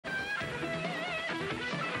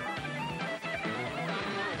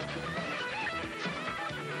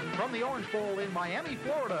From the Orange Bowl in Miami,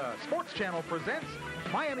 Florida, Sports Channel presents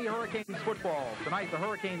Miami Hurricanes football. Tonight, the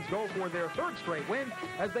Hurricanes go for their third straight win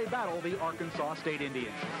as they battle the Arkansas State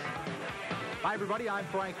Indians. Hi, everybody. I'm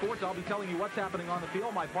Frank Fort. I'll be telling you what's happening on the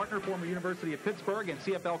field. My partner, former University of Pittsburgh and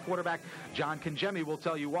CFL quarterback John Congemi, will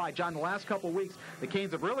tell you why. John, the last couple weeks, the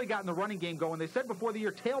Canes have really gotten the running game going. They said before the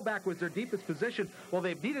year tailback was their deepest position. Well,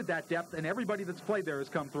 they've needed that depth, and everybody that's played there has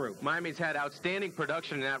come through. Miami's had outstanding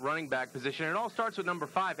production in that running back position. It all starts with number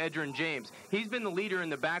 5, Edgerrin James. He's been the leader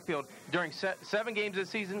in the backfield during 7 games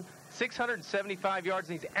this season. 675 yards,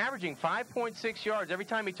 and he's averaging 5.6 yards every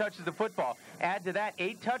time he touches the football. Add to that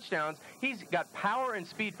 8 touchdowns. He's got power and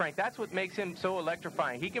speed, Frank. That's what makes him so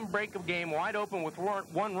electrifying. He can break a game wide open with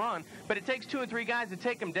one run, but it takes 2 or 3 guys to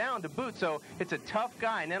take him down to boot, so it's a tough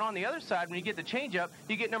guy. And then on the other side, when you get the changeup,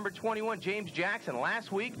 you get number 21, James Jackson.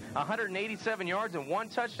 Last week, 187 yards and 1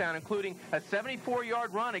 touchdown, including a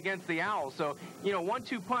 74-yard run against the Owls. So,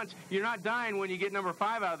 1-2 punch, you're not dying when you get number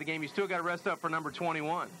 5 out of the game. You still got to rest up for number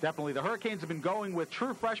 21. Definitely. The Hurricanes have been going with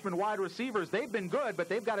true freshman wide receivers. They've been good, but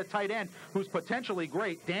they've got a tight end who's potentially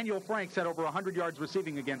great. Daniel Franks had over 100 yards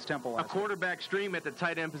receiving against Temple last week. A quarterback stream at the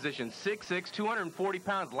tight end position. 6'6", 240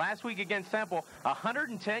 pounds. Last week against Temple,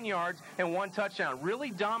 110 yards and 1 touchdown.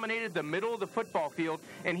 Really dominated the middle of the football field,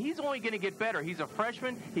 and he's only going to get better. He's a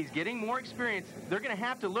freshman. He's getting more experience. They're going to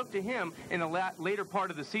have to look to him in the later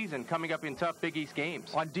part of the season, coming up in tough Big East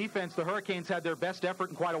games. On defense, the Hurricanes had their best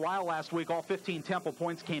effort in quite a while last week. All 15 Temple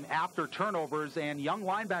points came after turnovers, and young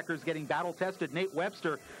linebackers getting battle-tested. Nate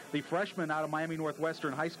Webster, the freshman out of Miami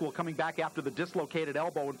Northwestern High School, coming back after the dislocated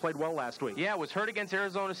elbow and played well last week. Yeah, was hurt against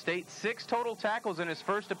Arizona State. 6 total tackles in his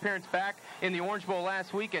first appearance back in the Orange Bowl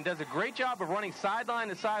last week, and does a great job of running sideline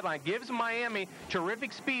to sideline. Gives Miami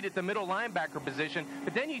terrific speed at the middle linebacker position.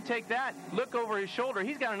 But then you take that, look over his shoulder.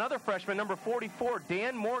 He's got another freshman, number 44,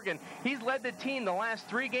 Dan Morgan. He's led the team the last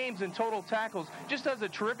 3 games in total tackles. Just does a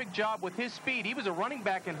terrific job with his speed. He was a running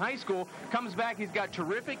back in high school. Comes back, he's got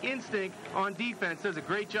terrific instinct on defense. Does a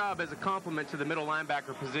great job as a complement to the middle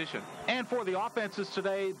linebacker position. And for the offenses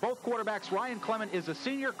today, both quarterbacks, Ryan Clement is a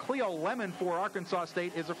senior. Cleo Lemon for Arkansas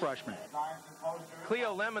State is a freshman.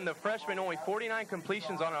 Cleo Lemon, the freshman, only 49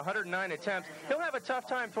 completions on 109 attempts. He'll have a tough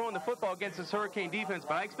time throwing the football against this Hurricane defense,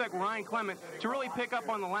 but I expect Ryan Clement to really pick up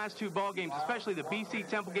on the last 2 ball games, especially the BC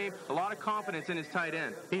Temple game. A lot of confidence in his tight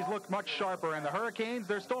end. He's looked much sharper, and the Hurricanes,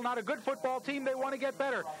 they're still not a good football team. They want to get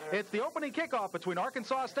better. It's the opening kickoff between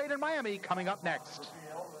Arkansas State and Miami coming up next.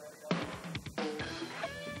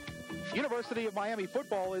 University of Miami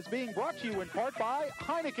football is being brought to you in part by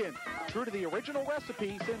Heineken, true to the original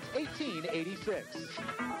recipe since 1886.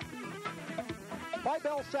 By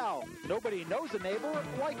Bell South, nobody knows a neighbor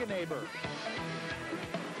like a neighbor.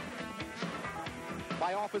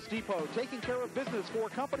 By Office Depot, taking care of business for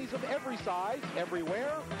companies of every size,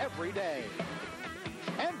 everywhere, every day.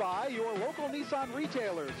 And by your local Nissan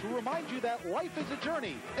retailers who remind you that life is a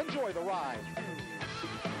journey. Enjoy the ride.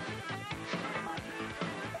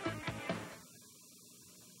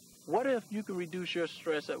 What if you could reduce your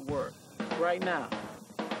stress at work right now?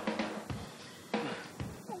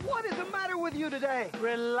 What is the matter with you today?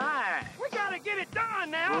 Relax. We gotta get it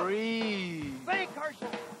done now. Breathe. Think, Herschel.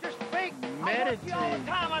 Just think. Meditate. I work you all the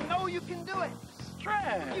time. I know you can do it.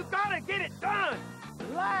 Stress. You gotta get it done.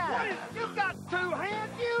 Relax. What is, you got 2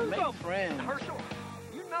 hands. Use Make them. friends. Herschel,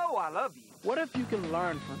 you know I love you. What if you can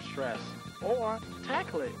learn from stress or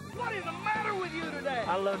tackle it? What is the matter with you today?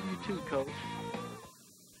 I love you too, Coach.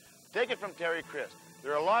 Take it from Terry Christ.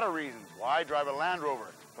 There are a lot of reasons why I drive a Land Rover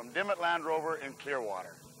from Dimmitt Land Rover in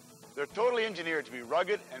Clearwater. They're totally engineered to be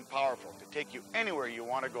rugged and powerful to take you anywhere you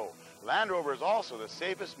want to go. Land Rover is also the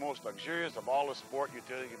safest, most luxurious of all the sport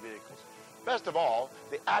utility vehicles. Best of all,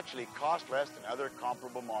 they actually cost less than other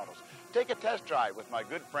comparable models. Take a test drive with my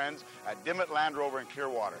good friends at Dimmitt Land Rover in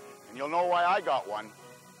Clearwater, and you'll know why I got one.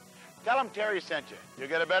 Tell them Terry sent you. You'll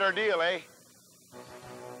get a better deal, eh?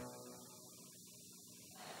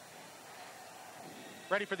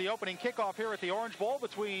 Ready for the opening kickoff here at the Orange Bowl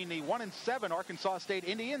between the 1-7 Arkansas State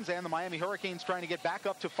Indians and the Miami Hurricanes, trying to get back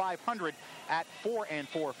up to 500 at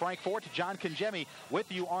 4-4. Frank Fort, John Congemi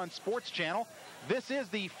with you on Sports Channel. This is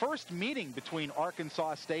the first meeting between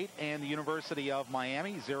Arkansas State and the University of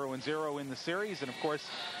Miami, 0-0 in the series. And of course,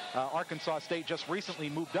 Arkansas State just recently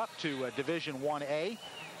moved up to Division 1A.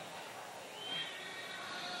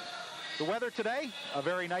 The weather today, a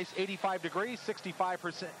very nice 85 degrees,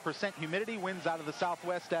 65% humidity, winds out of the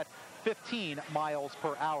southwest at 15 miles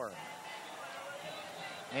per hour.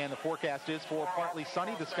 And the forecast is for partly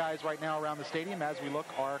sunny. The skies right now around the stadium, as we look,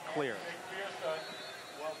 are clear.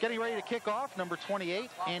 Getting ready to kick off, number 28,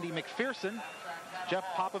 Andy McPherson, Jeff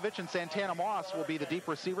Popovich and Santana Moss will be the deep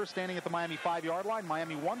receivers standing at the Miami 5-yard line.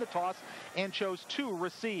 Miami won the toss and chose to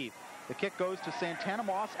receive. The kick goes to Santana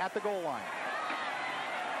Moss at the goal line.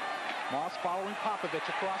 Moss following Popovich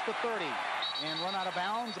across the 30 and run out of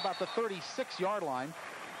bounds about the 36-yard line.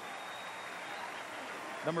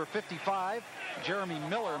 Number 55, Jeremy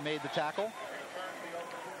Miller, made the tackle.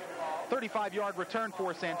 35-yard return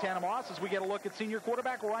for Santana Moss as we get a look at senior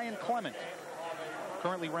quarterback Ryan Clement.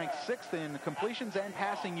 Currently ranked 6th in completions and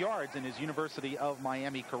passing yards in his University of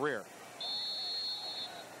Miami career.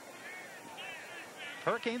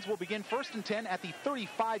 Hurricanes will begin 1st and 10 at the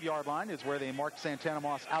 35-yard line, is where they marked Santana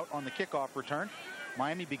Moss out on the kickoff return.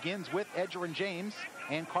 Miami begins with Edgerrin James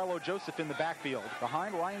and Carlo Joseph in the backfield,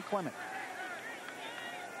 behind Ryan Clement.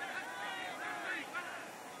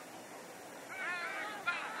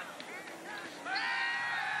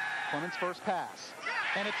 Clement's first pass,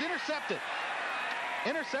 and it's intercepted.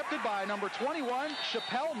 Intercepted by number 21,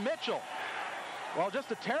 Chappell Mitchell. Well,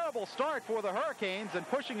 just a terrible start for the Hurricanes, and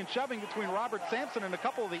pushing and shoving between Robert Sampson and a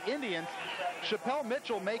couple of the Indians. Chappell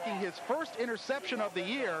Mitchell making his first interception of the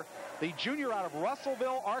year, the junior out of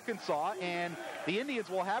Russellville, Arkansas, and the Indians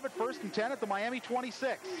will have it 1st and 10 at the Miami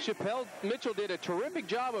 26. Chappell Mitchell did a terrific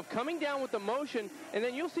job of coming down with the motion, and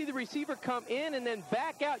then you'll see the receiver come in and then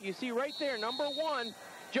back out. You see right there, number 1,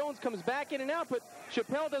 Jones comes back in and out, but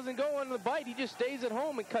Chappell doesn't go on the bite. He just stays at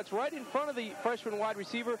home and cuts right in front of the freshman wide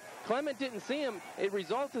receiver. Clement didn't see him. It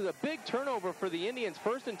resulted in a big turnover for the Indians.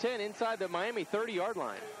 1st and 10 inside the Miami 30-yard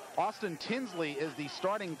line. Austin Tinsley is the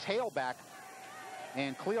starting tailback,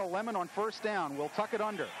 and Cleo Lemon on 1st down will tuck it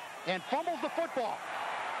under and fumbles the football.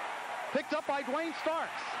 Picked up by Dwayne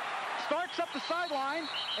Starks. Starks up the sideline,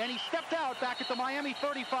 and he stepped out back at the Miami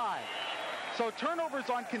 35. So turnovers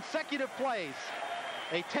on consecutive plays.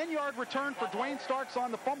 A 10-yard return for Dwayne Starks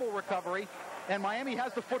on the fumble recovery, and Miami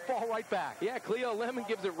has the football right back. Yeah, Cleo Lemon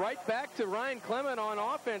gives it right back to Ryan Clement on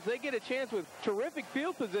offense. They get a chance with terrific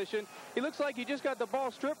field position. He looks like he just got the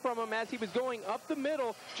ball stripped from him as he was going up the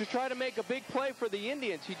middle to try to make a big play for the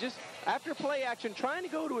Indians. He just, after play action, trying to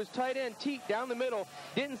go to his tight end, Teat, down the middle.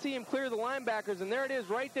 Didn't see him clear the linebackers, and there it is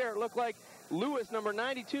right there. It looked like Lewis, number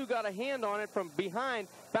 92, got a hand on it from behind,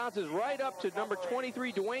 bounces right up to number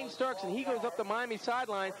 23, Dwayne Starks, and he goes up the Miami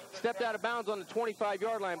sideline, stepped out of bounds on the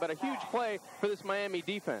 25-yard line, but a huge play for this Miami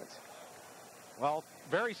defense. Well,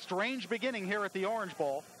 very strange beginning here at the Orange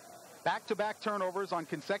Bowl. Back-to-back turnovers on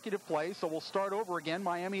consecutive plays, so we'll start over again,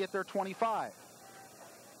 Miami at their 25.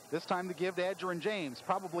 This time to give to Edgerrin James.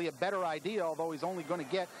 Probably a better idea, although he's only going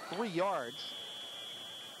to get 3 yards.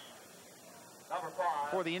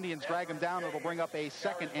 Before the Indians drag him down, it'll bring up a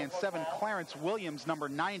 2nd and 7. Clarence Williams, number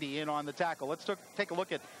 90, in on the tackle. Let's take a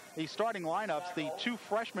look at the starting lineups. The 2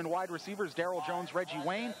 freshman wide receivers, Darrell Jones, Reggie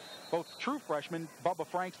Wayne, both true freshmen. Bubba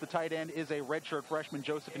Franks, the tight end, is a redshirt freshman.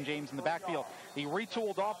 Joseph and James in the backfield. The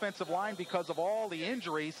retooled offensive line because of all the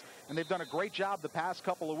injuries, and they've done a great job the past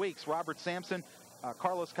couple of weeks. Robert Sampson,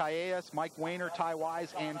 Carlos Calles, Mike Weiner, Ty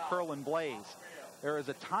Wise, and Curlin Blaze. There is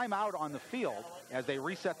a timeout on the field as they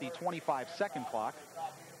reset the 25-second clock.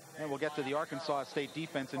 And we'll get to the Arkansas State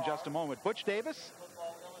defense in just a moment. Butch Davis,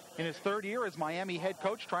 in his 3rd year as Miami head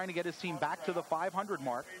coach, trying to get his team back to the 500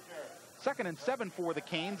 mark. 2nd and 7 for the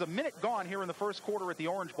Canes. A minute gone here in the first quarter at the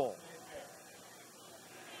Orange Bowl.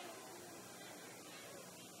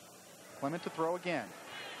 Clement to throw again.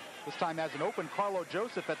 This time has an open Carlo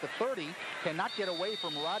Joseph at the 30. Cannot get away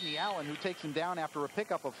from Rodney Allen, who takes him down after a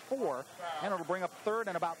pickup of 4. And it'll bring up 3rd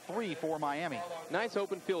and about 3 for Miami. Nice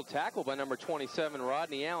open field tackle by number 27,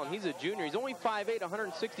 Rodney Allen. He's a junior. He's only 5'8",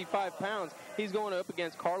 165 pounds. He's going up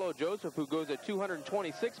against Carlo Joseph, who goes at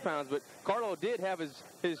 226 pounds. But Carlo did have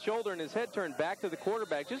his shoulder and his head turned back to the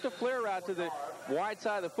quarterback. Just a flare route to the wide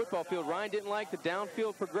side of the football field. Ryan didn't like the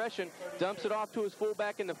downfield progression. Dumps it off to his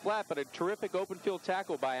fullback in the flat, but a terrific open field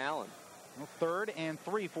tackle by Allen. Well, 3rd and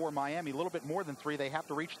 3 for Miami. A little bit more than 3. They have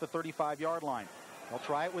to reach the 35-yard line. They'll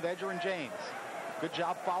try it with Edgerrin James. Good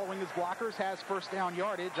job following his blockers. Has 1st down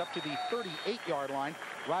yardage up to the 38-yard line.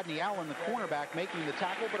 Rodney Allen, the cornerback, making the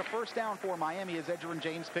tackle, but a 1st down for Miami as Edgerrin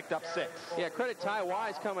James picked up 6. Yeah, credit Ty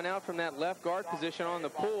Wise coming out from that left guard position on the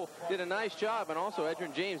pull. Did a nice job, and also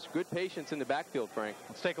Edgerrin James, good patience in the backfield, Frank.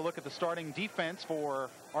 Let's take a look at the starting defense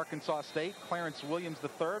for Arkansas State. Clarence Williams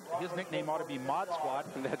III. His nickname ought to be Mod Squad.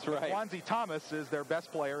 That's right. Wanzi Thomas is their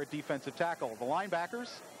best player at defensive tackle. The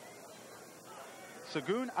linebackers,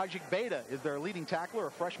 Sagun Ajigbeda is their leading tackler,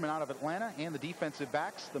 a freshman out of Atlanta, and the defensive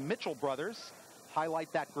backs, the Mitchell brothers,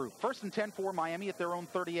 highlight that group. 1st and 10 for Miami at their own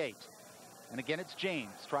 38. And again, it's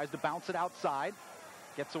James. Tries to bounce it outside.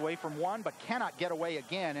 Gets away from 1, but cannot get away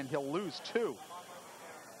again, and he'll lose 2.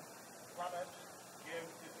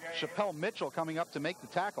 Chappelle Mitchell coming up to make the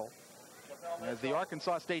tackle. As the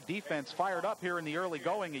Arkansas State defense fired up here in the early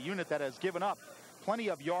going, a unit that has given up plenty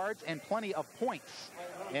of yards and plenty of points.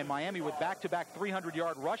 And Miami with back-to-back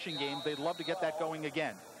 300-yard rushing games, they'd love to get that going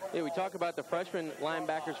again. Yeah, we talk about the freshman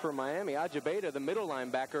linebackers for Miami. Ajibeda, the middle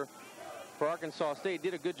linebacker for Arkansas State,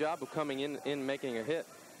 did a good job of coming in and making a hit.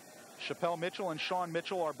 Chappelle Mitchell and Sean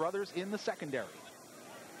Mitchell are brothers in the secondary.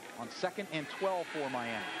 On 2nd and 12 for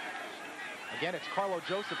Miami. Again, it's Carlo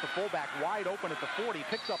Joseph, the fullback, wide open at the 40,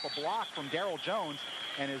 picks up a block from Darrell Jones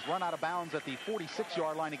and is run out of bounds at the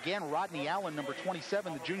 46-yard line. Again, Rodney Allen, number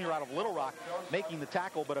 27, the junior out of Little Rock, making the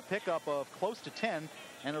tackle, but a pickup of close to 10,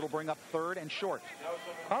 and it'll bring up 3rd and short.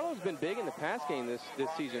 Carlo's been big in the pass game this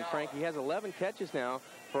season, Frank. He has 11 catches now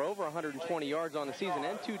for over 120 yards on the season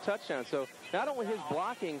and 2 touchdowns. So not only his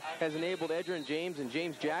blocking has enabled Edgerrin James and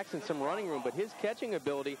James Jackson some running room, but his catching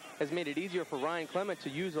ability has made it easier for Ryan Clement to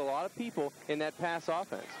use a lot of people in that pass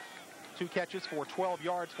offense. 2 catches for 12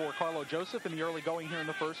 yards for Carlo Joseph in the early going here in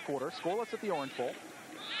the first quarter. Scoreless at the Orange Bowl.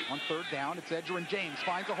 On 3rd down, it's Edgerrin James.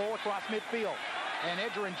 Finds a hole across midfield. And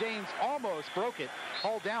Edgerrin James almost broke it.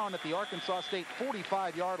 Hauled down at the Arkansas State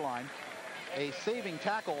 45-yard line. A saving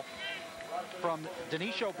tackle from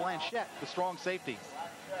Denisho Blanchette, the strong safety.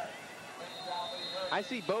 I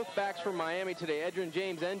see both backs from Miami today, Edgerrin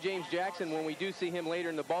James and James Jackson, when we do see him later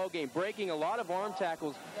in the ball game, breaking a lot of arm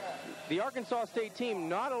tackles. The Arkansas State team,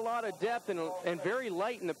 not a lot of depth and very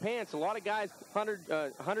light in the pants. A lot of guys,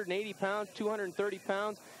 180 pounds, 230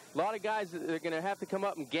 pounds. A lot of guys that are going to have to come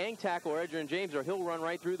up and gang tackle Edgerrin James, or he'll run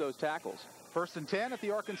right through those tackles. 1st and 10 at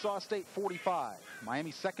the Arkansas State 45.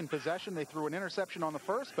 Miami's second possession. They threw an interception on the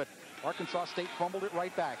first, but Arkansas State fumbled it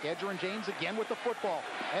right back. Edgerrin James again with the football.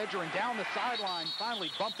 Edgerrin down the sideline,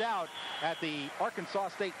 finally bumped out at the Arkansas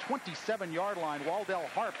State 27-yard line. Waldell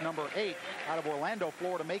Harp, number 8, out of Orlando,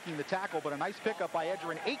 Florida, making the tackle, but a nice pickup by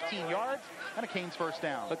Edgerrin, 18 yards, and a Canes first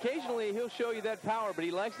down. Occasionally he'll show you that power, but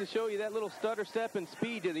he likes to show you that little stutter step and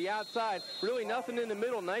speed to the outside. Really nothing in the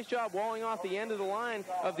middle. Nice job walling off the end of the line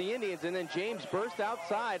of the Indians, and then James burst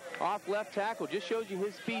outside off left tackle. Just shows you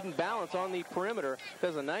his speed and balance on the perimeter.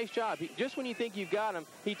 Does a nice job. Just when you think you've got him,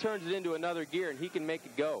 he turns it into another gear, and he can make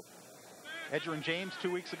it go. Edgerrin James 2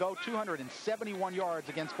 weeks ago, 271 yards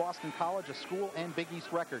against Boston College, a school and Big East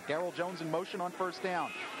record. Darrell Jones in motion on 1st down.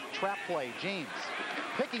 Trap play. James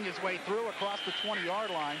picking his way through across the 20-yard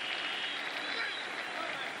line.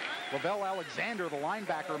 Lavelle Alexander, the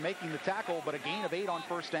linebacker, making the tackle, but a gain of 8 on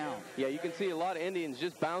 1st down. Yeah, you can see a lot of Indians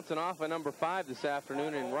just bouncing off of number 5 this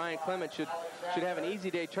afternoon, and Ryan Clement should have an easy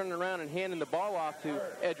day turning around and handing the ball off to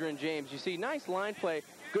Edgerrin James. You see, nice line play,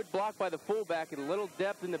 good block by the fullback, and a little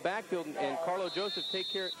depth in the backfield, and Carlo Joseph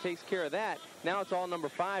takes care of that. Now it's all number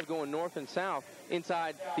 5 going north and south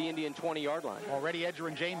inside the Indian 20-yard line. Already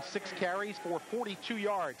Edgerrin James 6 carries for 42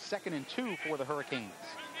 yards, 2nd and 2 for the Hurricanes.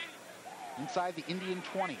 Inside the Indian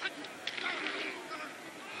 20.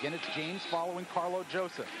 Again, it's James following Carlo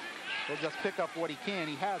Joseph. He'll just pick up what he can.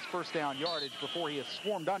 He has 1st down yardage before he is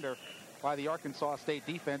swarmed under by the Arkansas State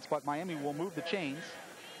defense, but Miami will move the chains.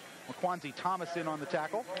 McQuanzi Thomas in on the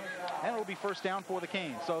tackle, and it'll be 1st down for the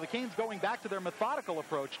Canes. So the Canes going back to their methodical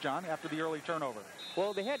approach, John, after the early turnover.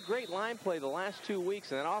 Well, they had great line play the last 2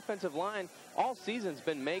 weeks, and that offensive line all season's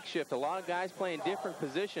been makeshift. A lot of guys playing different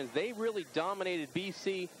positions. They really dominated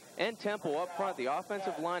BC and Temple up front. The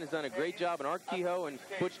offensive line has done a great job, and Art Kehoe and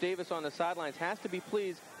Butch Davis on the sidelines has to be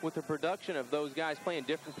pleased with the production of those guys playing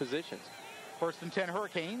different positions. 1st and 10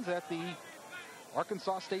 Hurricanes at the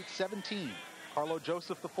Arkansas State 17. Carlo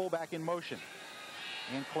Joseph, the fullback, in motion.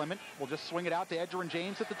 And Clement will just swing it out to Edgerrin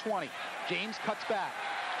James at the 20. James cuts back.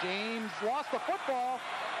 James lost the football.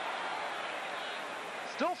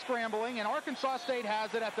 Still scrambling, and Arkansas State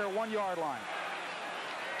has it at their 1-yard line.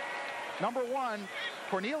 Number 1,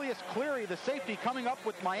 Cornelius Cleary, the safety, coming up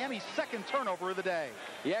with Miami's 2nd turnover of the day.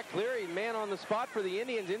 Yeah, Cleary, man on the spot for the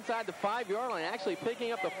Indians inside the 5-yard line, actually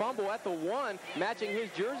picking up the fumble at the 1, matching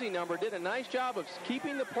his jersey number. Did a nice job of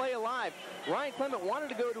keeping the play alive. Ryan Clement wanted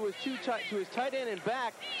to go to his tight end and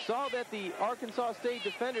back, saw that the Arkansas State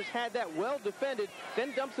defenders had that well defended,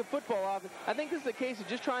 then dumps the football off. I think this is a case of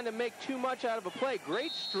just trying to make too much out of a play.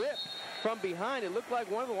 Great strip from behind. It looked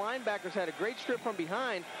like one of the linebackers had a great strip from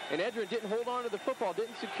behind, and Edgerrin didn't hold on to the football,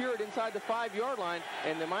 didn't secure it inside the 5-yard line,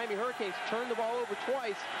 and the Miami Hurricanes turned the ball over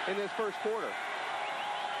twice in this first quarter.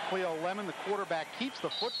 Cleo Lemon, the quarterback, keeps the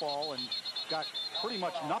football and got pretty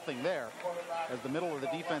much nothing there as the middle of the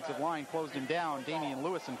defensive line closed him down, Damian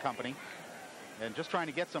Lewis and company. And just trying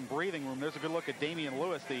to get some breathing room. There's a good look at Damian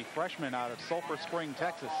Lewis, the freshman out of Sulphur Spring,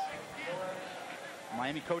 Texas.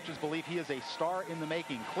 Miami coaches believe he is a star in the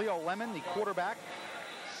making. Cleo Lemon, the quarterback,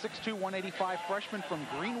 6'2", 185 freshman from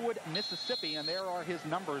Greenwood, Mississippi, and there are his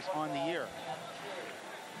numbers on the year.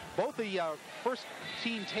 Both the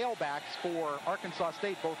first-team tailbacks for Arkansas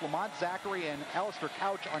State, both Lamont Zachary and Alistair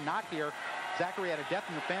Couch, are not here. Zachary had a death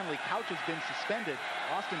in the family. Couch has been suspended.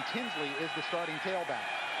 Austin Tinsley is the starting tailback.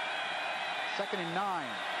 2nd and 9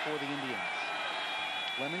 for the Indians.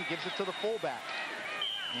 Lemon gives it to the fullback.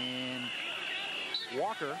 And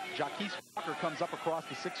Walker, Jaquise Walker, comes up across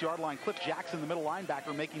the 6-yard line. Cliff Jackson, the middle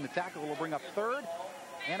linebacker, making the tackle, will bring up 3rd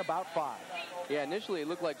and about 5. Yeah, initially it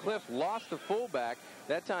looked like Cliff lost the fullback.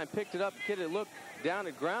 That time picked it up. Kid, it looked down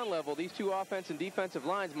at ground level. These two offense and defensive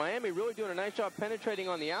lines. Miami really doing a nice job penetrating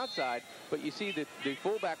on the outside. But you see the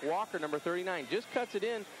fullback Walker, number 39, just cuts it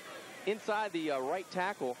inside the right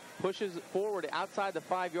tackle, pushes it forward outside the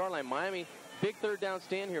 5-yard line. Miami, big 3rd down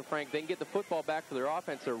stand here, Frank. They can get the football back for their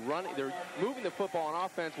offense. They're moving the football on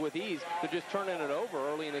offense with ease. They're just turning it over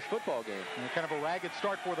early in this football game. And kind of a ragged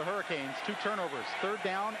start for the Hurricanes. 2 turnovers, 3rd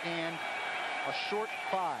down and a short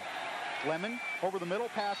 5. Lemon over the middle,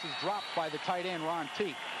 pass is dropped by the tight end, Ron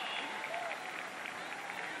Teague.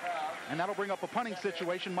 And that'll bring up a punting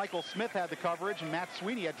situation. Michael Smith had the coverage, and Matt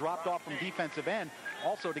Sweeney had dropped off from defensive end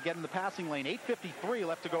also to get in the passing lane. 8:53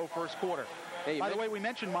 left to go first quarter. Hey, by the way, we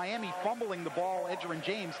mentioned Miami fumbling the ball, Edgerrin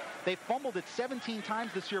James. They fumbled it 17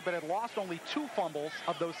 times this year, but had lost only 2 fumbles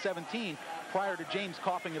of those 17 prior to James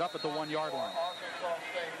coughing it up at the 1-yard line.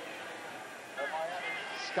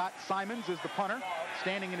 Scott Simons is the punter,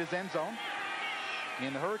 standing in his end zone.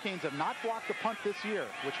 And the Hurricanes have not blocked a punt this year,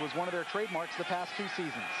 which was one of their trademarks the past 2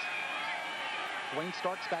 seasons. Dwayne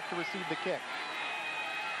Starks back to receive the kick.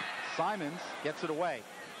 Simons gets it away.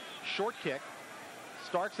 Short kick.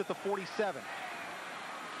 Starks at the 47.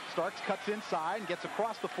 Starks cuts inside and gets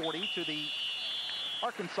across the 40 to the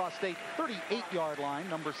Arkansas State 38-yard line.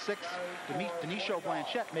 Number 6, Denisho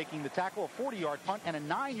Blanchette making the tackle. A 40-yard punt and a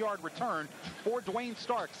 9-yard return for Dwayne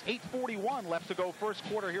Starks. 8:41 left to go first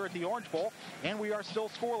quarter here at the Orange Bowl, and we are still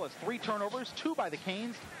scoreless. 3 turnovers, 2 by the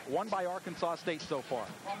Canes, 1 by Arkansas State so far.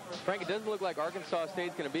 Frank, it doesn't look like Arkansas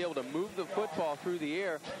State's going to be able to move the football through the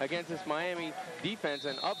air against this Miami defense.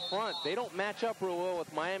 And up front, they don't match up real well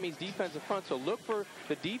with Miami's defensive front. So look for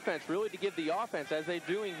the defense really to give the offense, as they're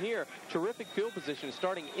doing here, terrific field position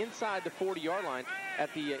starting inside the 40-yard line at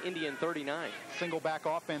the Indian 39. Single back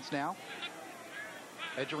offense now.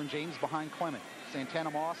 Edgerrin James behind Clement. Santana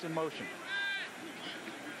Moss in motion.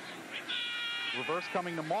 Reverse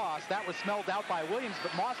coming to Moss. That was smelled out by Williams,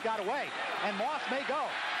 but Moss got away. And Moss may go.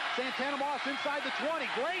 Santana Moss inside the 20.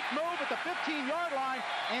 Great move at the 15-yard line.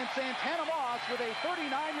 And Santana Moss with a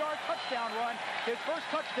 39-yard touchdown run. His first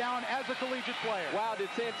touchdown as a collegiate player. Wow, did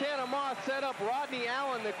Santana Moss set up Rodney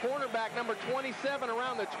Allen, the cornerback, number 27,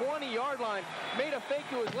 around the 20-yard line. Made a fake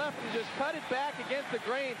to his left and just cut it back against the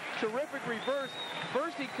grain. Terrific reverse.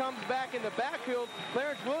 First he comes back in the backfield.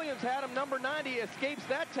 Clarence Williams had him, number 90, escapes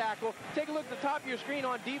that tackle. Take a look at the top of your screen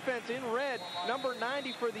on defense in red. Number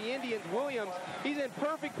 90 for the Indians, Williams. He's in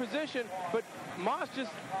perfect position, but Moss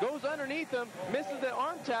just goes underneath him, misses the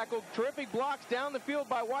arm tackle. Terrific blocks down the field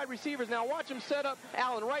by wide receivers. Now watch him set up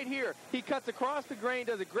Allen right here. He cuts across the grain,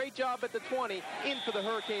 does a great job at the 20, in for the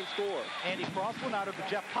Hurricane score. Andy Crossland out of the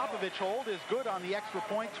Jeff Popovich hold is good on the extra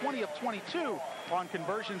point. 20 of 22 on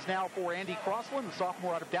conversions now for Andy Crossland, the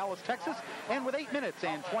sophomore out of Dallas, Texas. And with 8 minutes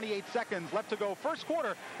and 28 seconds left to go first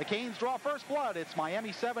quarter, the Canes draw first blood. It's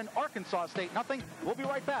Miami 7, Arkansas State nothing. We'll be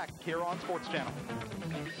right back here on Sports Channel.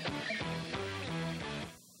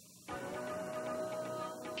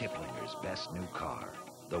 Kiplinger's best new car.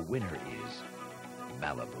 The winner is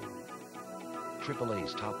Malibu.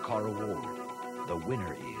 AAA's top car award. The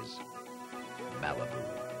winner is Malibu.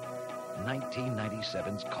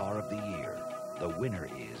 1997's car of the year. The winner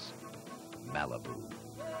is Malibu.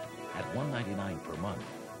 At $199 per month,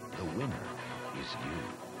 the winner is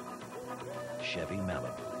you. Chevy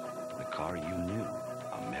Malibu, the car you knew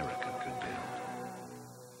America could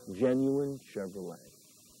build. Genuine Chevrolet.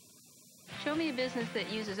 Show me a business that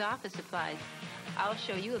uses office supplies. I'll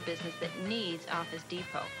show you a business that needs Office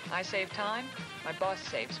Depot. I save time. My boss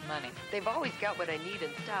saves money. They've always got what I need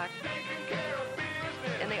in stock.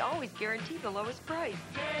 And they always guarantee the lowest price.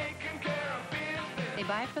 They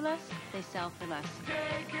buy for less, they sell for less.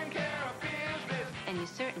 And you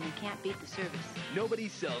certainly can't beat the service. Nobody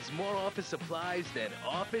sells more office supplies than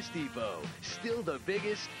Office Depot. Still the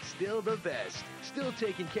biggest, still the best. Still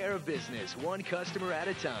taking care of business, one customer at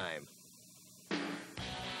a time.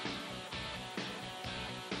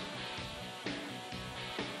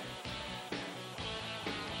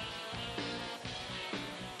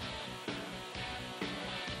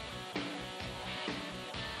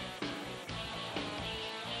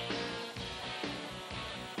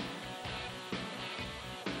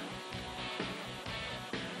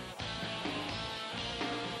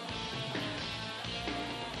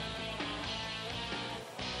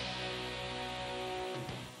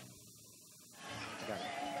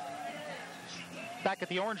 Back at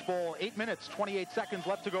the Orange Bowl, 8 minutes, 28 seconds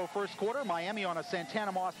left to go first quarter. Miami on a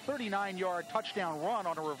Santana Moss 39-yard touchdown run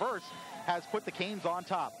on a reverse has put the Canes on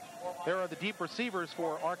top. There are the deep receivers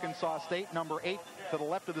for Arkansas State. Number 8 to the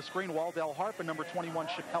left of the screen, Waldell Harp, and number 21,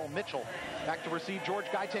 Chappelle Mitchell. Back to receive George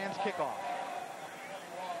Gaitan's kickoff.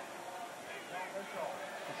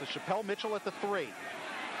 It's a Chappelle Mitchell at the 3.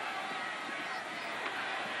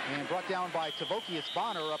 And brought down by Tavokius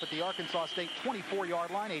Bonner up at the Arkansas State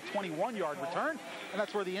 24-yard line, a 21-yard return. And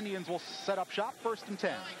that's where the Indians will set up shop, 1st and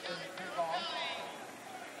 10.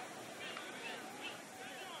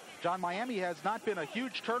 John, Miami has not been a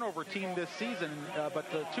huge turnover team this season, but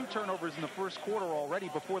 2 turnovers in the first quarter already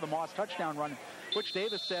before the Moss touchdown run. Butch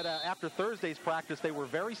Davis said after Thursday's practice they were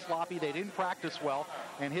very sloppy, they didn't practice well,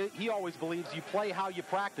 and he always believes you play how you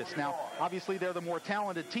practice. Now, obviously they're the more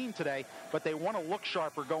talented team today, but they want to look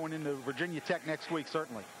sharper going into Virginia Tech next week,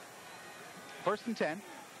 certainly. 1st and 10.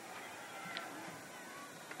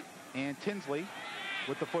 And Tinsley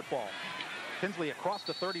with the football. Tinsley across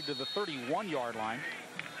the 30 to the 31-yard line.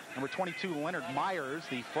 Number 22, Leonard Myers,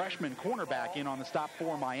 the freshman cornerback, in on the stop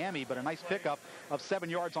for Miami, but a nice pickup of 7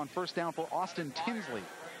 yards on first down for Austin Tinsley.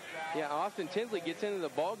 Yeah, Austin Tinsley gets into the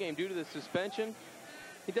ball game due to the suspension.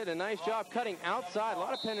 He did a nice job cutting outside. A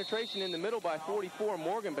lot of penetration in the middle by 44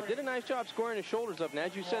 Morgan, but did a nice job squaring his shoulders up. And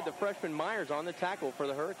as you said, the freshman Myers on the tackle for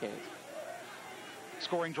the Hurricanes.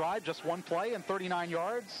 Scoring drive, just 1 play and 39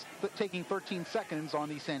 yards, taking 13 seconds on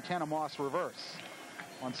the Santana Moss reverse.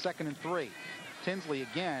 On 2nd and 3. Tinsley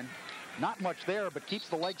again, not much there, but keeps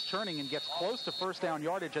the legs turning and gets close to first down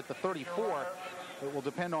yardage at the 34. It will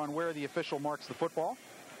depend on where the official marks the football.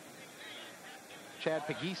 Chad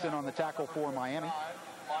Pegueson on the tackle for Miami.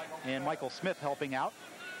 And Michael Smith helping out.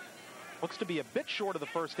 Looks to be a bit short of the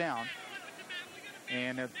first down.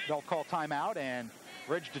 And they'll call timeout, and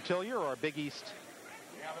Reg Detillier, our Big East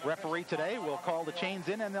referee today, will call the chains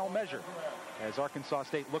in and they'll measure as Arkansas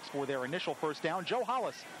State looks for their initial first down. Joe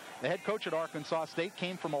Hollis, the head coach at Arkansas State,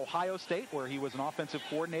 came from Ohio State, where he was an offensive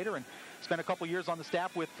coordinator and spent a couple years on the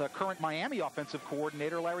staff with current Miami offensive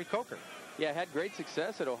coordinator Larry Coker. Yeah, had great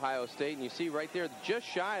success at Ohio State, and you see right there, just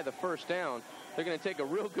shy of the first down. They're going to take a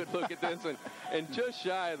real good look at this and just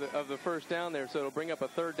shy of the first down there, so it'll bring up a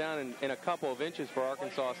 3rd down in a couple of inches for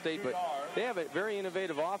Arkansas State. But they have a very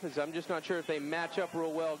innovative offense. I'm just not sure if they match up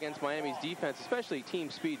real well against Miami's defense, especially team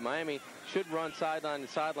speed. Miami should run sideline to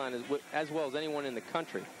sideline as well as anyone in the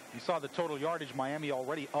country. You saw the total yardage. Miami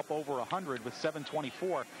already up over 100 with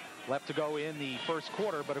 7:24 left to go in the first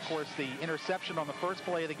quarter. But, of course, the interception on the first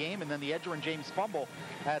play of the game and then the Edgerrin James fumble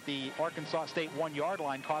at the Arkansas State 1-yard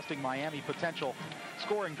line costing Miami potential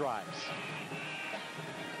scoring drives.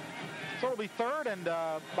 So it'll be 3rd and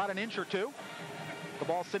about an inch or 2. The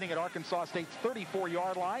ball sitting at Arkansas State's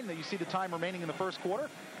 34-yard line. You see the time remaining in the first quarter.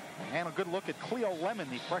 And a good look at Cleo Lemon,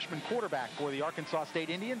 the freshman quarterback for the Arkansas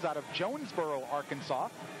State Indians out of Jonesboro, Arkansas.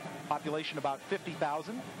 Population about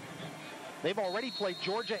 50,000. They've already played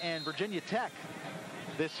Georgia and Virginia Tech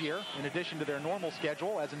this year, in addition to their normal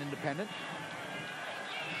schedule as an independent.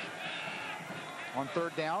 On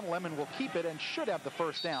 3rd down, Lemon will keep it and should have the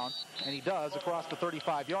first down, and he does across the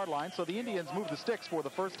 35-yard line. So the Indians move the sticks for the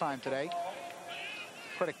first time today.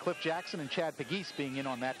 Credit Cliff Jackson and Chad Pegues being in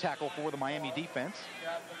on that tackle for the Miami defense.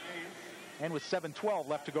 And with 7:12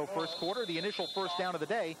 left to go first quarter, the initial first down of the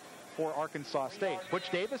day for Arkansas State. Butch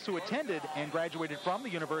Davis, who attended and graduated from the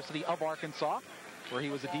University of Arkansas, where he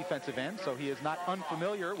was a defensive end, so he is not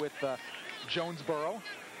unfamiliar with Jonesboro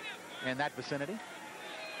and that vicinity.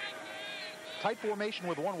 Tight formation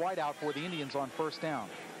with 1 wideout for the Indians on first down.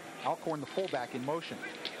 Alcorn, the fullback, in motion.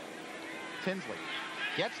 Tinsley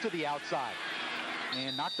gets to the outside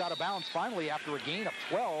and knocked out of bounds finally after a gain of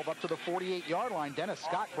 12 up to the 48-yard line. Dennis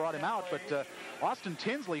Scott brought him out, but Austin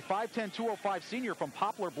Tinsley, 5'10", 205 senior from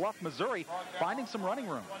Poplar Bluff, Missouri, finding some running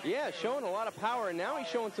room. Yeah, showing a lot of power, and now he's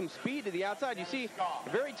showing some speed to the outside. You see a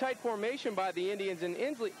very tight formation by the Indians, and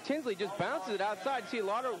Tinsley just bounces it outside. You see a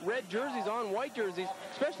lot of red jerseys on white jerseys,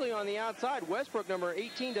 especially on the outside. Westbrook, number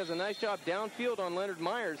 18, does a nice job downfield on Leonard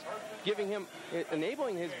Myers,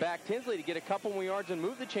 enabling his back, Tinsley, to get a couple more yards and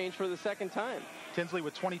move the chains for the 2nd time. Tinsley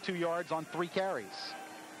with 22 yards on 3 carries.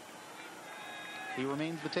 He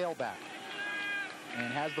remains the tailback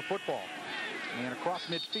and has the football. And across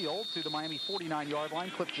midfield to the Miami 49-yard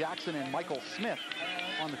line, Cliff Jackson and Michael Smith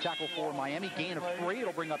on the tackle for Miami. Gain of 3.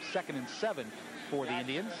 It'll bring up 2nd and 7 for the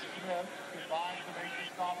Indians.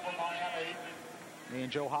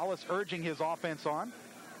 And Joe Hollis urging his offense on.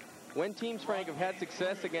 When teams, Frank, have had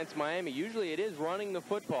success against Miami, usually it is running the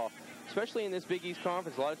football. especially in this Big East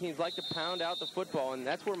Conference. A lot of teams like to pound out the football, and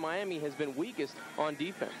that's where Miami has been weakest on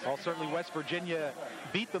defense. Well, certainly West Virginia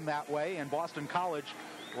beat them that way, and Boston College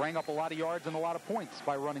rang up a lot of yards and a lot of points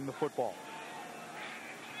by running the football.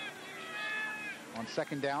 On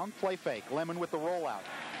second down, play fake. Lemon with the rollout.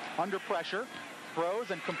 Under pressure,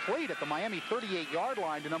 throws and complete at the Miami 38-yard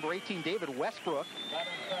line to number 18, David Westbrook.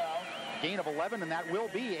 Gain of 11, and that will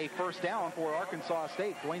be a first down for Arkansas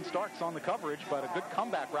State. Dwayne Starks on the coverage, but a good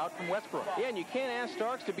comeback route from Westbrook. Yeah, and you can't ask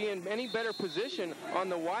Starks to be in any better position on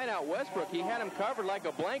the wideout Westbrook. He had him covered like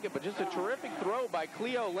a blanket, but just a terrific throw by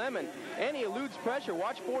Cleo Lemon. And he eludes pressure.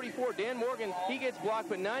 Watch 44, Dan Morgan, he gets blocked,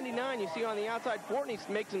 but 99, you see on the outside, Fortney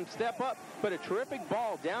makes him step up. But a terrific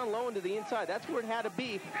ball down low into the inside. That's where it had to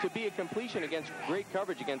be a completion against great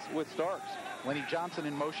coverage with Starks. Lenny Johnson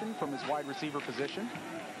in motion from his wide receiver position.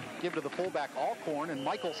 Give to the fullback Alcorn, and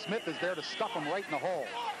Michael Smith is there to stuff him right in the hole.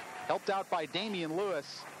 Helped out by Damian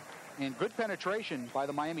Lewis, and good penetration by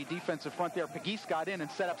the Miami defensive front there. Pegues got in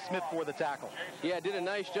and set up Smith for the tackle. Yeah, did a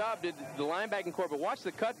nice job, did the linebacking core, but watch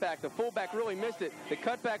the cutback. The fullback really missed it. The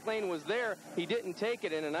cutback lane was there. He didn't take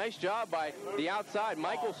it, and a nice job by the outside.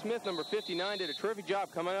 Michael Smith, number 59, did a terrific job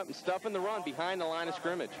coming up and stuffing the run behind the line of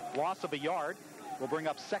scrimmage. Loss of a yard will bring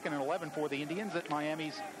up 2nd and 11 for the Indians at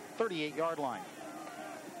Miami's 38-yard line.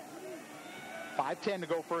 5:10 to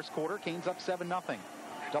go first quarter. Canes up 7-0.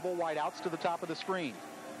 Double wide outs to the top of the screen.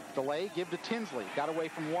 Delay, give to Tinsley. Got away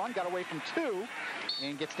from 1, got away from 2,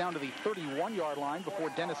 and gets down to the 31-yard line before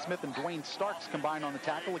Dennis Smith and Dwayne Starks combine on the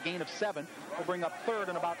tackle. A gain of 7 will bring up 3rd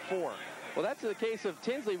and about 4. Well, that's the case of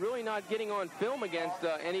Tinsley really not getting on film against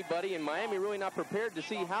anybody, and Miami really not prepared to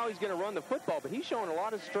see how he's going to run the football. But he's showing a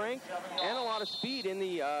lot of strength and a lot of speed in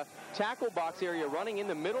the tackle box area, running in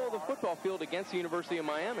the middle of the football field against the University of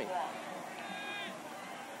Miami.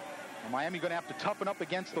 Well, Miami going to have to toughen up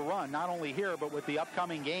against the run, not only here, but with the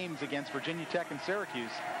upcoming games against Virginia Tech and Syracuse.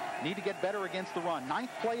 Need to get better against the run. 9th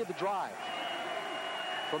play of the drive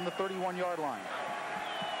from the 31-yard line.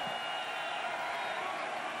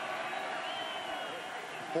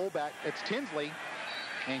 Fullback, it's Tinsley,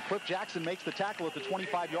 and Cliff Jackson makes the tackle at the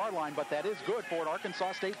 25-yard line, but that is good for an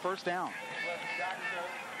Arkansas State first down.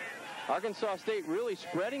 Arkansas State really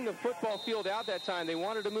spreading the football field out that time. They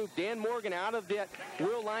wanted to move Dan Morgan out of that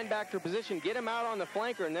will linebacker position, get him out on the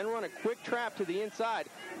flanker, and then run a quick trap to the inside.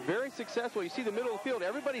 Very successful. You see the middle of the field.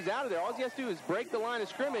 Everybody's out of there. All he has to do is break the line of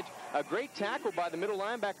scrimmage. A great tackle by the middle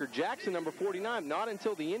linebacker, Jackson, number 49. Not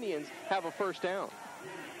until the Indians have a first down.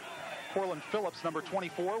 Corlin Phillips, number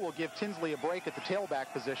 24, will give Tinsley a break at the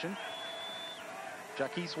tailback position.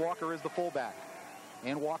 Jaquise Walker is the fullback.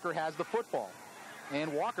 And Walker has the football.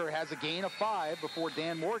 And Walker has a gain of 5 before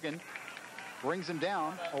Dan Morgan brings him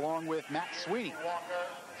down along with Matt Sweeney.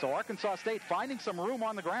 So Arkansas State finding some room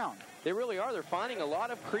on the ground. They really are. They're finding a lot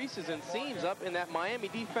of creases and seams up in that Miami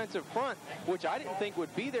defensive front, which I didn't think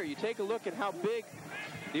would be there. You take a look at how big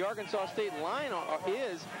the Arkansas State line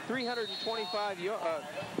is, 325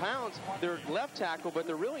 pounds. They're left tackle, but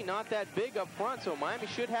they're really not that big up front, so Miami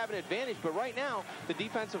should have an advantage. But right now, the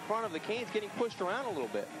defensive front of the Canes getting pushed around a little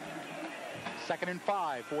bit. 2nd and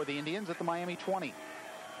 5 for the Indians at the Miami 20.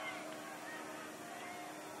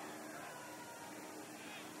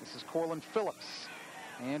 This is Corlin Phillips.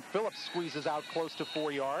 And Phillips squeezes out close to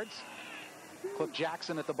 4 yards. Cliff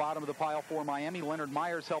Jackson at the bottom of the pile for Miami. Leonard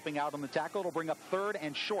Myers helping out on the tackle. It'll bring up 3rd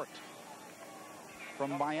and short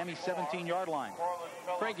from Miami's 17-yard line.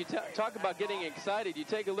 Frank, you talk about getting excited. You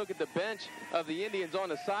take a look at the bench of the Indians on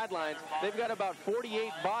the sidelines. They've got about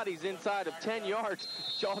 48 bodies inside of 10 yards,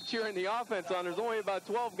 all cheering the offense on. There's only about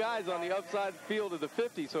 12 guys on the outside field of the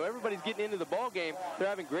 50, so everybody's getting into the ball game. They're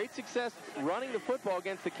having great success running the football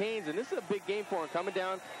against the Canes, and this is a big game for them, coming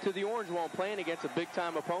down to the Orange Bowl, playing against a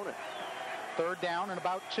big-time opponent. 3rd down and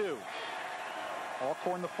about 2.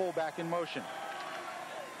 Alcorn, the fullback, in motion.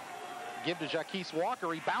 Give to Jaquise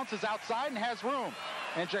Walker. He bounces outside and has room.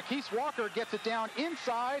 And Jaquise Walker gets it down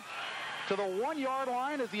inside to the 1-yard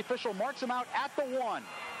line as the official marks him out at the 1.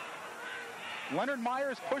 Leonard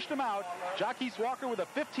Myers pushed him out. Jaquise Walker with a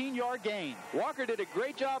 15-yard gain. Walker did a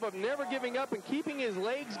great job of never giving up and keeping his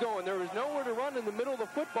legs going. There was nowhere to run in the middle of the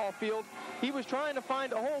football field. He was trying to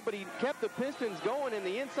find a hole, but he kept the Pistons going in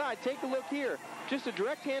the inside. Take a look here. Just a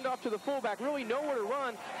direct handoff to the fullback. Really nowhere to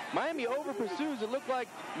run. Miami over pursues. It looked like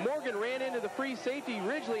Morgan ran into the free safety,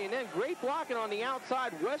 Ridgely, and then great blocking on the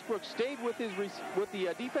outside. Westbrook stayed with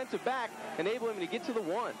the defensive back, enabling him to get to the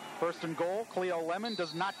 1. 1st and goal. Cleo Lemon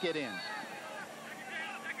does not get in.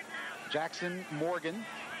 Jackson, Morgan,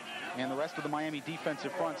 and the rest of the Miami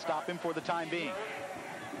defensive front stop him for the time being.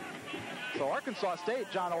 So Arkansas State,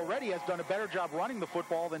 John, already has done a better job running the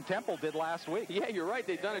football than Temple did last week. Yeah, you're right.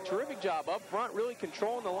 They've done a terrific job up front, really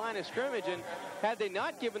controlling the line of scrimmage. And had they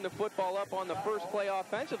not given the football up on the first play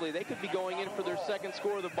offensively, they could be going in for their second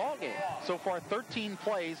score of the ball game. So far, 13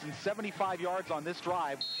 plays and 75 yards on this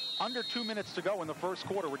drive. Under 2 minutes to go in the first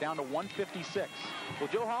quarter. We're down to 156. Well,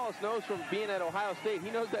 Joe Hollis knows from being at Ohio State, he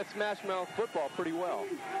knows that smash mouth football pretty well.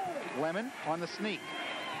 Lemon on the sneak.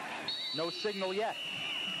 No signal yet.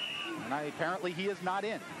 And apparently he is not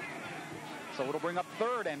in. So it'll bring up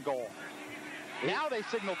third and goal. Now they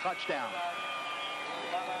signal touchdown.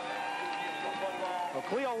 Well,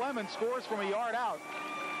 Cleo Lemon scores from a yard out.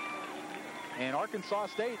 And Arkansas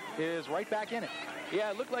State is right back in it. Yeah,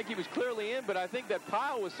 it looked like he was clearly in, but I think that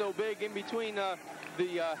pile was so big in between the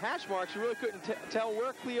hash marks, you really couldn't tell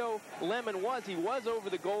where Cleo Lemon was. He was over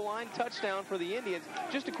the goal line, touchdown for the Indians.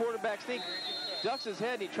 Just a quarterback sneak. Ducks his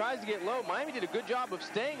head and he tries to get low. Miami did a good job of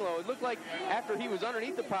staying low. It looked like after he was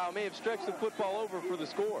underneath the pile, may have stretched the football over for the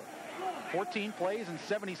score. 14 plays and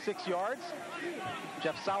 76 yards.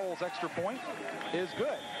 Jeff Sowell's extra point is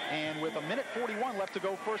good. And with 1:41 left to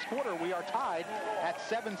go first quarter, we are tied at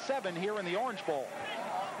 7-7 here in the Orange Bowl.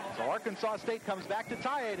 So Arkansas State comes back to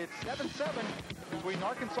tie it. It's 7-7 between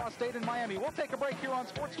Arkansas State and Miami. We'll take a break here on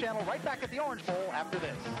Sports Channel right back at the Orange Bowl after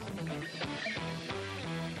this.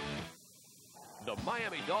 The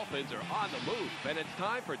Miami Dolphins are on the move, and it's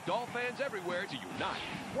time for Dolphins everywhere to unite.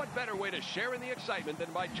 What better way to share in the excitement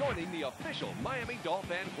than by joining the official Miami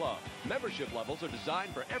Dolphin Club? Membership levels are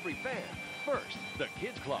designed for every fan. First, the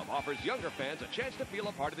Kids Club offers younger fans a chance to feel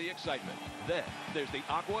a part of the excitement. Then, there's the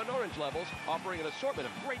Aqua and Orange levels, offering an assortment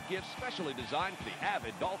of great gifts specially designed for the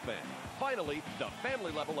avid Dolphin. Finally, the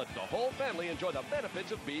family level lets the whole family enjoy the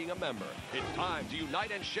benefits of being a member. It's time to unite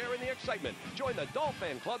and share in the excitement. Join the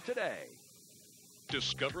Dolphin Club today.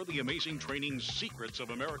 Discover the amazing training secrets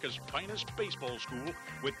of America's finest baseball school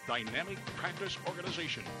with Dynamic Practice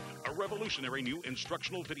Organization, a revolutionary new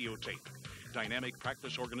instructional videotape. Dynamic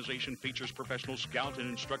Practice Organization features professional scout and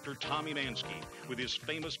instructor Tommy Mansky with his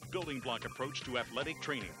famous building block approach to athletic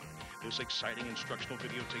training. This exciting instructional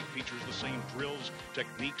videotape features the same drills,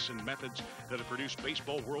 techniques, and methods that have produced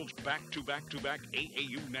Baseball World's back-to-back-to-back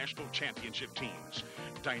AAU National Championship teams.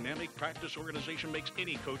 Dynamic Practice Organization makes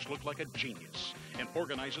any coach look like a genius and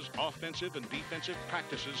organizes offensive and defensive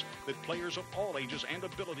practices that players of all ages and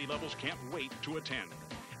ability levels can't wait to attend.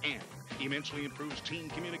 And immensely improves team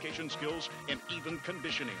communication skills and even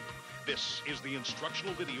conditioning. This is the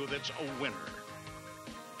instructional video that's a winner.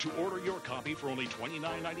 To order your copy for only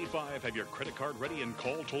 $29.95, have your credit card ready and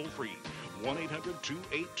call toll-free.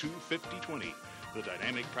 1-800-282-5020. The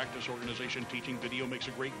Dynamic Practice Organization teaching video makes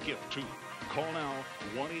a great gift, too. Call now,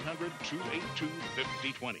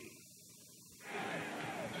 1-800-282-5020.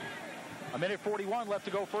 1:41 left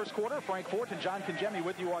to go first quarter. Frank Fort and John Congemi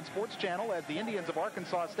with you on Sports Channel as the Indians of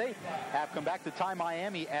Arkansas State have come back to tie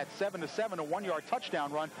Miami at 7-7. A one-yard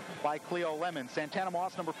touchdown run by Cleo Lemon. Santana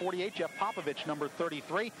Moss, number 48. Jeff Popovich, number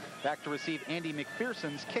 33. Back to receive Andy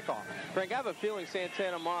McPherson's kickoff. Frank, I have a feeling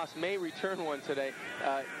Santana Moss may return one today.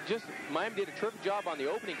 Miami did a terrific job on the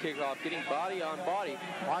opening kickoff, getting body on body.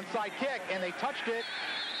 Onside kick, and they touched it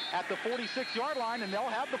at the 46-yard line, and they'll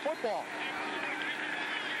have the football.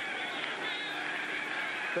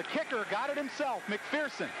 The kicker got it himself,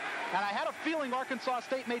 McPherson. And I had a feeling Arkansas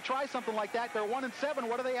State may try something like that. They're 1-7.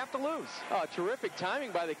 What do they have to lose? Oh, terrific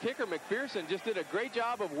timing by the kicker. McPherson just did a great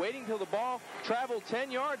job of waiting till the ball traveled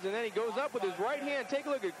 10 yards, and then he goes up with his right hand. Take a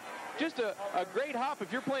look at just a great hop.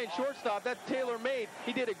 If you're playing shortstop, that's tailor-made.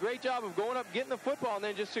 He did a great job of going up, getting the football, and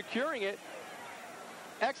then just securing it.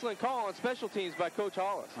 Excellent call on special teams by Coach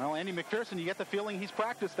Hollis. Well, Andy McPherson, you get the feeling he's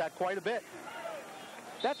practiced that quite a bit.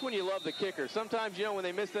 That's when you love the kicker. Sometimes, you know, when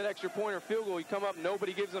they miss that extra point or field goal, you come up,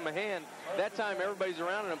 nobody gives them a hand. That time, everybody's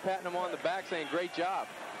around and patting them on the back saying, great job.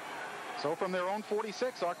 So from their own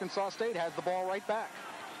 46, Arkansas State has the ball right back.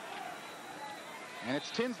 And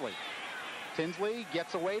it's Tinsley. Tinsley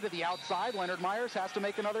gets away to the outside. Leonard Myers has to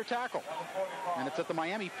make another tackle. And it's at the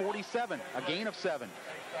Miami 47, a gain of 7.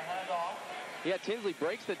 Yeah, Tinsley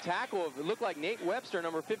breaks the tackle of, it looked like Nate Webster,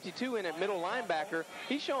 number 52, in at middle linebacker.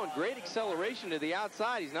 He's showing great acceleration to the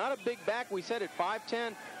outside. He's not a big back. We said at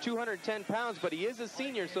 5'10", 210 pounds, but he is a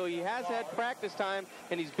senior, so he has had practice time,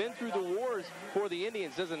 and he's been through the wars for the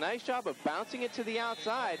Indians. Does a nice job of bouncing it to the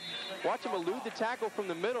outside. Watch him elude the tackle from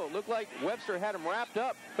the middle. It looked like Webster had him wrapped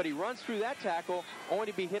up, but he runs through that tackle, only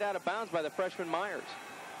to be hit out of bounds by the freshman Myers.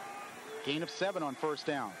 Gain of 7 on first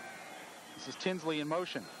down. This is Tinsley in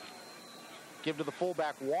motion. Give to the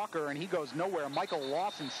fullback Walker, and he goes nowhere. Michael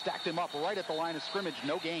Lawson stacked him up right at the line of scrimmage.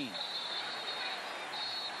 No gain.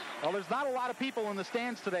 Well, there's not a lot of people in the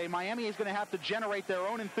stands today. Miami is going to have to generate their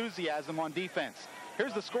own enthusiasm on defense.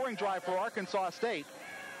 Here's the scoring drive for Arkansas State,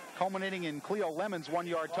 culminating in Cleo Lemon's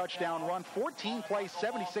 1-yard touchdown run. 14 plays,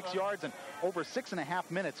 76 yards, and over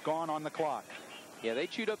 6.5 minutes gone on the clock. Yeah, they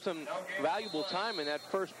chewed up some valuable time in the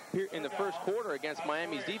first quarter against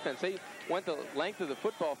Miami's defense. They went the length of the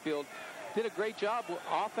football field, did a great job with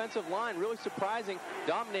offensive line, really surprising,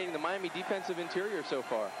 dominating the Miami defensive interior so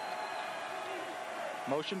far.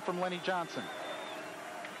 Motion from Lenny Johnson.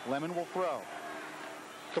 Lemon will throw.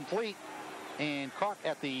 Complete and caught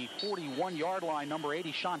at the 41-yard line. Number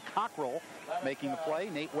 80, Sean Cockrell, making the play.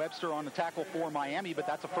 Nate Webster on the tackle for Miami, but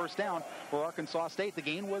that's a first down for Arkansas State. The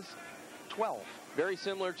gain was 12. Very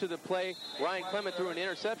similar to the play Ryan Clement threw an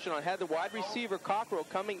interception on. Had the wide receiver Cockrell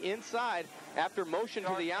coming inside after motion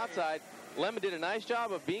to the outside. Lemon did a nice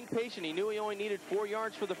job of being patient. He knew he only needed 4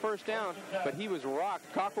 yards for the first down, but he was rocked.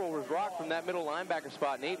 Cockrell was rocked from that middle linebacker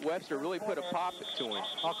spot. Nate Webster really put a pop to him.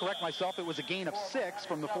 I'll correct myself. It was a gain of 6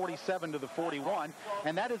 from the 47 to the 41.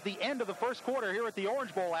 And that is the end of the first quarter here at the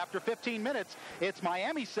Orange Bowl after 15 minutes. It's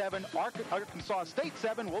Miami 7, Arkansas State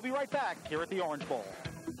 7. We'll be right back here at the Orange Bowl.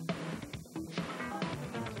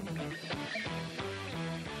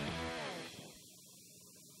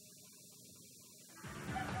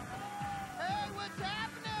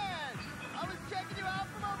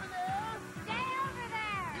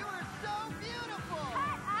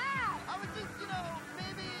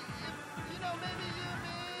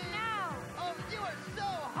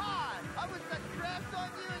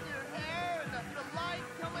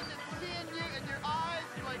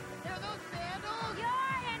 Are those sandals? You're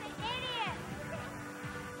an idiot!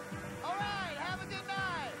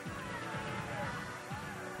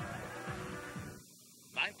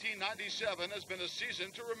 1997 has been a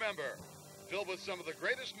season to remember, filled with some of the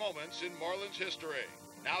greatest moments in Marlins history.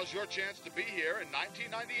 Now's your chance to be here in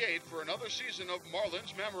 1998 for another season of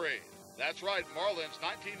Marlins memory. That's right, Marlins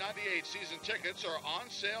 1998 season tickets are on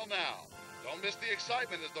sale now. Don't miss the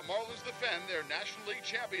excitement as the Marlins defend their National League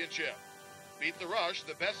championship. Beat the rush,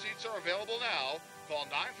 the best seats are available now. Call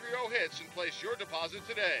 930-HITS and place your deposit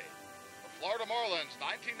today. The Florida Marlins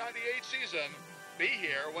 1998 season, be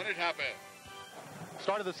here when it happens.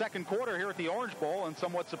 Start of the second quarter here at the Orange Bowl, and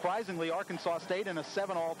somewhat surprisingly, Arkansas State in a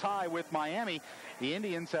 7-all tie with Miami. The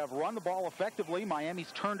Indians have run the ball effectively.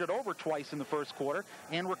 Miami's turned it over twice in the first quarter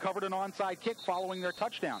and recovered an onside kick following their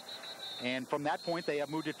touchdown. And from that point, they have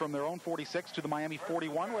moved it from their own 46 to the Miami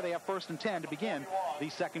 41, where they have 1st and 10 to begin the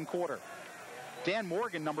second quarter. Dan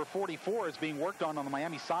Morgan, number 44, is being worked on the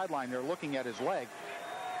Miami sideline. They're looking at his leg.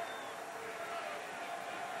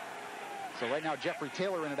 So right now, Jeffrey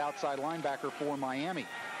Taylor in at outside linebacker for Miami.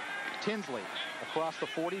 Tinsley across the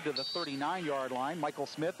 40 to the 39-yard line. Michael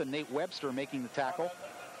Smith and Nate Webster making the tackle.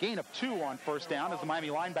 Gain of 2 on first down as the Miami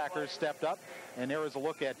linebackers stepped up. And there is a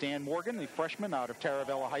look at Dan Morgan, the freshman out of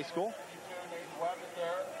Taravella High School.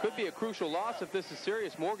 Could be a crucial loss if this is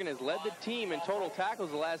serious. Morgan has led the team in total tackles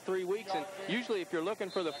the last 3 weeks, and usually if you're looking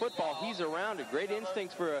for the football, he's around it. Great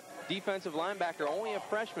instincts for a defensive linebacker, only a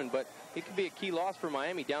freshman, but it could be a key loss for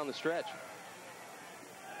Miami down the stretch.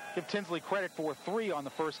 Give Tinsley credit for 3 on the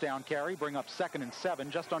first down carry. Bring up 2nd and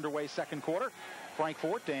 7. Just underway second quarter. Frank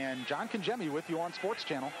Fort and John Congemi with you on Sports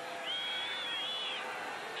Channel.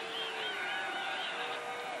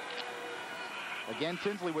 Again,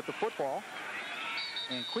 Tinsley with the football.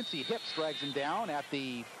 And Quincy Hips drags him down at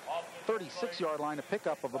the 36-yard line, a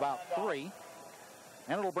pickup of about 3.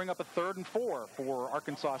 And it'll bring up a 3rd and 4 for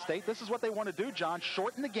Arkansas State. This is what they want to do, John.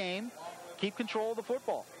 Shorten the game. Keep control of the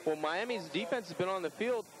football. Well, Miami's defense has been on the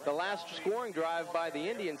field the last scoring drive by the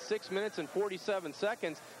Indians, 6 minutes and 47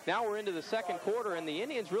 seconds. Now we're into the second quarter, and the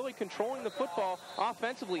Indians really controlling the football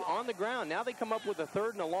offensively on the ground. Now they come up with a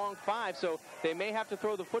 3rd and a long 5, so they may have to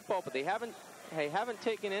throw the football, but they haven't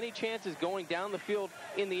taken any chances going down the field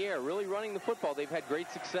in the air, really running the football. They've had great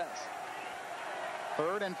success.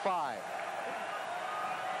 3rd and 5.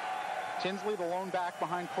 Tinsley, the lone back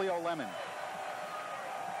behind Cleo Lemon.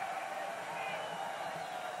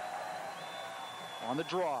 On the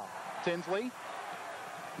draw, Tinsley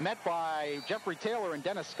met by Jeffrey Taylor and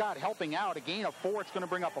Dennis Scott helping out. A gain of 4. It's going to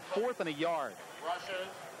bring up a 4th and a yard.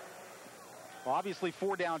 Well, obviously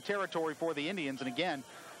 4-down territory for the Indians, and again,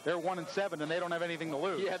 they're 1 and 7, and they don't have anything to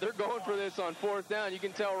lose. Yeah, they're going for this on 4th down. You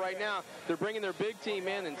can tell right now they're bringing their big team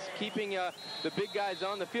in and keeping the big guys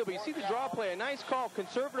on the field. But you see the draw play, a nice call,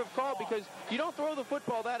 conservative call, because you don't throw the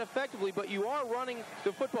football that effectively, but you are running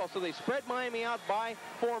the football. So they spread Miami out by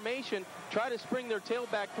formation, try to spring their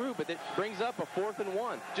tailback through, but it brings up a 4th and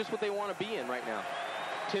 1, just what they want to be in right now.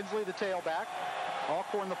 Tinsley, the tailback,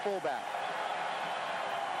 Alcorn, the fullback.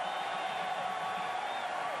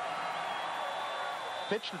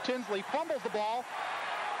 Pitch to Tinsley, fumbles the ball,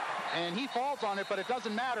 and he falls on it, but it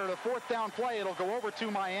doesn't matter. The fourth down play, it'll go over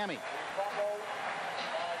to Miami.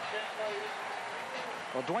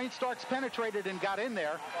 Well, Dwayne Starks penetrated and got in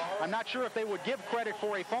there. I'm not sure if they would give credit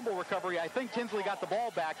for a fumble recovery. I think Tinsley got the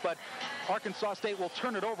ball back, but Arkansas State will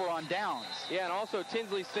turn it over on downs. Yeah, and also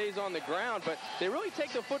Tinsley stays on the ground, but they really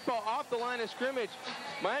take the football off the line of scrimmage.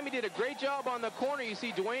 Miami did a great job on the corner. You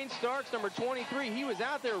see Dwayne Starks, number 23. He was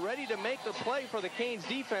out there ready to make the play for the Canes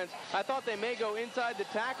defense. I thought they may go inside the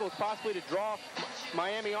tackles, possibly to draw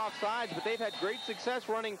Miami off sides, but they've had great success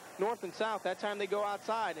running north and south. That time they go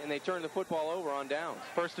outside, and they turn the football over on downs.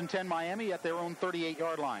 First and 10 Miami at their own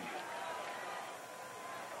 38-yard line.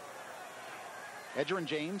 Edgerrin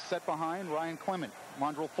James set behind Ryan Clement.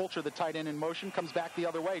 Mondrell Fulcher, the tight end in motion, comes back the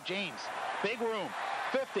other way. James, big room,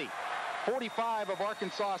 50. 45 of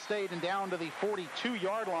Arkansas State and down to the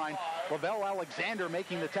 42-yard line. Lavelle Alexander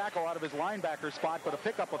making the tackle out of his linebacker spot, but a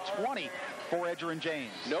pickup of 20 for Edgerrin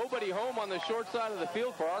James. Nobody home on the short side of the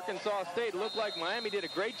field for Arkansas State. Looked like Miami did a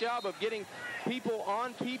great job of getting people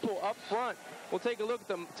on people up front. We'll take a look at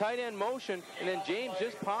the tight end motion, and then James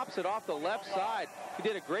just pops it off the left side. He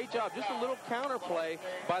did a great job. Just a little counter play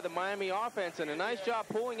by the Miami offense, and a nice job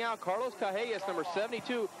pulling out. Carlos Cajellas, number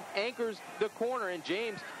 72, anchors the corner, and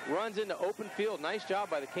James runs into open field. Nice job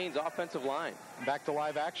by the Canes offensive line. Back to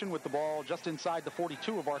live action with the ball just inside the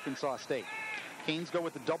 42 of Arkansas State. Canes go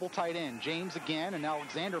with the double tight end. James again, and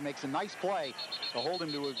Alexander makes a nice play to hold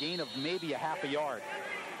him to a gain of maybe a half a yard.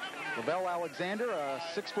 Lavelle Alexander, a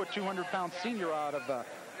 6', 200-pound senior out of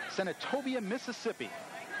Senatobia, Mississippi.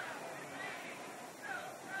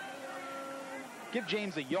 Give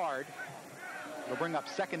James a yard. They'll bring up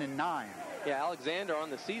 2nd and 9. Yeah, Alexander on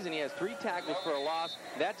the season, he has 3 tackles for a loss.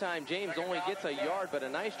 That time, James only gets a yard, but a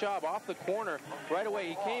nice job off the corner right away.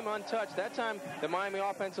 He came untouched. That time, the Miami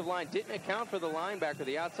offensive line didn't account for the linebacker,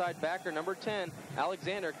 the outside backer, number 10,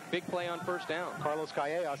 Alexander. Big play on first down. Carlos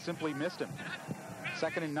Cajellas simply missed him.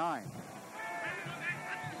 2nd and 9.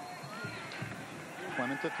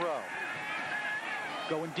 Clement to throw.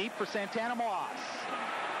 Going deep for Santana Moss.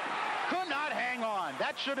 Could not hang on.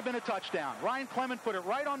 That should have been a touchdown. Ryan Clement put it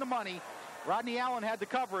right on the money. Rodney Allen had the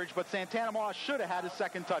coverage, but Santana Moss should have had his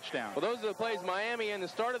 2nd touchdown. Well, those are the plays Miami in the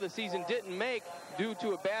start of the season didn't make due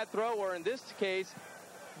to a bad throw, or in this case,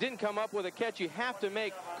 didn't come up with a catch you have to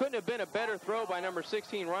make. Couldn't have been a better throw by number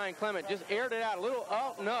 16, Ryan Clement. Just aired it out a little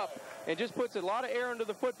out and up and just puts a lot of air into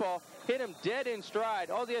the football. Hit him dead in stride.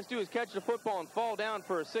 All he has to do is catch the football and fall down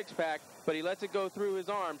for a 6-pack, but he lets it go through his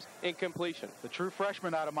arms. Incompletion. The true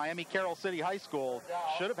freshman out of Miami Carroll City High School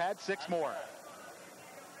should have had 6 more.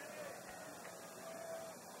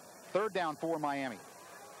 3rd down for Miami.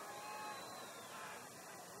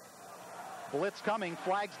 Blitz coming,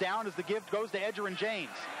 flags down as the give goes to Edgerrin James.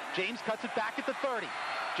 James cuts it back at the 30.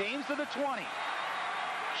 James to the 20.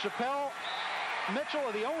 Chappelle Mitchell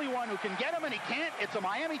are the only one who can get him, and he can't. It's a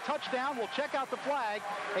Miami touchdown. We'll check out the flag.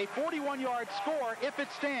 A 41-yard score if it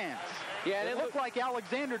stands. Yeah, and it looked like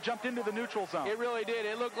Alexander jumped into the neutral zone. It really did.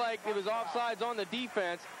 It looked like it was offsides on the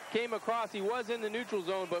defense. Came across. He was in the neutral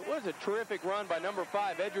zone, but was a terrific run by number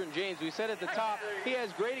 5, Edgerrin James. We said at the top, he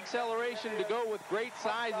has great acceleration to go with great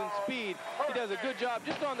size and speed. He does a good job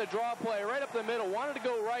just on the draw play, right up the middle. Wanted to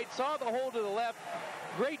go right, saw the hole to the left.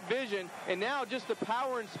 Great vision, and now just the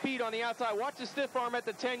power and speed on the outside. Watch the stiff arm at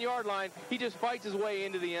the 10-yard line. He just fights his way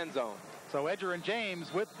into the end zone. So Edgerrin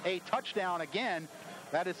James with a touchdown again.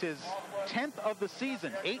 That is his 10th of the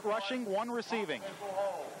season. 8 rushing, 1 receiving.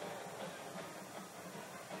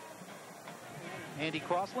 Andy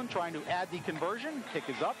Crossland trying to add the conversion. Kick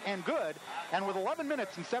is up and good. And with 11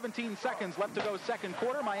 minutes and 17 seconds left to go second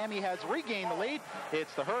quarter, Miami has regained the lead.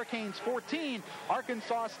 It's the Hurricanes 14,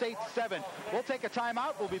 Arkansas State 7. We'll take a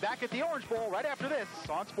timeout. We'll be back at the Orange Bowl right after this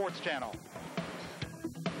on Sports Channel.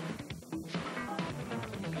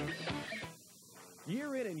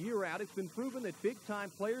 Year in and year out, it's been proven that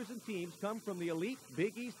big-time players and teams come from the elite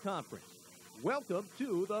Big East Conference. Welcome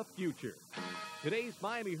to the future. Today's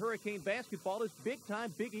Miami Hurricane basketball is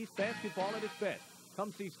big-time Big East basketball at its best.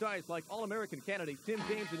 Come see stars like All-American candidate Tim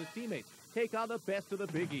James and his teammates take on the best of the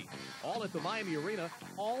Big East. All at the Miami Arena,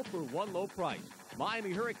 all for one low price.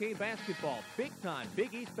 Miami Hurricane basketball, big-time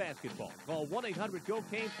Big East basketball. Call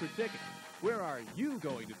 1-800-GO-CANES for tickets. Where are you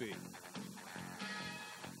going to be?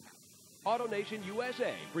 AutoNation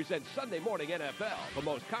USA presents Sunday Morning NFL, the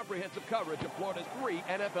most comprehensive coverage of Florida's 3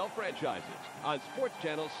 NFL franchises on Sports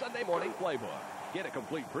Channel's Sunday Morning Playbook. Get a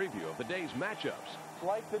complete preview of the day's matchups.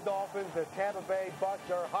 Like the Dolphins, the Tampa Bay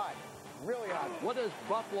Bucs are hot. really hot. What does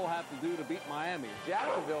Buffalo have to do to beat Miami?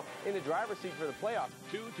 Jacksonville in the driver's seat for the playoffs.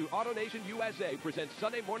 2 to AutoNation USA presents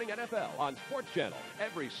Sunday Morning NFL on Sports Channel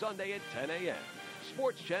every Sunday at 10 a.m.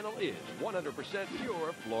 Sports Channel is 100%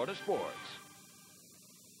 pure Florida sports.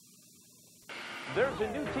 There's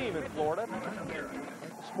a new team in Florida.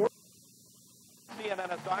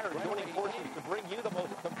 CNNSI are joining forces to bring you the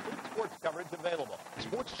most complete sports coverage available.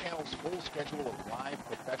 Sports Channel's full schedule of live,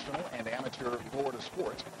 professional, and amateur Florida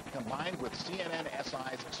sports, combined with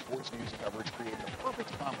CNNSI's sports news coverage, create the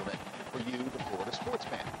perfect complement for you, the Florida sports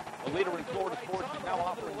fan. The leader in Florida sports is now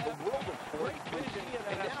offering the world of sports through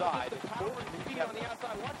CNNSI. The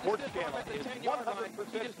Sports Channel is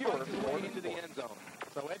 100% pure Florida into the end zone.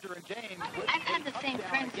 So Edger and James. I've had the same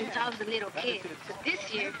friends since I was a little kid.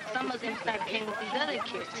 This year, some of them started playing with these other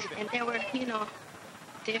kids, and they were,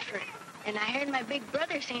 different. And I heard my big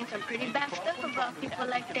brother saying some pretty bad stuff about people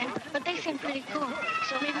like them, but they seem pretty cool.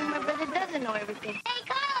 So maybe my brother doesn't know everything. Hey,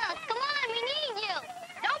 Carlos, come on, we need you.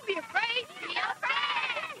 Don't be afraid. Be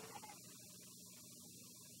afraid.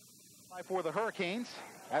 For the Hurricanes,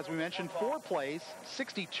 as we mentioned, 4 plays,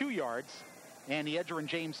 62 yards, and the Edger and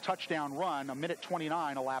James touchdown run,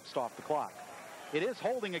 1:29 elapsed off the clock. It is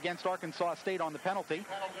holding against Arkansas State on the penalty,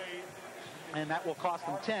 and that will cost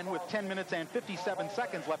them 10 with 10 minutes and 57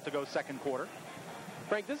 seconds left to go second quarter.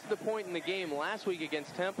 Frank, this is the point in the game last week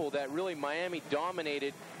against Temple that really Miami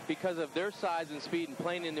dominated because of their size and speed and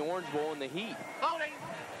playing in the Orange Bowl in the heat. Holding,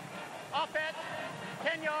 offense,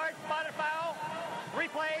 10 yards, spotted foul,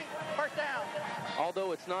 replay, first down.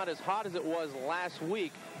 Although it's not as hot as it was last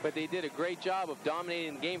week, but they did a great job of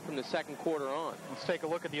dominating the game from the second quarter on. Let's take a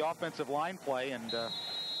look at the offensive line play, and a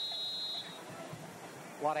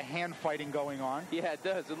lot of hand fighting going on. Yeah, it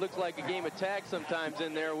does. It looks like a game of tag sometimes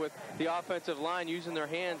in there with the offensive line using their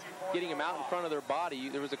hands, getting them out in front of their body.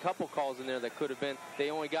 There was a couple calls in there that could have been. They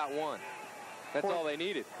only got one. That's all they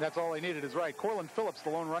needed. That's all they needed is right. Cortland Phillips, the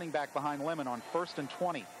lone running back behind Lemon on 1st and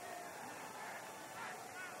 20.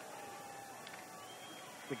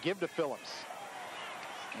 The give to Phillips.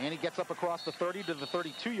 And he gets up across the 30 to the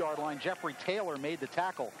 32-yard line. Jeffrey Taylor made the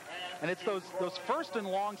tackle. And it's those first and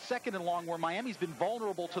long, second and long where Miami's been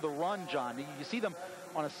vulnerable to the run, John. You see them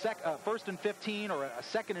on a first and 15 or a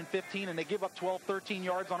second and 15, and they give up 12, 13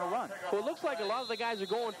 yards on a run. Well, it looks like a lot of the guys are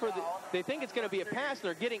going for they think it's going to be a pass, and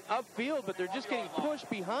they're getting upfield, but they're just getting pushed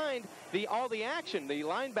behind all the action. The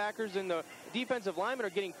linebackers and the defensive linemen are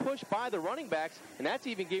getting pushed by the running backs, and that's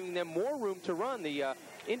even giving them more room to run. The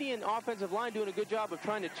Indian offensive line doing a good job of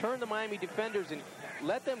trying to turn the Miami defenders and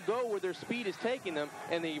let them go where their speed is taking them,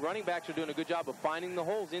 and the running backs are doing a good job of finding the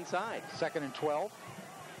holes inside. 2nd and 12.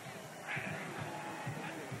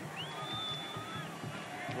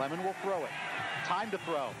 Lemon will throw it. Time to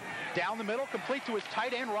throw. Down the middle, complete to his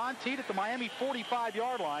tight end, Ron Teed, at the Miami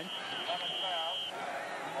 45-yard line.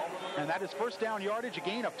 And that is first down yardage, a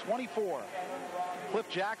gain of 24. Cliff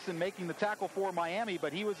Jackson making the tackle for Miami,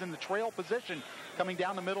 but he was in the trail position coming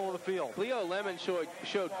down the middle of the field. Cleo Lemon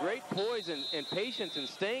showed great poise and patience and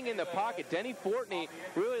staying in the pocket. Denny Fortney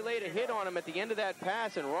really laid a hit on him at the end of that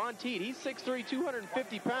pass, and Ron Teed, he's 6'3",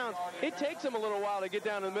 250 pounds. It takes him a little while to get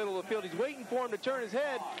down in the middle of the field. He's waiting for him to turn his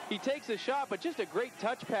head. He takes a shot, but just a great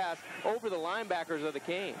touch pass over the linebackers of the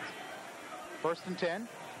Canes. 1st and 10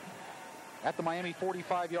 at the Miami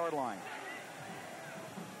 45-yard line.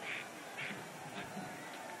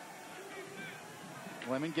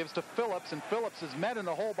 Lemon gives to Phillips, and Phillips is met in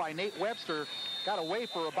the hole by Nate Webster. Got away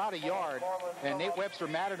for about a yard, and Nate Webster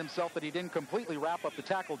mad at himself that he didn't completely wrap up the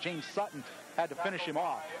tackle. James Sutton had to finish him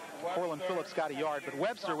off. Cortland Phillips got a yard, but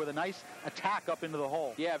Webster with a nice attack up into the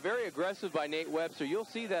hole. Yeah, very aggressive by Nate Webster. You'll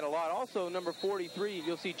see that a lot. Also, number 43,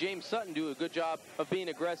 you'll see James Sutton do a good job of being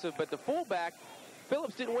aggressive, but the fullback,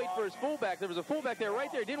 Phillips didn't wait for his fullback. There was a fullback there right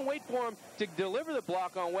there. Didn't wait for him to deliver the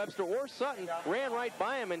block on Webster or Sutton. Ran right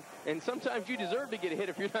by him, and sometimes you deserve to get a hit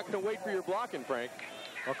if you're not going to wait for your blocking, Frank.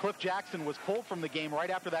 Well, Cliff Jackson was pulled from the game right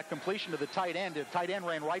after that completion to the tight end. The tight end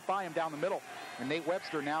ran right by him down the middle. And Nate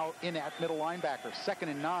Webster now in at middle linebacker. 2nd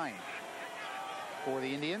and 9 for the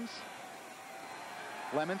Indians.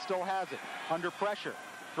 Lemon still has it. Under pressure.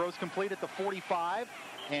 Throws complete at the 45.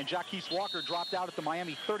 And Jaquise Walker dropped out at the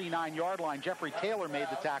Miami 39-yard line. Jeffrey Taylor made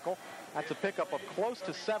the tackle. That's a pickup of close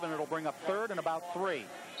to 7. It'll bring up 3rd and about 3.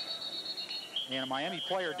 And a Miami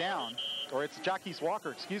player down. Or it's Jaquise Walker,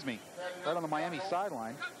 excuse me, right on the Miami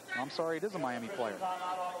sideline. I'm sorry, it is a Miami player.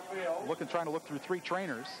 Trying to look through 3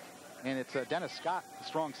 trainers, and it's Dennis Scott, the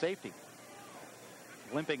strong safety,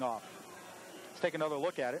 limping off. Let's take another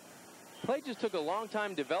look at it. play just took a long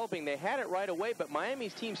time developing. They had it right away, but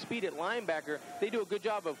Miami's team speed at linebacker, they do a good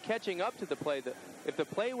job of catching up to the play. If the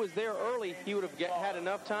play was there early, he would have had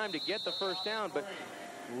enough time to get the first down, but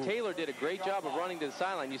Taylor did a great job of running to the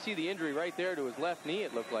sideline. You see the injury right there to his left knee,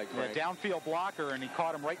 it looked like. Yeah, downfield blocker, and he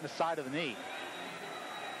caught him right in the side of the knee.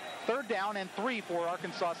 3rd down and 3 for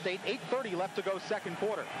Arkansas State. 8:30 left to go, second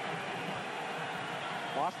quarter.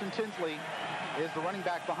 Austin Tinsley is the running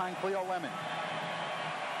back behind Cleo Lemon.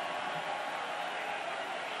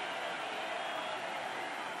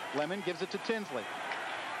 Lemon gives it to Tinsley.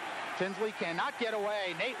 Tinsley cannot get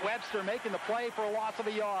away. Nate Webster making the play for a loss of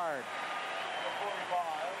a yard.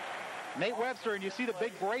 Nate Webster, and you see the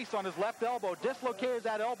big brace on his left elbow, dislocated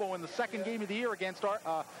that elbow in the second game of the year against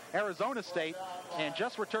Arizona State, and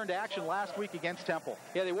just returned to action last week against Temple.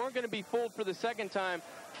 Yeah, they weren't going to be fooled for the second time.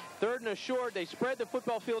 3rd and a short, they spread the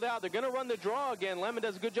football field out. They're going to run the draw again. Lemon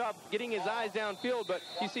does a good job getting his eyes downfield, but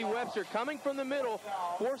you see Webster coming from the middle,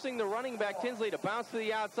 forcing the running back Tinsley to bounce to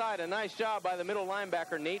the outside. A nice job by the middle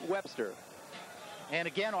linebacker, Nate Webster. And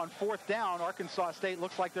again, on 4th down, Arkansas State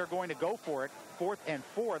looks like they're going to go for it. 4th and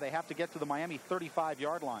 4, they have to get to the Miami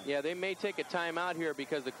 35-yard line. Yeah, they may take a timeout here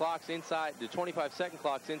because the clock's inside, the 25-second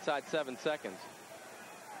clock's inside 7 seconds.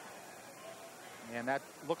 And that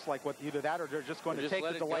looks like what either that or they're just going to take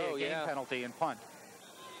the delay of game penalty and punt.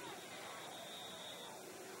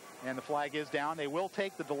 And the flag is down. They will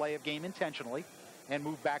take the delay of game intentionally and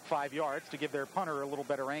move back 5 yards to give their punter a little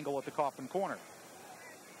better angle at the Coffin corner.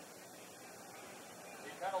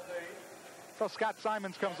 So Scott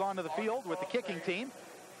Simons comes onto the field with the kicking team,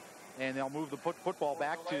 and they'll move the football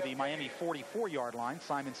back to the Miami 44-yard line.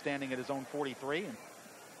 Simons standing at his own 43, and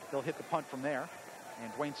they'll hit the punt from there.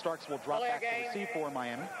 And Dwayne Starks will drop back to receive for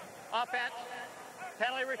Miami. Offense,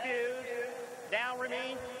 penalty refused, down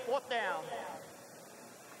remains, 4th down.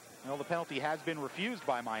 Well, the penalty has been refused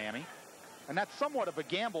by Miami, and that's somewhat of a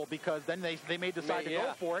gamble because then they may decide to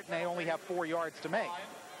go for it, and they only have 4 yards to make.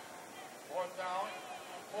 4th down,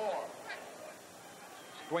 4.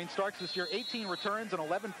 Dwayne Starks this year, 18 returns, an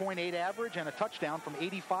 11.8 average, and a touchdown from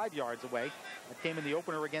 85 yards away. That came in the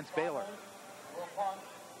opener against Baylor.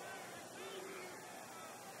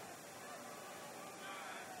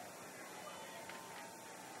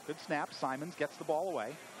 Good snap. Simons gets the ball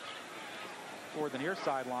away toward the near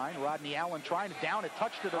sideline. Rodney Allen trying to down it,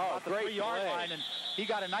 touched it about the 3-yard line, and he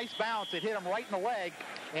got a nice bounce. It hit him right in the leg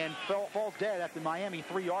and falls dead at the Miami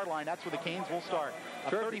 3-yard line. That's where the Canes will start. A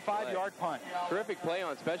 35-yard punt. Terrific play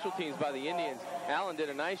on special teams by the Indians. Allen did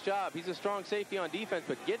a nice job. He's a strong safety on defense,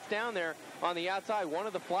 but gets down there on the outside. One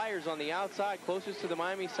of the flyers on the outside closest to the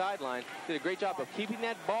Miami sideline did a great job of keeping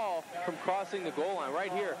that ball from crossing the goal line.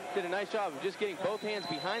 Right here, did a nice job of just getting both hands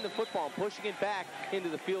behind the football and pushing it back into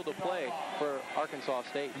the field of play for Arkansas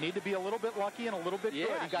State. You need to be a little bit lucky and a little bit good.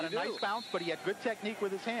 He got a nice bounce, but he had good technique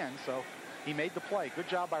with his hands, so he made the play. Good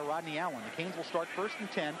job by Rodney Allen. The Canes will start 1st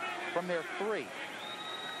and 10 from their 3.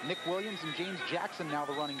 Nick Williams and James Jackson now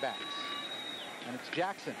the running backs. And it's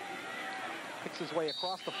Jackson. Picks his way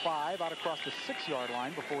across the 5, out across the 6-yard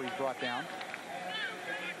line before he's brought down.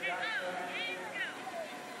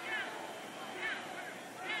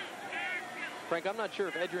 Frank, I'm not sure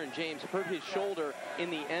if Edgerrin James hurt his shoulder in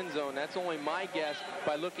the end zone. That's only my guess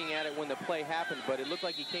by looking at it when the play happened, but it looked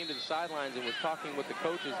like he came to the sidelines and was talking with the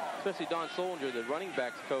coaches, especially Don Solinger, the running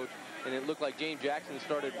backs coach, and it looked like James Jackson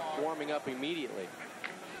started warming up immediately.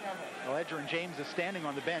 Well, Edgerrin James is standing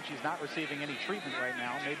on the bench. He's not receiving any treatment right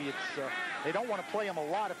now. Maybe it's they don't want to play him a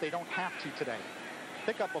lot if they don't have to today.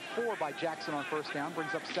 Pickup of 4 by Jackson on 1st down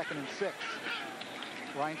brings up 2nd and 6.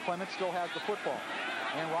 Ryan Clements still has the football.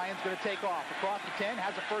 And Ryan's going to take off across the 10,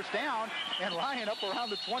 has a 1st down, and Ryan up around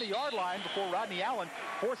the 20-yard line before Rodney Allen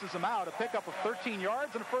forces him out. A pickup of 13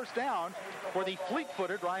 yards and a 1st down for the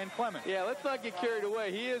fleet-footed Ryan Clements. Yeah, let's not get carried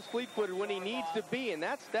away. He is fleet-footed when he needs to be, and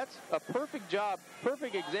that's a perfect job,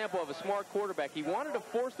 perfect example of a smart quarterback. He wanted to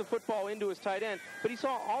force the football into his tight end, but he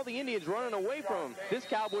saw all the Indians running away from him. This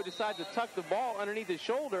Cowboy decides to tuck the ball underneath his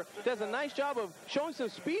shoulder, does a nice job of showing some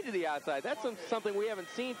speed to the outside. That's something we haven't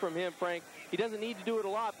seen from him, Frank. He doesn't need to do it a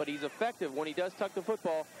lot, but he's effective when he does tuck the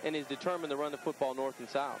football and is determined to run the football north and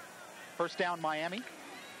south. 1st down, Miami.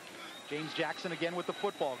 James Jackson again with the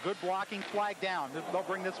football. Good blocking, flag down. They'll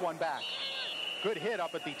bring this one back. Good hit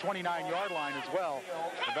up at the 29-yard line as well.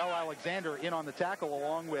 Bell Alexander in on the tackle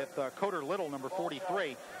along with Coder Little, number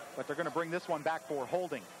 43. But they're going to bring this one back for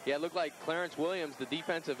holding. Yeah, it looked like Clarence Williams, the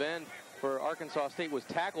defensive end for Arkansas State, was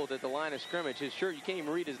tackled at the line of scrimmage. His shirt, you can't even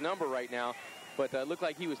read his number right now, but it looked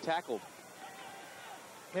like he was tackled.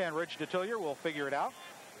 And Rich Detillier will figure it out.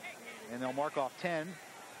 And they'll mark off 10.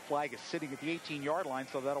 Flag is sitting at the 18-yard line,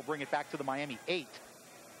 so that'll bring it back to the Miami 8.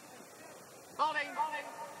 Holding.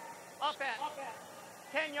 Offense.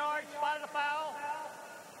 10 yards, spotted a foul.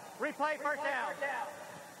 Replay, first down.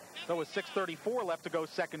 So with 6:34 left to go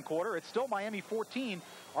second quarter, it's still Miami 14,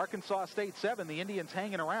 Arkansas State 7. The Indians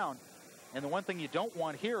hanging around. And the one thing you don't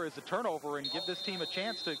want here is a turnover and give this team a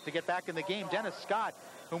chance to get back in the game. Dennis Scott,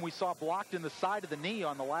 whom we saw blocked in the side of the knee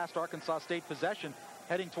on the last Arkansas State possession,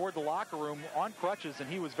 heading toward the locker room on crutches, and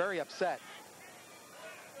he was very upset.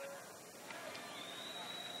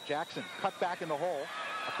 Jackson cut back in the hole,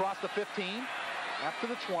 across the 15, up to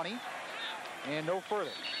the 20, and no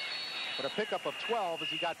further. But a pickup of 12 as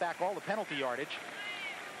he got back all the penalty yardage.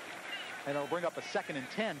 And it'll bring up a 2nd and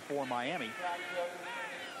 10 for Miami.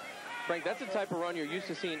 Frank, that's the type of run you're used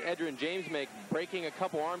to seeing Edgerrin James make, breaking a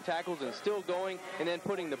couple arm tackles and still going and then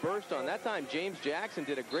putting the burst on. That time, James Jackson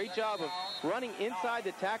did a great job of running inside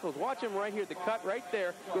the tackles. Watch him right here. The cut right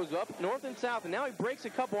there goes up north and south, and now he breaks a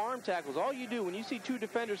couple arm tackles. All you do when you see two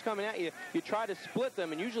defenders coming at you, you try to split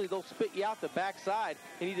them, and usually they'll spit you out the backside,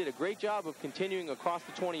 and he did a great job of continuing across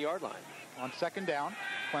the 20-yard line. On second down,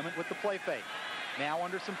 Clement with the play fake. Now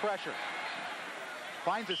under some pressure.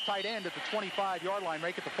 Finds his tight end at the 25-yard line.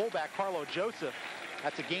 Make it the fullback, Carlo Joseph.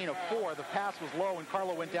 That's a gain of 4. The pass was low, and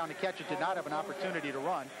Carlo went down to catch it. Did not have an opportunity to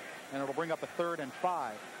run, and it'll bring up a 3rd and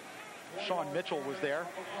 5. Sean Mitchell was there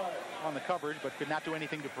on the coverage, but could not do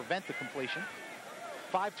anything to prevent the completion.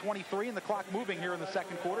 5:23 and the clock moving here in the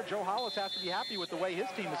second quarter. Joe Hollis has to be happy with the way his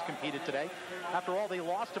team has competed today. After all, they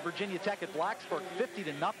lost to Virginia Tech at Blacksburg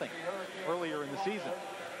 50-0 earlier in the season.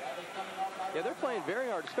 Yeah, they're playing very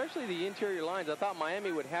hard, especially the interior lines. I thought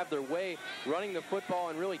Miami would have their way running the football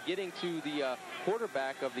and really getting to the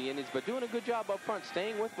quarterback of the Indians, but doing a good job up front,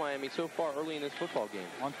 staying with Miami so far early in this football game.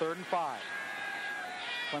 On 3rd and 5.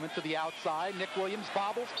 Clement to the outside. Nick Williams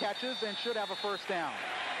bobbles, catches, and should have a first down.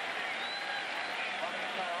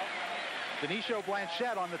 Denisho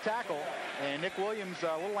Blanchette on the tackle, and Nick Williams,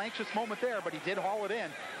 a little anxious moment there, but he did haul it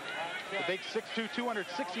in. The big 6'2",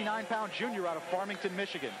 269-pound junior out of Farmington,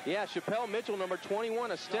 Michigan. Yeah, Chappelle Mitchell, number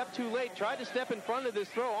 21, a step too late. Tried to step in front of this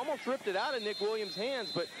throw. Almost ripped it out of Nick Williams'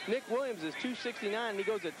 hands, but Nick Williams is 269, and he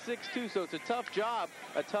goes at 6'2", so it's a tough job,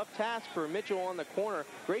 a tough task for Mitchell on the corner.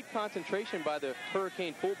 Great concentration by the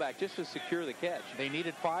Hurricane fullback just to secure the catch. They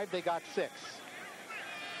needed 5. They got 6.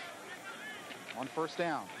 On first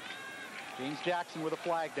down, James Jackson with a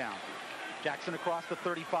flag down. Jackson across the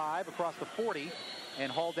 35, across the 40,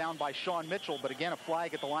 and hauled down by Sean Mitchell, but again a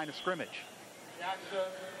flag at the line of scrimmage. Jackson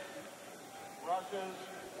rushes,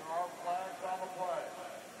 there are flags on the play.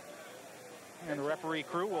 And the referee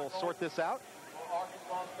crew will sort this out.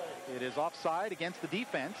 It is offside against the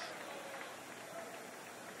defense.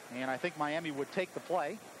 And I think Miami would take the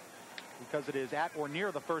play because it is at or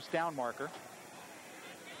near the first down marker.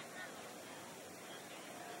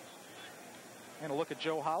 And a look at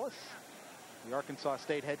Joe Hollis, the Arkansas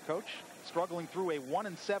State head coach, struggling through a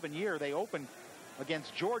 1-7 year. They opened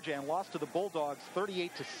against Georgia and lost to the Bulldogs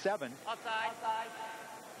 38-7. Offside.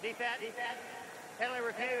 Defense. Penalty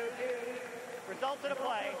refused. Results of the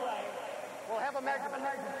play. We'll have a measurement.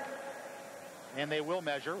 And they will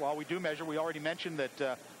measure. While we do measure, we already mentioned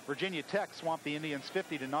that Virginia Tech swamped the Indians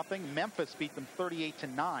 50-0. Memphis beat them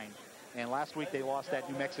 38-9. And last week they lost at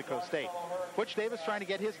New Mexico State. Butch Davis, trying to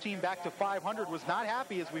get his team back to 500, was not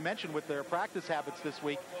happy, as we mentioned, with their practice habits this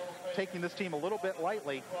week, taking this team a little bit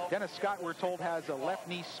lightly. Dennis Scott, we're told, has a left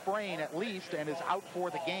knee sprain at least and is out for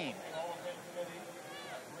the game.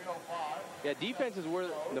 Yeah, defense is where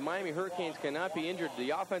the Miami Hurricanes cannot be injured. The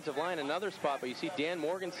offensive line, another spot, but you see Dan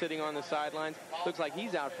Morgan sitting on the sidelines. Looks like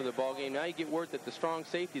he's out for the ball game. Now you get word that the strong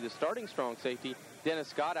safety, the starting strong safety, Dennis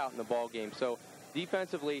Scott, out in the ball game. So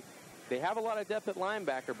defensively, they have a lot of depth at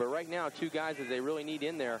linebacker, but right now, 2 guys that they really need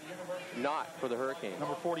in there, not for the Hurricanes.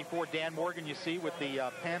 Number 44, Dan Morgan, you see, with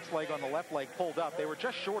the pants leg on the left leg pulled up. They were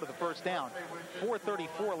just short of the first down.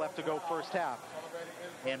 4:34 left to go first half.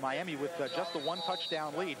 And Miami with just the 1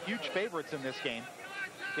 touchdown lead. Huge favorites in this game.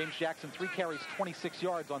 James Jackson, 3 carries, 26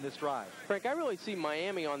 yards on this drive. Frank, I really see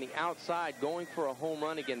Miami on the outside going for a home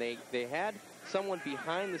run again. They had someone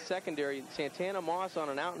behind the secondary. Santana Moss on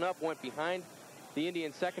an out and up went behind the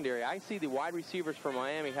Indian secondary. I see the wide receivers for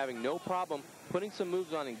Miami having no problem putting some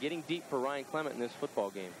moves on and getting deep for Ryan Clement in this football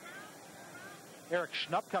game. Eric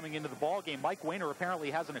Schnupp coming into the ball game. Mike Weiner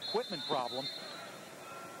apparently has an equipment problem.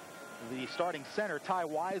 The starting center, Ty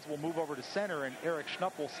Wise, will move over to center, and Eric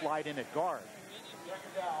Schnupp will slide in at guard.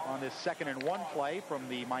 On this 2nd and 1 play from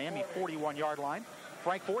the Miami 41-yard line.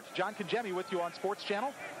 Frank Forts, John Congemi with you on Sports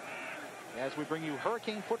Channel as we bring you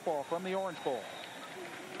Hurricane football from the Orange Bowl.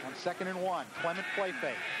 On 2nd and 1, Clement play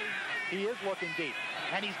fake. He is looking deep.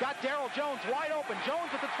 And he's got Darryl Jones wide open.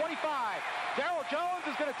 Jones at the 25. Darryl Jones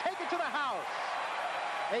is going to take it to the house.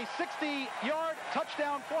 A 60-yard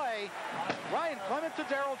touchdown play. Ryan Clement to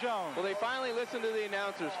Darryl Jones. Well, they finally listened to the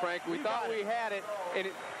announcers, Frank. We thought we had it. And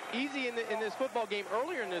easy in this football game.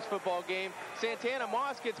 Earlier in this football game, Santana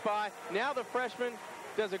Moss gets by. Now the freshman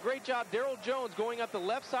does a great job. Darryl Jones going up the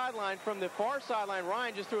left sideline from the far sideline.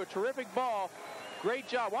 Ryan just threw a terrific ball. Great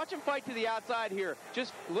job. Watch him fight to the outside here.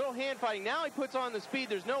 Just a little hand fighting. Now he puts on the speed.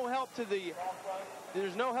 There's no help in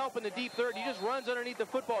the deep third. He just runs underneath the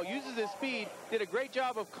football, uses his speed, did a great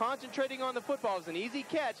job of concentrating on the football. It's an easy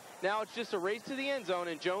catch. Now it's just a race to the end zone,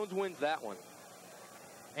 and Jones wins that one.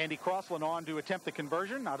 Andy Crossland on to attempt the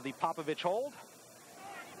conversion out of the Popovich hold.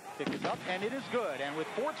 Kick is up, and it is good. And with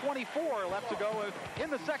 4:24 left to go in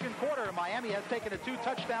the second quarter, Miami has taken a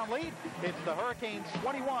 2-touchdown lead. It's the Hurricanes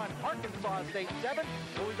 21, Arkansas State 7.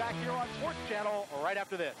 We'll be back here on Sports Channel right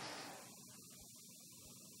after this.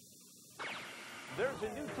 There's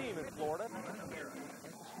a new team in Florida.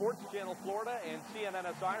 Sports Channel Florida and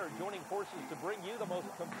CNNSI are joining forces to bring you the most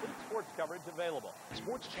complete sports coverage available.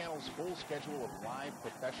 Sports Channel's full schedule of live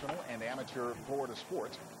professional and amateur Florida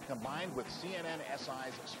sports, combined with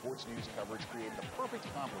CNNSI's sports news coverage, create the perfect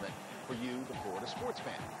complement for you, the Florida sports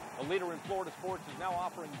fan. The leader in Florida sports is now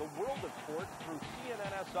offering the world of sports through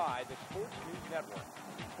CNNSI, the Sports News Network.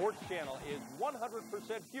 Sports Channel is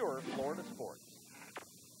 100% pure Florida sports.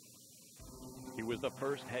 He was the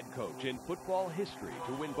first head coach in football history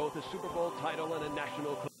to win both a Super Bowl title and a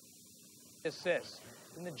national assists.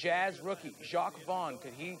 And the Jazz rookie, Jacques Vaughn,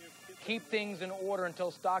 could he keep things in order until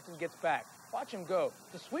Stockton gets back? Watch him go.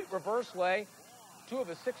 The sweet reverse lay, 2 of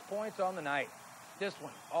his 6 points on the night. This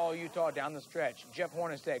one, all Utah down the stretch. Jeff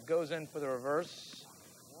Hornacek goes in for the reverse.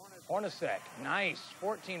 Hornacek, nice,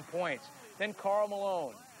 14 points. Then Karl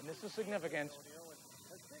Malone, and this is significant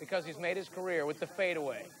because he's made his career with the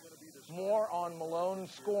fadeaway. More on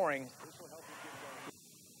Malone's scoring.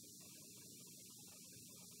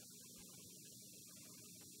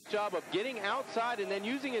 Job of getting outside and then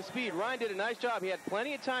using his speed. Ryan did a nice job. He had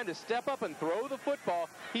plenty of time to step up and throw the football.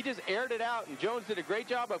 He just aired it out, and Jones did a great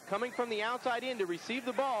job of coming from the outside in to receive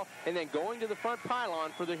the ball and then going to the front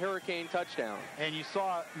pylon for the Hurricane touchdown. And you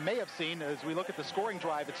may have seen, as we look at the scoring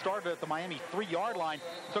drive, it started at the Miami 3-yard line.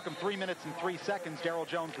 Took him 3 minutes and 3 seconds. Darryl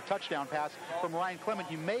Jones, the touchdown pass from Ryan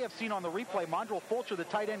Clement. You may have seen on the replay, Mondrell Fulcher, the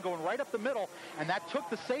tight end, going right up the middle, and that took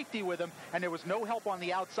the safety with him, and there was no help on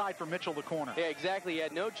the outside for Mitchell, the corner. Yeah, exactly. He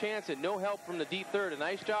had no chance and no help from the deep third. A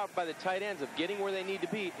nice job by the tight ends of getting where they need to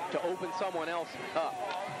be to open someone else up.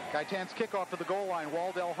 Gaitan's kickoff to the goal line.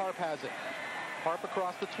 Waldell Harp has it. Harp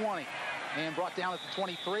across the 20. And brought down at the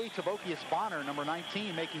 23. Tavokius Bonner, number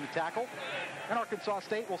 19, making the tackle. And Arkansas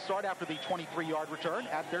State will start after the 23-yard return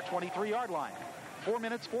at their 23-yard line. 4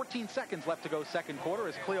 minutes, 14 seconds left to go second quarter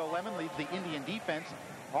as Cleo Lemon leads the Indian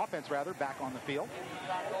offense back on the field.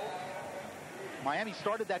 Miami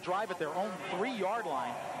started that drive at their own 3-yard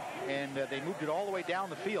line, and they moved it all the way down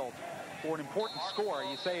the field for an important score.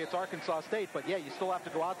 You say it's Arkansas State, but yeah, you still have to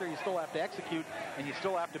go out there, you still have to execute, and you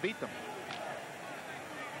still have to beat them.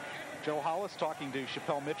 Joe Hollis talking to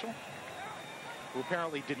Chappelle Mitchell, who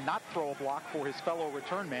apparently did not throw a block for his fellow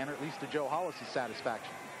return man, or at least to Joe Hollis'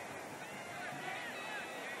 satisfaction.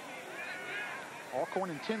 Alcorn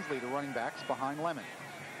and Tinsley, the running backs, behind Lemon.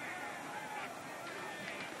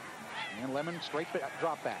 And Lemon straight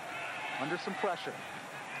drop back, under some pressure.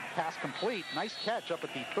 Pass complete. Nice catch up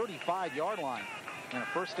at the 35-yard line. And a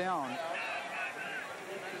first down.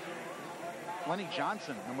 Lenny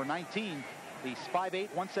Johnson, number 19, the 5'8",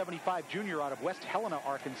 175 junior out of West Helena,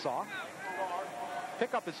 Arkansas.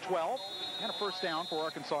 Pickup is 12, and a first down for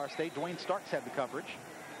Arkansas State. Dwayne Starks had the coverage.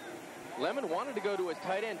 Lemon wanted to go to his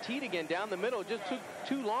tight end, Teed, again down the middle. It just took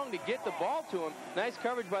too long to get the ball to him. Nice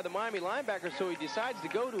coverage by the Miami linebacker, so he decides to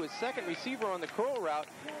go to his second receiver on the curl route.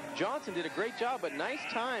 Johnson did a great job, but nice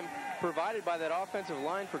time provided by that offensive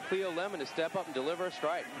line for Cleo Lemon to step up and deliver a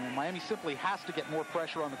strike. And Miami simply has to get more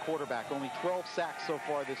pressure on the quarterback. Only 12 sacks so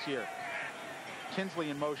far this year. Tinsley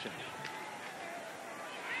in motion.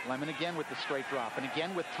 Lemon again with the straight drop, and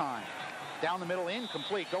again with time. Down the middle,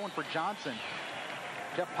 incomplete, going for Johnson.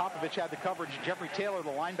 Jeff Popovich had the coverage. Jeffrey Taylor, the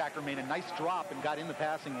linebacker, made a nice drop and got in the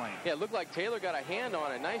passing lane. Yeah, it looked like Taylor got a hand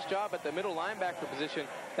on it. Nice job at the middle linebacker position.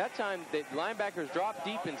 That time, the linebackers dropped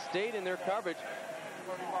deep and stayed in their coverage.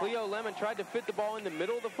 Cleo Lemon tried to fit the ball in the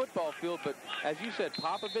middle of the football field, but as you said,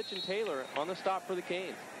 Popovich and Taylor on the stop for the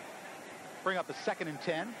Canes. Bring up the 2nd and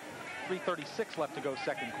 10. 3:36 left to go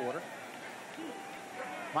second quarter.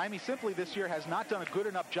 Miami simply this year has not done a good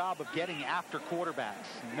enough job of getting after quarterbacks.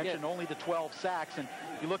 You mentioned only the 12 sacks, and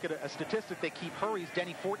you look at a statistic, they keep hurries.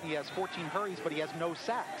 Denny Fortney has 14 hurries, but he has no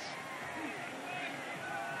sacks.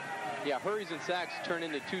 Yeah, hurries and sacks turn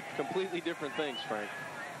into two completely different things, Frank.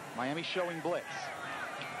 Miami showing blitz.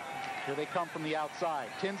 Here they come from the outside.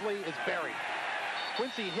 Tinsley is buried.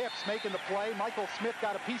 Quincy Hips making the play. Michael Smith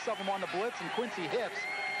got a piece of him on the blitz, and Quincy Hips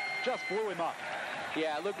just blew him up.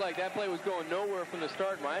 Yeah, it looked like that play was going nowhere from the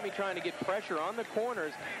start. Miami trying to get pressure on the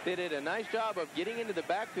corners. They did a nice job of getting into the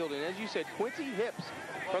backfield. And as you said, Quincy Hips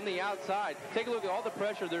from the outside. Take a look at all the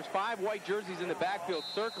pressure. There's 5 white jerseys in the backfield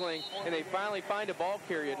circling, and they finally find a ball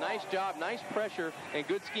carrier. Nice job, nice pressure, and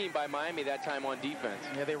good scheme by Miami that time on defense.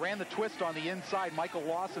 Yeah, they ran the twist on the inside. Michael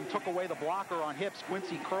Lawson took away the blocker on Hips.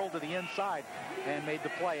 Quincy curled to the inside and made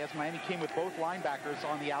the play as Miami came with both linebackers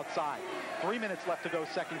on the outside. 3 minutes left to go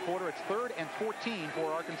second quarter. It's 3rd and 14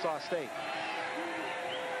 for Arkansas State.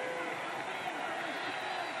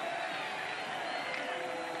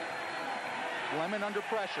 Lemon under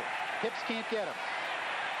pressure. Hips can't get him.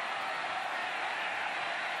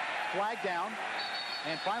 Flag down.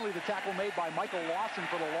 And finally the tackle made by Michael Lawson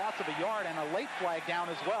for the loss of a yard, and a late flag down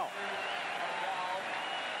as well.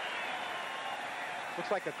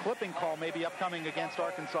 Looks like a clipping call may be upcoming against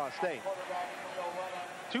Arkansas State.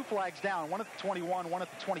 2 flags down, one at the 21, one at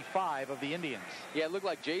the 25 of the Indians. Yeah, it looked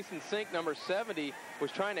like Jason Sink, number 70, was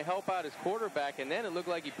trying to help out his quarterback, and then it looked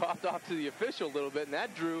like he popped off to the official a little bit, and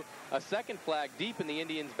that drew a second flag deep in the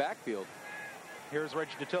Indians' backfield. Here's Reg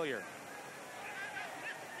Detillier.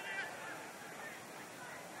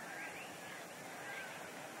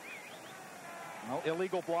 Well,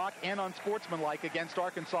 illegal block and unsportsmanlike against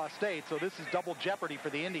Arkansas State, so this is double jeopardy for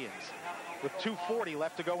the Indians. With 2:40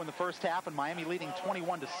 left to go in the first half, and Miami leading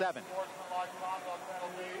 21-7.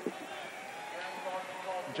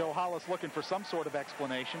 Joe Hollis looking for some sort of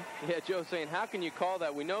explanation. Yeah, Joe saying, how can you call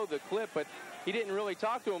that? We know the clip, but he didn't really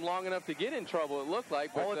talk to him long enough to get in trouble, it looked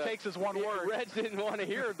like. But, all it takes is one word. Reg didn't want to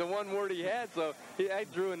hear the one word he had, so he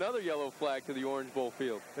drew another yellow flag to the Orange Bowl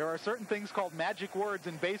field. There are certain things called magic words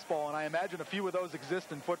in baseball, and I imagine a few of those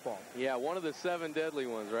exist in football. Yeah, one of the 7 deadly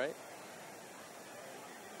ones, right?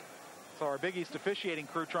 So our Big East officiating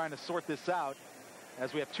crew trying to sort this out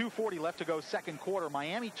as we have 2:40 left to go second quarter.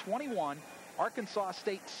 Miami 21, Arkansas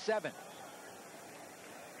State 7.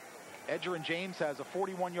 Edgerrin James has a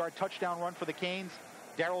 41-yard touchdown run for the Canes.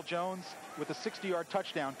 Darrell Jones with a 60-yard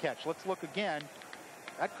touchdown catch. Let's look again.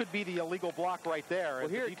 That could be the illegal block right there. Well,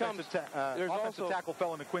 here the it comes. There's offensive tackle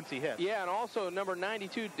fell into Quincy Hips. Yeah, and also number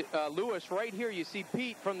 92, Lewis, right here you see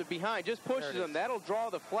Pete from the behind. Just pushes him. That'll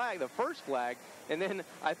draw the flag, the first flag. And then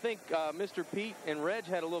I think Mr. Pete and Reg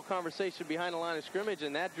had a little conversation behind the line of scrimmage,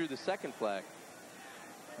 and that drew the second flag.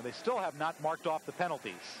 Well, they still have not marked off the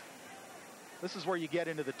penalties. This is where you get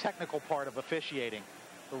into the technical part of officiating.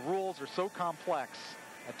 The rules are so complex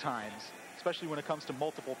at times, especially when it comes to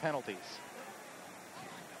multiple penalties.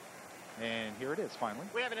 And here it is, finally.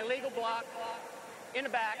 We have an illegal block in the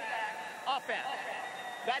back, offense.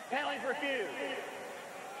 That penalty's refused.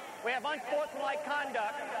 We have unsportsmanlike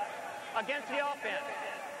conduct against the offense.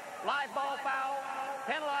 Live ball foul,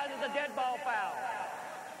 penalizes a dead ball foul.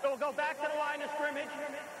 So we'll go back to the line of scrimmage,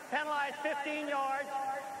 penalize 15 yards,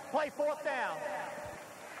 play 4th down.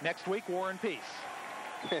 Next week, War and Peace.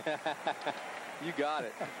 You got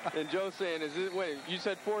it. And Joe saying, wait, you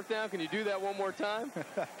said 4th down? Can you do that one more time?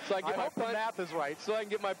 So I hope the math is right. So I can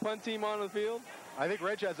get my punt team on the field? I think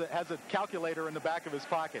Reg has a calculator in the back of his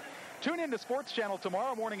pocket. Tune in to Sports Channel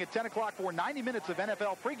tomorrow morning at 10 o'clock for 90 minutes of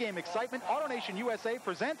NFL pregame excitement. AutoNation USA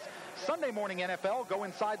presents Sunday Morning NFL. Go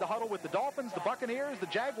inside the huddle with the Dolphins, the Buccaneers, the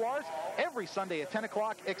Jaguars, every Sunday at 10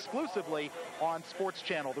 o'clock exclusively on Sports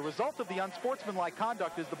Channel. The result of the unsportsmanlike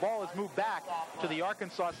conduct is the ball is moved back to the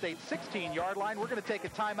Arkansas State 16-yard line. We're going to take a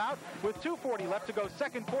timeout with 2:40 left to go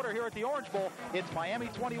second quarter here at the Orange Bowl. It's Miami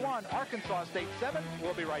 21, Arkansas State 7.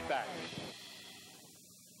 We'll be right back.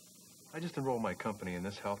 I just enrolled my company in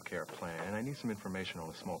this healthcare plan, and I need some information on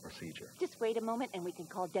a small procedure. Just wait a moment, and we can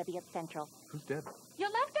call Debbie at Central. Who's Debbie?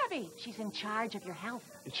 You'll love Debbie. She's in charge of your health.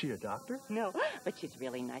 Is she a doctor? No, but she's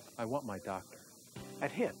really nice. I want my doctor.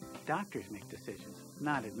 At HIP, doctors make decisions,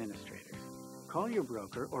 not administrators. Call your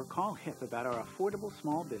broker or call HIP about our affordable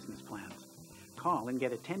small business plans. Call and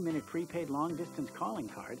get a 10-minute prepaid long-distance calling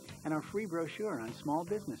card and our free brochure on small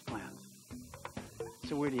business plans.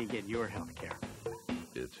 So where do you get your health care?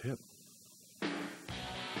 It's HIP.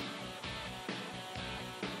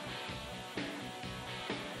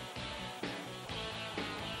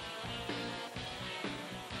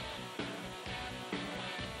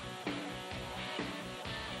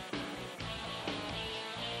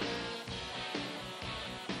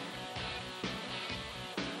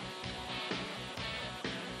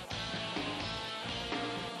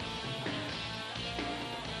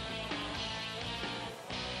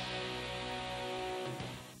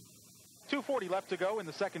 2:40 left to go in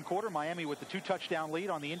the second quarter. Miami with the 2-touchdown lead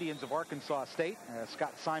on the Indians of Arkansas State.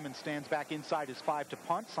 Scott Simons stands back inside his 5 to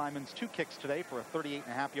punt. Simons 2 kicks today for a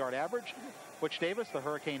 38.5-yard average. Butch Davis, the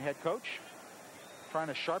Hurricane head coach, trying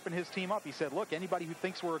to sharpen his team up. He said, look, anybody who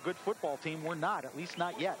thinks we're a good football team, we're not, at least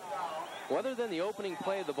not yet. Well, other than the opening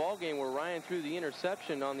play of the ball game where Ryan threw the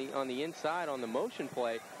interception on the inside on the motion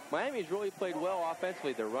play, Miami's really played well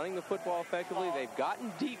offensively. They're running the football effectively. They've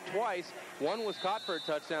gotten deep twice. One was caught for a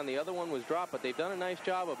touchdown. The other one was dropped, but they've done a nice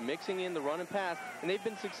job of mixing in the run and pass, and they've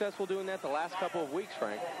been successful doing that the last couple of weeks,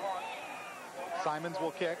 Frank. Simons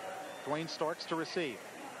will kick. Dwayne Starks to receive.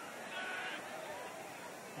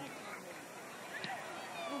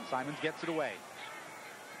 Simons gets it away.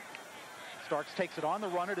 Starks takes it on the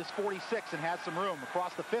run at his 46 and has some room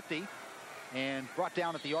across the 50 and brought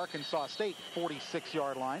down at the Arkansas State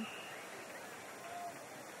 46-yard line.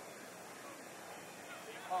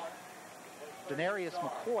 Denarius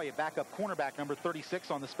McCoy, a backup cornerback, number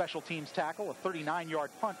 36 on the special teams tackle, a 39-yard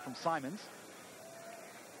punt from Simons.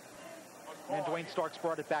 And Dwayne Starks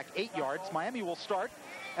brought it back 8 yards. Miami will start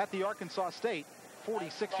at the Arkansas State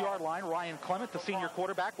 46-yard line. Ryan Clement, the senior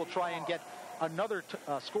quarterback, will try and get another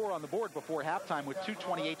score on the board before halftime with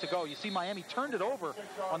 2:28 to go. You see Miami turned it over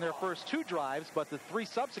on their first 2 drives, but the 3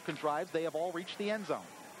 subsequent drives, they have all reached the end zone.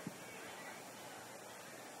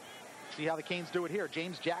 See how the Canes do it here.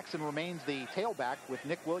 James Jackson remains the tailback with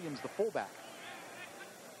Nick Williams the fullback.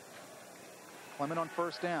 Clement on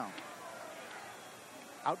first down.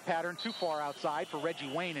 Out pattern too far outside for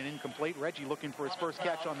Reggie Wayne and incomplete. Reggie looking for his first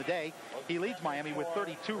catch on the day. He leads Miami with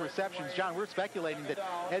 32 receptions. John, we're speculating that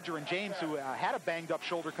Edgerrin James, who had a banged up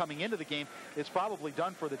shoulder coming into the game, is probably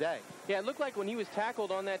done for the day. Yeah, it looked like when he was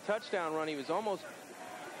tackled on that touchdown run, he was almost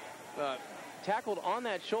tackled on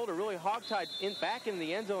that shoulder, really hogtied back in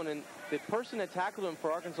the end zone, and the person that tackled him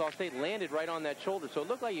for Arkansas State landed right on that shoulder. So it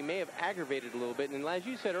looked like he may have aggravated a little bit. And as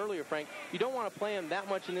you said earlier, Frank, you don't want to play him that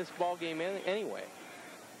much in this ball game anyway.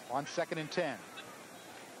 On 2nd and 10.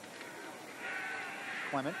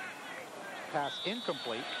 Clement. Pass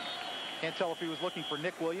incomplete. Can't tell if he was looking for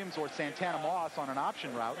Nick Williams or Santana Moss on an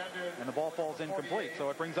option route, and the ball falls incomplete. So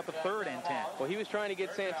it brings up a 3rd and 10. Well, he was trying to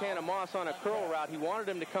get Santana Moss on a curl route. He wanted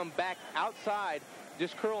him to come back outside,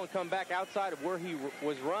 just curl and come back outside of where he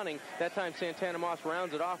was running. That time Santana Moss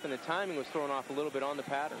rounds it off, and the timing was thrown off a little bit on the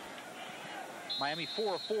pattern. Miami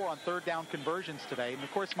 4 of 4 on 3rd down conversions today. And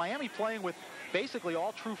of course, Miami playing with basically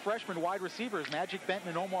all true freshman wide receivers. Magic Benton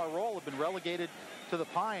and Omar Roll have been relegated to the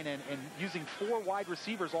Pine and using 4 wide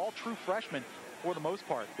receivers, all true freshmen for the most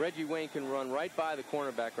part. Reggie Wayne can run right by the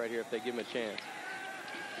cornerback right here if they give him a chance.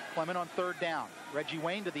 Clement on 3rd down. Reggie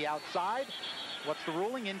Wayne to the outside. What's the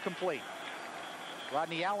ruling? Incomplete.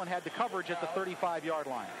 Rodney Allen had the coverage at the 35-yard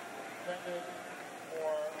line.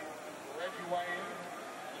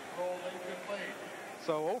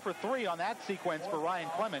 So 0 for 3 on that sequence for Ryan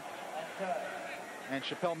Clement. And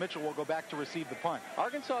Chappelle Mitchell will go back to receive the punt.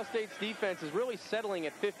 Arkansas State's defense is really settling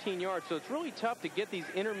at 15 yards, so it's really tough to get these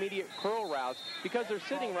intermediate curl routes because they're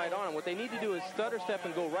sitting right on them. What they need to do is stutter step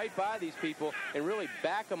and go right by these people and really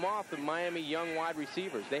back them off the Miami young wide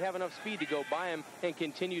receivers. They have enough speed to go by them and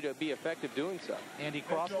continue to be effective doing so. Andy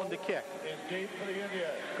Crossland to kick.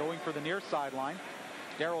 Going for the near sideline.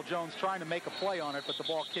 Darrell Jones trying to make a play on it, but the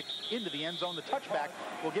ball kicked into the end zone. The touchback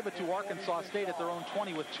will give it to Arkansas State at their own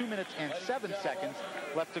 20 with 2 minutes and 7 seconds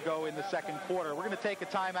left to go in the second quarter. We're going to take a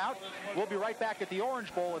timeout. We'll be right back at the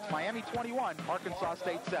Orange Bowl. It's Miami 21, Arkansas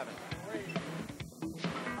State 7.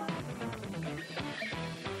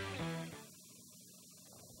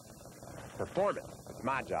 Performance, it's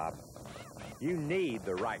my job. You need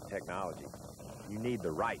the right technology. You need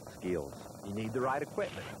the right skills. You need the right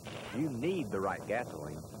equipment. You need the right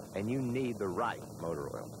gasoline. And you need the right motor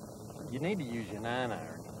oil. You need to use your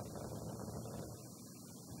 9-iron.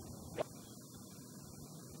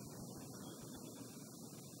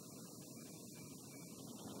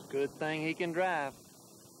 Good thing he can drive.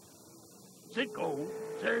 Sitco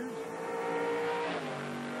says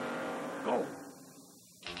go.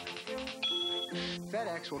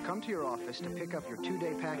 FedEx will come to your office to pick up your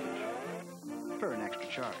 2-day package for an extra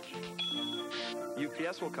charge.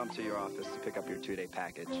 UPS will come to your office to pick up your 2-day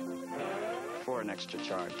package for an extra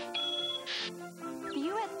charge. The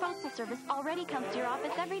U.S. Postal Service already comes to your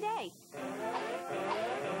office every day.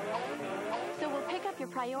 So we'll pick up your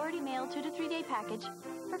priority mail 2- to 3-day package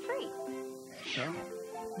for free. So,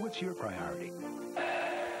 what's your priority?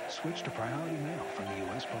 Switch to priority mail from the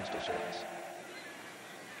U.S. Postal Service.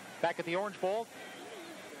 Back at the Orange Bowl.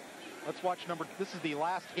 Let's watch this is the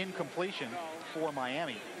last incompletion for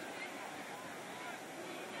Miami.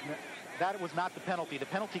 that was not the penalty. The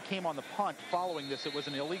penalty came on the punt following this. It was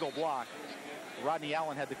an illegal block. Rodney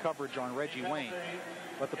Allen had the coverage on Reggie Wayne.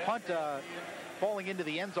 But the punt falling into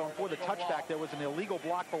the end zone for the touchback, there was an illegal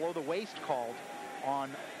block below the waist called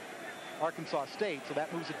on Arkansas State. So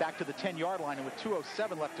that moves it back to the 10-yard line. And with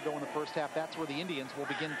 2:07 left to go in the first half, that's where the Indians will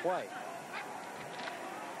begin play.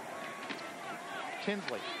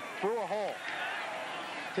 Tinsley through a hole.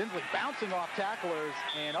 Tinsley bouncing off tacklers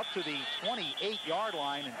and up to the 28-yard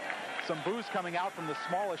line. And some boos coming out from the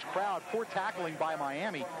smallish crowd. Poor tackling by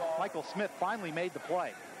Miami. Michael Smith finally made the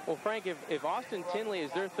play. Well, Frank, if Austin Tinsley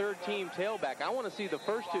is their third-team tailback, I want to see the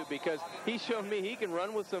first two because he showed me he can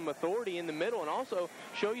run with some authority in the middle and also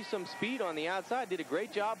show you some speed on the outside. Did a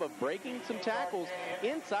great job of breaking some tackles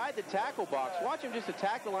inside the tackle box. Watch him just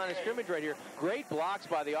attack the line of scrimmage right here. Great blocks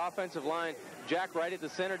by the offensive line. Jack Wright at the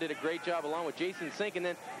center did a great job along with Jason Sink. And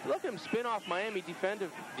then look at him spin off Miami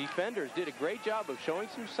defenders. Did a great job of showing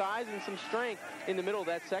some size and some strength in the middle of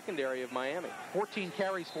that secondary of Miami. 14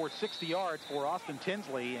 carries for 60 yards for Austin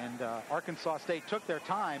Tinsley. And Arkansas State took their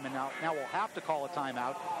time, and now we'll have to call a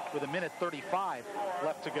timeout with 1:35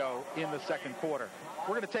 left to go in the second quarter.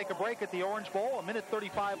 We're going to take a break at the Orange Bowl.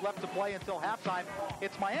 1:35 left to play until halftime.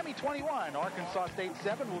 It's Miami 21, Arkansas State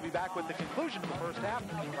 7. We'll be back with the conclusion of the first half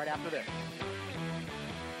right after this.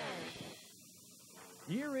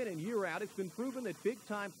 Year in and year out, it's been proven that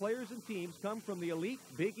big-time players and teams come from the elite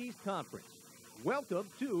Big East Conference. Welcome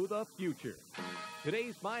to the future.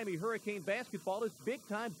 Today's Miami Hurricane basketball is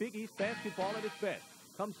big-time Big East basketball at its best.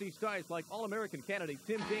 Come see stars like All-American candidate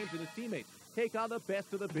Tim James and his teammates take on the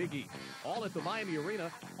best of the Big East. All at the Miami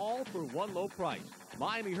Arena, all for one low price.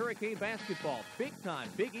 Miami Hurricane basketball, big-time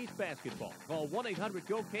Big East basketball. Call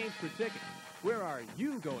 1-800-GO-CANES for tickets. Where are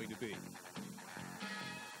you going to be?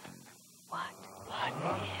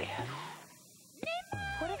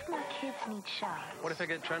 What if my kids need shots? What if I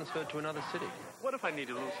get transferred to another city? What if I need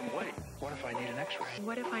to lose some weight? What if I need an x-ray?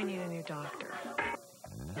 What if I need a new doctor?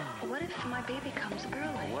 What if my baby comes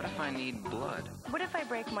early? What if I need blood? What if I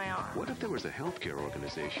break my arm? What if there was a healthcare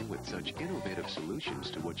organization with such innovative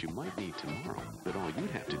solutions to what you might need tomorrow, that all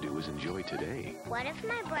you'd have to do is enjoy today? What if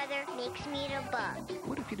my brother makes me eat a bug?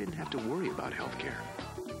 What if you didn't have to worry about healthcare?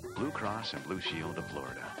 Blue Cross and Blue Shield of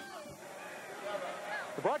Florida.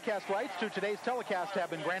 The broadcast rights to today's telecast have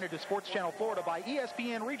been granted to Sports Channel Florida by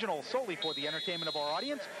ESPN Regional solely for the entertainment of our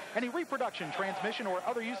audience. Any reproduction, transmission, or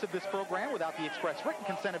other use of this program without the express written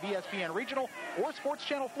consent of ESPN Regional or Sports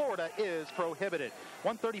Channel Florida is prohibited.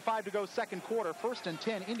 1:35 to go second quarter. 1st and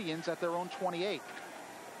 10 Indians at their own 28.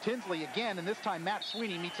 Tinsley again, and this time Matt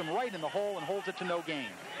Sweeney meets him right in the hole and holds it to no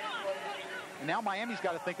gain. And now Miami's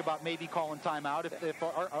got to think about maybe calling timeout if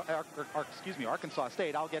Arkansas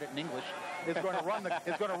State, I'll get it in English, is going to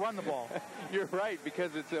run the ball. You're right,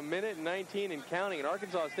 because it's 1:19 and counting, and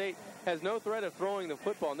Arkansas State has no threat of throwing the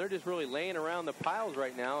football, and they're just really laying around the piles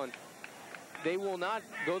right now, and they will not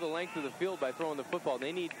go the length of the field by throwing the football.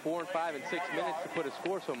 They need 4 and 5 and 6 minutes to put a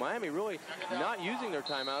score, so Miami really not using their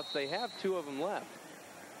timeouts. They have 2 of them left.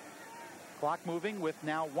 Clock moving with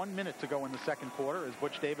now 1 minute to go in the second quarter as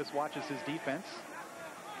Butch Davis watches his defense.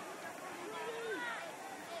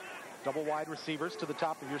 Double wide receivers to the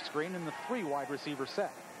top of your screen and the 3 wide receiver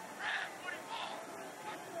set.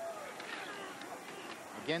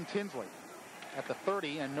 Again, Tinsley at the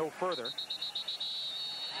 30 and no further.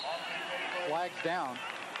 Flags down.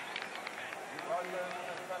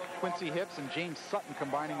 Quincy Hips and James Sutton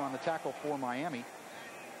combining on the tackle for Miami,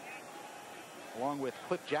 along with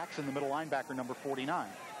Cliff Jackson, the middle linebacker, number 49.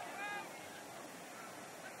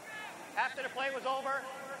 After the play was over,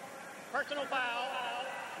 personal foul,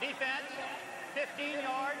 defense, 15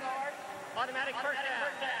 yards, automatic first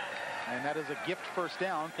down. And that is a gift first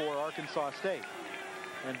down for Arkansas State.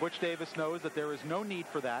 And Butch Davis knows that there is no need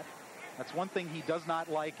for that. That's one thing he does not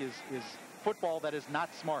like is football that is not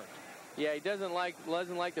smart. Yeah, he doesn't like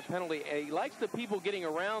the penalty. He likes the people getting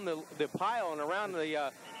around the pile and around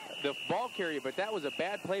the ball carrier, but that was a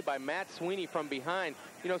bad play by Matt Sweeney from behind.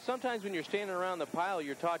 You know, sometimes when you're standing around the pile,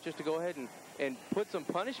 you're taught just to go ahead and put some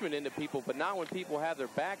punishment into people, but not when people have their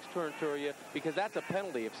backs turned to you, because that's a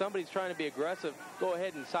penalty. If somebody's trying to be aggressive, go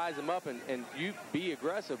ahead and size them up and you be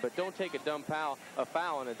aggressive, but don't take a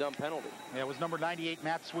foul and a dumb penalty. Yeah, it was number 98,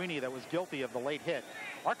 Matt Sweeney, that was guilty of the late hit.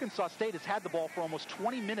 Arkansas State has had the ball for almost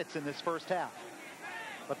 20 minutes in this first half,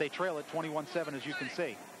 but they trail it 21-7, as you can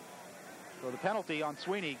see. So the penalty on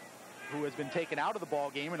Sweeney, who has been taken out of the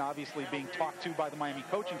ball game and obviously being talked to by the Miami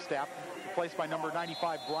coaching staff, replaced by number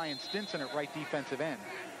 95, Brian Stinson at right defensive end.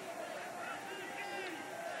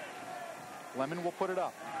 Lemon will put it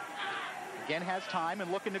up. Again has time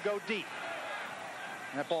and looking to go deep.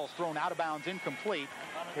 And that ball's thrown out of bounds, incomplete.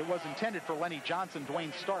 It was intended for Lenny Johnson.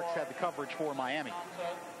 Dwayne Starks had the coverage for Miami.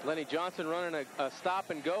 Lenny Johnson running a stop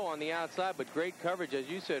and go on the outside, but great coverage, as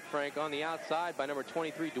you said, Frank, on the outside by number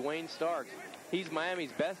 23, Dwayne Starks. He's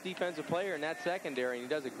Miami's best defensive player in that secondary, and he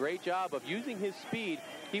does a great job of using his speed.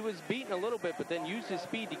 He was beaten a little bit, but then used his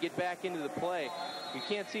speed to get back into the play. You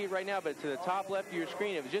can't see it right now, but to the top left of your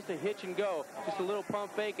screen, it was just a hitch and go, just a little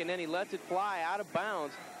pump fake, and then he lets it fly out of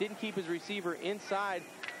bounds. Didn't keep his receiver inside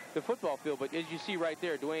the football field, but as you see right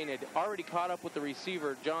there, Dwayne had already caught up with the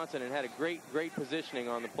receiver, Johnson, and had a great positioning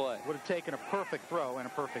on the play. Would have taken a perfect throw and a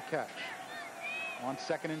perfect catch. On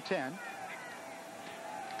 2nd and 10.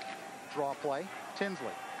 Draw play.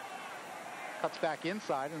 Tinsley cuts back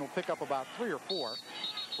inside and will pick up about 3 or 4.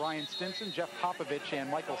 Brian Stinson, Jeff Popovich,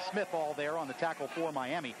 and Michael Smith all there on the tackle for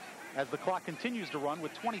Miami as the clock continues to run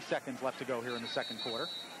with 20 seconds left to go here in the second quarter.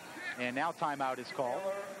 And now timeout is called.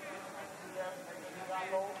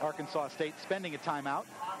 Arkansas State spending a timeout.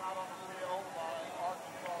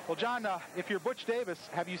 Well, John, if you're Butch Davis,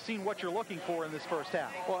 have you seen what you're looking for in this first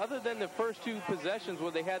half? Well, other than the first 2 possessions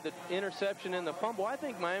where they had the interception and the fumble, I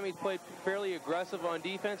think Miami's played fairly aggressive on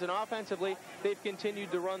defense, and offensively, they've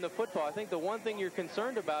continued to run the football. I think the one thing you're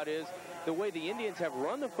concerned about is the way the Indians have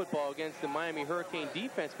run the football against the Miami Hurricane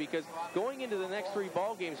defense, because going into the next 3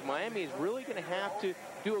 ball games, Miami is really going to have to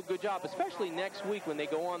do a good job, especially next week when they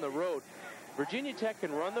go on the road. Virginia Tech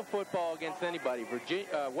can run the football against anybody.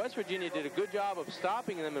 West Virginia did a good job of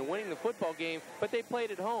stopping them and winning the football game, but they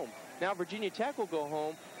played at home. Now Virginia Tech will go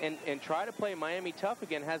home and try to play Miami tough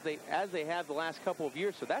again as they have the last couple of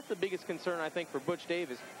years. So that's the biggest concern, I think, for Butch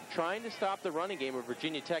Davis, trying to stop the running game of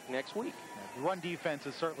Virginia Tech next week. The run defense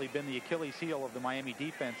has certainly been the Achilles heel of the Miami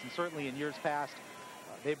defense, and certainly in years past,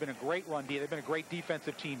 they've been a great run defense. They've been a great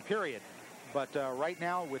defensive team, period. But right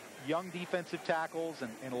now, with young defensive tackles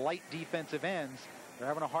and light defensive ends, they're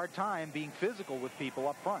having a hard time being physical with people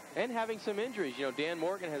up front. And having some injuries. You know, Dan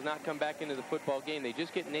Morgan has not come back into the football game. They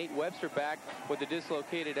just get Nate Webster back with a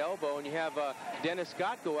dislocated elbow, and you have Dennis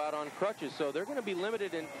Scott go out on crutches. So they're going to be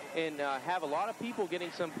limited and have a lot of people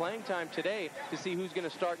getting some playing time today to see who's going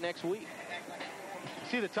to start next week.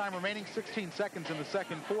 See the time remaining, 16 seconds in the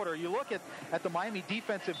second quarter. You look at the Miami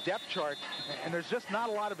defensive depth chart, and there's just not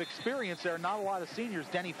a lot of experience there, not a lot of seniors.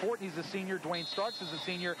 Denny Fortney's a senior, Dwayne Starks is a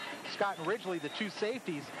senior, Scott and Ridgely, the 2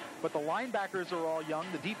 safeties, but the linebackers are all young,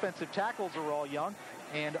 the defensive tackles are all young,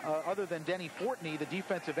 and other than Denny Fortney, the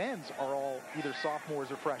defensive ends are all either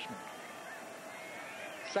sophomores or freshmen.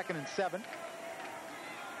 2nd and 7.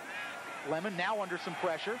 Lemon now under some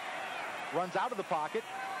pressure, runs out of the pocket,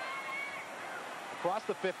 across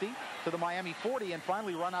the 50 to the Miami 40, and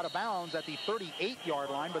finally run out of bounds at the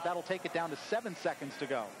 38-yard line, but that'll take it down to 7 seconds to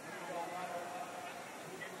go.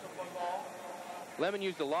 Lemon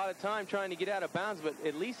used a lot of time trying to get out of bounds, but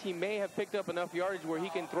at least he may have picked up enough yardage where he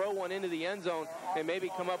can throw one into the end zone and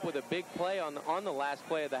maybe come up with a big play on the last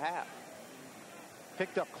play of the half.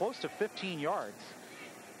 Picked up close to 15 yards.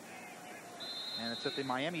 And it's at the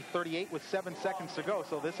Miami 38 with 7 seconds to go,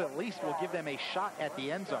 so this at least will give them a shot at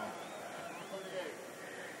the end zone.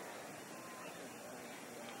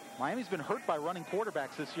 Miami's been hurt by running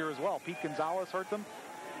quarterbacks this year as well. Pete Gonzalez hurt them.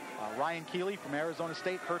 Ryan Keeley from Arizona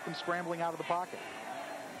State hurt them scrambling out of the pocket.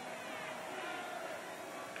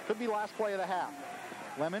 Could be last play of the half.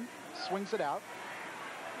 Lemon swings it out.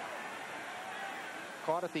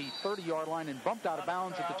 Caught at the 30-yard line and bumped out of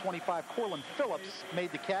bounds at the 25. Corlin Phillips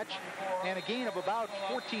made the catch, and a gain of about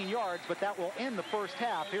 14 yards, but that will end the first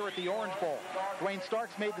half here at the Orange Bowl. Dwayne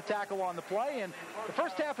Starks made the tackle on the play, and the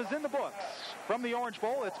first half is in the books. From the Orange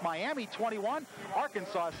Bowl, it's Miami 21,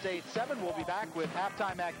 Arkansas State 7. We'll be back with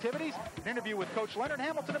halftime activities, an interview with Coach Leonard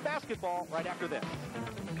Hamilton of basketball right after this.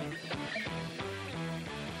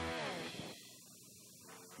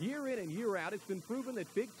 Year in and year out, it's been proven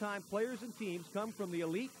that big-time players and teams come from the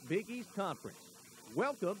elite Big East Conference.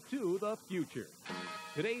 Welcome to the future.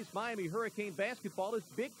 Today's Miami Hurricane basketball is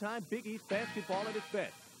big-time Big East basketball at its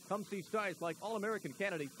best. Come see stars like All-American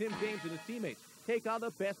candidate Tim James and his teammates take on the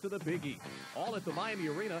best of the Big East. All at the Miami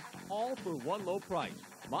Arena, all for one low price.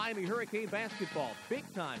 Miami Hurricane basketball,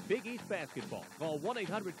 big-time Big East basketball. Call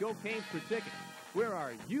 1-800-GO-CANES for tickets. Where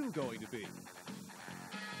are you going to be?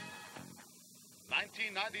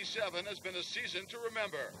 1997 has been a season to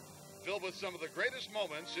remember, filled with some of the greatest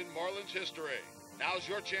moments in Marlins history. Now's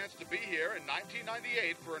your chance to be here in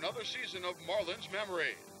 1998 for another season of Marlins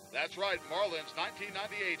memory. That's right, Marlins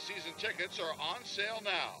 1998 season tickets are on sale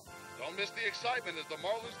now. Don't miss the excitement as the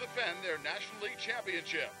Marlins defend their National League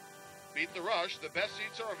championship. Beat the rush, the best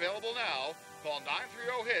seats are available now. Call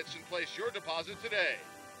 930-HITS and place your deposit today.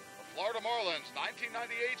 The Florida Marlins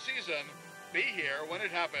 1998 season, be here when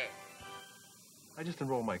it happens. I just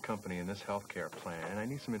enrolled my company in this healthcare plan, and I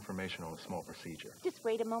need some information on a small procedure. Just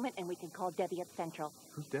wait a moment and we can call Debbie at Central.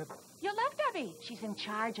 Who's Debbie? You love Debbie. She's in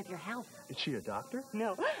charge of your health. Is she a doctor?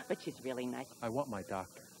 No, but she's really nice. I want my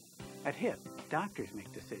doctor. At HIP, doctors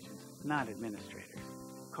make decisions, not administrators.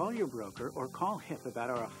 Call your broker or call HIP about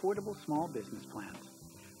our affordable small business plans.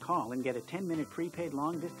 Call and get a 10-minute prepaid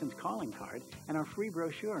long-distance calling card and our free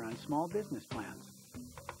brochure on small business plans.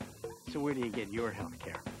 So where do you get your health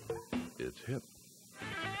care? It's HIP.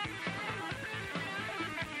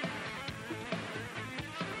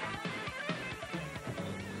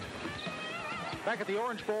 Back at the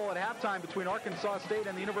Orange Bowl at halftime between Arkansas State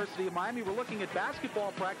and the University of Miami, we're looking at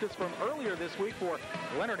basketball practice from earlier this week for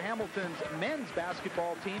Leonard Hamilton's men's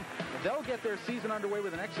basketball team. They'll get their season underway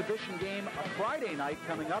with an exhibition game Friday night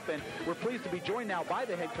coming up, and we're pleased to be joined now by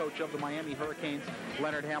the head coach of the Miami Hurricanes,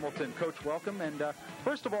 Leonard Hamilton. Coach, welcome. And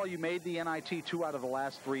first of all, you made the NIT 2 out of the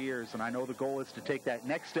last 3 years, and I know the goal is to take that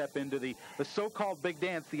next step into the so-called big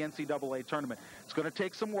dance, the NCAA tournament. It's going to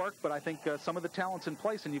take some work, but I think some of the talent's in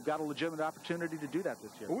place, and you've got a legitimate opportunity to do that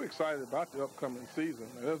this year. Well, we're excited about the upcoming season.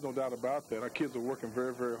 There's no doubt about that. Our kids are working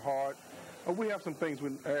very, very hard. We have some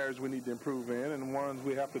areas we need to improve in, and ones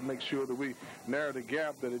we have to make sure that we narrow the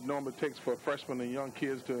gap that it normally takes for freshmen and young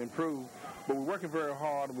kids to improve. But we're working very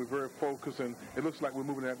hard, and we're very focused, and it looks like we're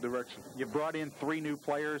moving in that direction. You brought in 3 new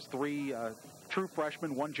players, 3 true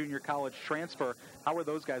freshmen, 1 junior college transfer. How are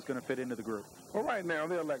those guys going to fit into the group? Well, right now,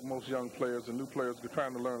 they're like most young players and new players are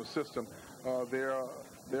trying to learn a system.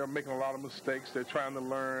 They're making a lot of mistakes. They're trying to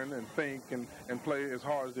learn and think and play as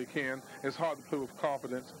hard as they can. It's hard to play with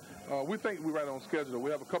confidence. We think we're right on schedule.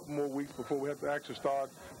 We have a couple more weeks before we have to actually start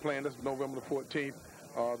playing. That's November the 14th.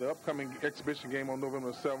 The upcoming exhibition game on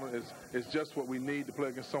November the 7th is just what we need to play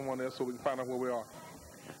against someone else so we can find out where we are.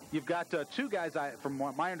 You've got 2 guys, from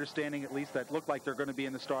my understanding at least, that look like they're going to be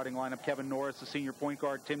in the starting lineup. Kevin Norris, the senior point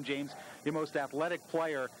guard. Tim James, your most athletic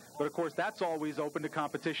player. But, of course, that's always open to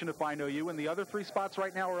competition if I know you. And the other 3 spots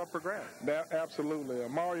right now are up for grabs. Absolutely.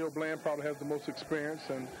 Mario Bland probably has the most experience,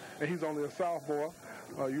 and he's only a sophomore.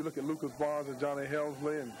 You look at Lucas Barnes and Johnny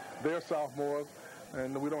Helmsley, and they're sophomores.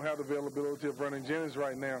 And we don't have the availability of Vernon Jennings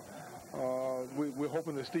right now. We're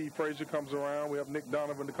hoping that Steve Frazier comes around. We have Nick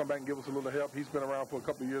Donovan to come back and give us a little help. He's been around for a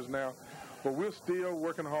couple of years now. But we're still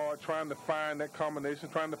working hard, trying to find that combination,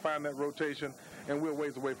 trying to find that rotation, and we're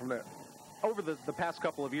ways away from that. Over the past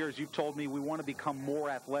couple of years, you've told me we want to become more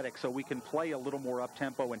athletic so we can play a little more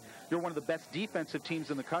up-tempo, and you're one of the best defensive teams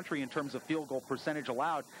in the country in terms of field goal percentage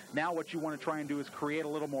allowed. Now what you want to try and do is create a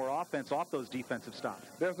little more offense off those defensive stops.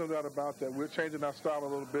 There's no doubt about that. We're changing our style a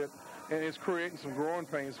little bit, and it's creating some growing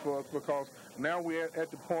pains for us because now we're at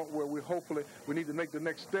the point where we need to make the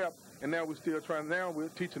next step, and now we're still trying. Now we're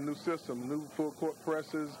teaching new systems, new full court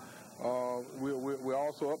presses. We're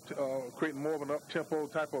also creating more of an up-tempo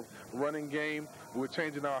type of running game. We're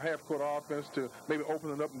changing our half-court offense to maybe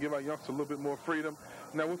open it up and give our youngsters a little bit more freedom.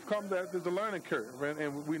 Now, we've come that there's a learning curve,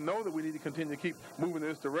 and we know that we need to continue to keep moving in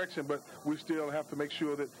this direction, but we still have to make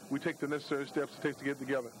sure that we take the necessary steps it takes to get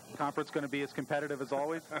together. Conference going to be as competitive as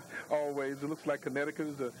always? Always. It looks like Connecticut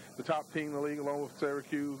is the top team in the league, along with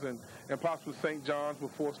Syracuse and possibly St. John's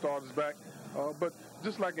with 4 starters back. But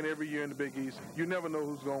just like in every year in the Big East, you never know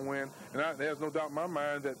who's going to win. And there's no doubt in my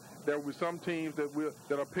mind that there will be some teams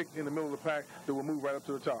that are picked in the middle of the pack that will move right up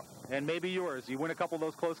to the top. And maybe yours. You win a couple of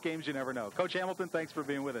those close games, you never know. Coach Hamilton, thanks for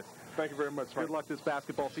being with us. Thank you very much, Frank. Good luck this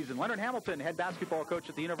basketball season. Leonard Hamilton, head basketball coach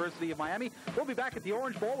at the University of Miami. We'll be back at the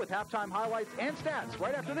Orange Bowl with halftime highlights and stats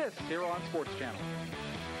right after this here on Sports Channel.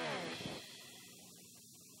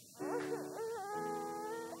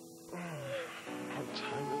 What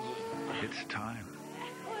time is it? It's time.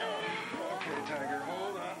 Okay, Tiger,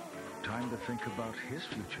 hold on. Time to think about his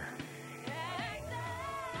future.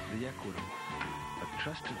 The Equitable, a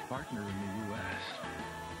trusted partner in the U.S.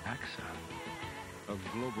 AXA, a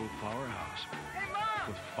global powerhouse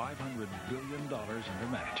with $500 billion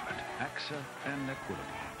under management. AXA and Equitable,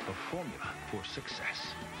 a formula for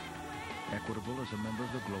success. Equitable is a member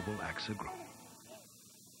of the global AXA Group.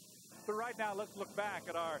 But right now, let's look back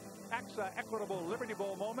at our AXA Equitable Liberty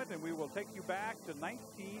Bowl moment, and we will take you back to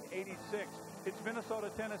 1986. It's Minnesota,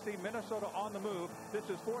 Tennessee, Minnesota on the move. This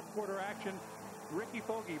is fourth quarter action. Ricky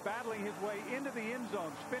Fogey battling his way into the end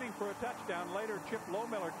zone, spinning for a touchdown. Later, Chip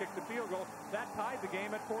Lohmiller kicked the field goal. That tied the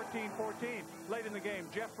game at 14-14. Late in the game,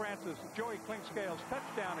 Jeff Francis, Joey Clinkscales,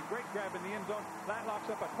 touchdown, a great grab in the end zone. That locks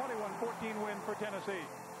up a 21-14 win for Tennessee.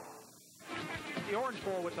 the Orange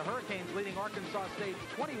Bowl with the Hurricanes leading Arkansas State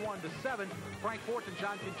 21-7. Frank Fort and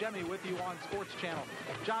John Congemi with you on Sports Channel.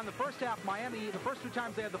 John, the first half, Miami, the first two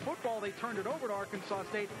times they had the football, they turned it over to Arkansas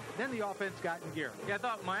State. Then the offense got in gear. Yeah, I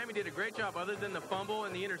thought Miami did a great job. Other than the fumble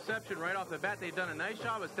and the interception right off the bat, they've done a nice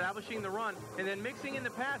job establishing the run and then mixing in the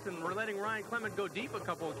pass, and we're letting Ryan Clement go deep a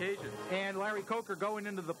couple occasions. And Larry Coker going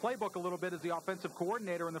into the playbook a little bit as the offensive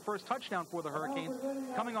coordinator in the first touchdown for the Hurricanes,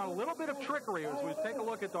 coming on a little bit of trickery as we take a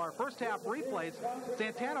look at our first half replays.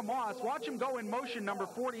 Santana Moss, watch him go in motion, number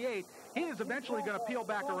 48. He is eventually going to peel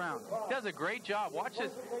back around. Does a great job. Watch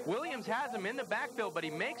this. Williams has him in the backfield, but he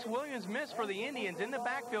makes Williams miss for the Indians in the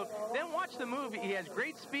backfield. Then watch the move. He has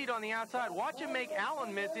great speed on the outside. Watch him make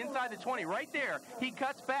Allen miss inside the 20. Right there, he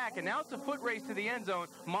cuts back, and now it's a foot race to the end zone.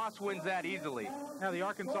 Moss wins that easily. Now, the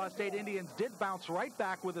Arkansas State Indians did bounce right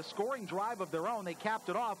back with a scoring drive of their own. They capped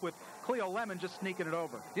it off with Cleo Lemon just sneaking it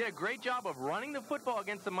over. Did a great job of running the football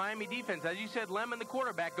against the Miami defense. As you said, Lemon, the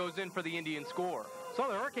quarterback, goes in for the Indian score. So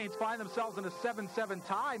the Hurricanes find themselves in a 7-7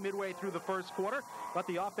 tie midway through the first quarter, but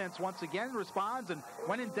the offense once again responds, and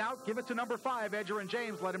when in doubt, give it to number 5, Edgerrin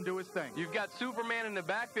James. Let him do his thing. You've got Superman in the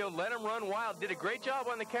backfield. Let him run wild. Did a great job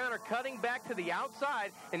on the counter, cutting back to the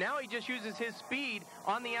outside, and now he just uses his speed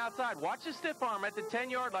on the outside. Watch the stiff arm at the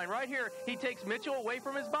 10-yard line. Right here, he takes Mitchell away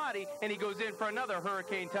from his body, and he goes in for another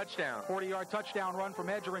Hurricane touchdown. 40-yard touchdown run from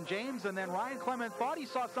Edgerrin James, and then Ryan Clement thought he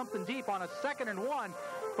saw something deep on a 2nd and 1.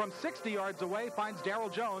 From 60 yards away, finds Darrell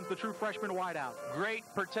Jones, the true freshman wideout. Great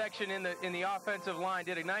protection in the offensive line.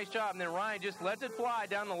 Did a nice job, and then Ryan just lets it fly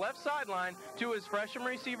down the left sideline to his freshman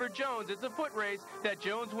receiver, Jones. It's a foot race that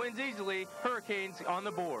Jones wins easily. Hurricanes on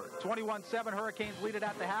the board. 21-7, Hurricanes lead it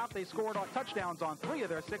at the half. They scored touchdowns on 3 of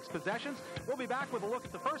their 6 possessions. We'll be back with a look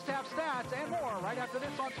at the first half stats and more right after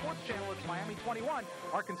this on Sports Channel. It's Miami 21,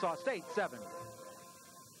 Arkansas State 7.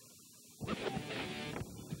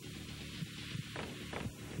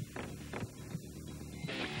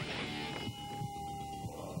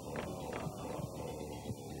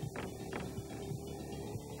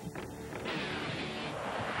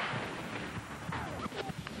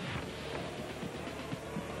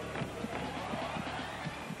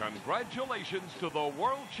 Congratulations to the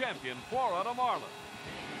world champion Florida Marlins.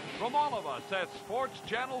 From all of us at Sports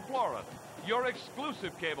Channel Florida, your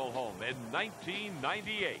exclusive cable home in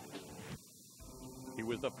 1998. He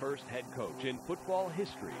was the first head coach in football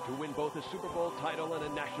history to win both a Super Bowl title and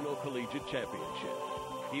a National Collegiate Championship.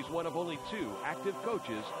 He's one of only 2 active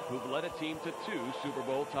coaches who've led a team to 2 Super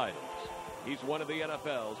Bowl titles. He's one of the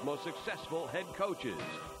NFL's most successful head coaches.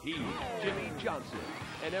 He's Jimmy Johnson.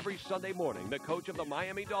 And every Sunday morning, the coach of the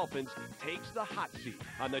Miami Dolphins takes the hot seat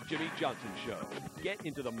on the Jimmy Johnson Show. Get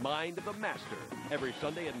into the mind of the master every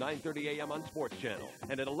Sunday at 9:30 a.m. on Sports Channel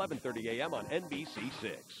and at 11:30 a.m. on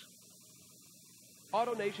NBC6.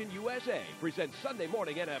 AutoNation USA presents Sunday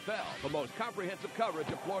Morning NFL, the most comprehensive coverage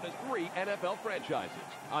of Florida's 3 NFL franchises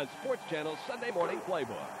on Sports Channel's Sunday Morning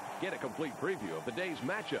Playbook. Get a complete preview of the day's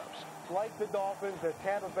matchups. Like the Dolphins, the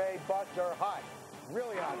Tampa Bay Bucs are hot.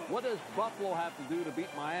 Really hot. What does Buffalo have to do to beat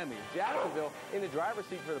Miami? Jacksonville in the driver's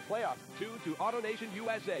seat for the playoffs. Tune to AutoNation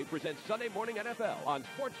USA presents Sunday Morning NFL on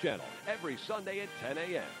Sports Channel every Sunday at 10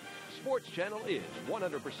 a.m. Sports Channel is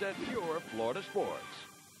 100% pure Florida sports.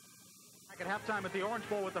 Back at halftime at the Orange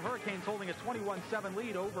Bowl with the Hurricanes holding a 21-7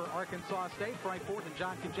 lead over Arkansas State. Frank Fort and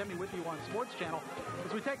John Congemi with you on Sports Channel.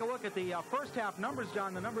 As we take a look at the first half numbers,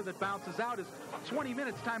 John, the number that bounces out is 20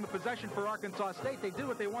 minutes time of possession for Arkansas State. They do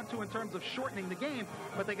what they want to in terms of shortening the game,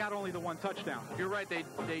 but they got only the 1 touchdown. You're right. They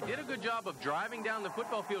did a good job of driving down the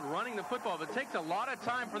football field, running the football, but it takes a lot of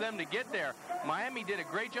time for them to get there. Miami did a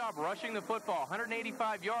great job rushing the football,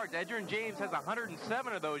 185 yards. Edgerrin James has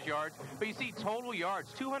 107 of those yards, but you see total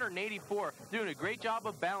yards, 284. Doing a great job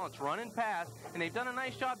of balance, run and pass, and they've done a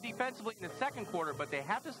nice job defensively in the second quarter, but they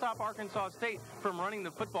have to stop Arkansas State from running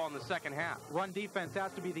the football in the second half. Run defense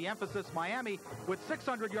has to be the emphasis. Miami with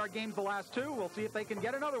 600-yard games the last 2. We'll see if they can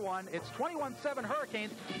get another one. It's 21-7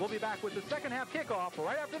 Hurricanes. We'll be back with the second half kickoff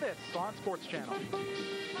right after this on Sports Channel.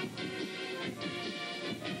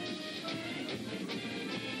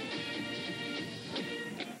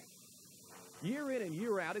 Year in and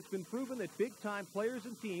year out, it's been proven that big-time players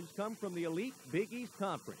and teams come from the elite Big East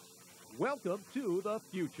Conference. Welcome to the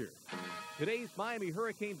future. Today's Miami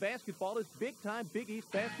Hurricane basketball is big-time Big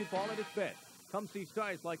East basketball at its best. Come see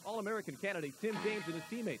stars like All-American candidate Tim James and his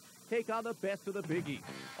teammates take on the best of the Big East.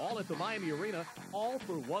 All at the Miami Arena, all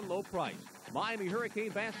for one low price. Miami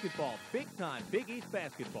Hurricane basketball, big-time Big East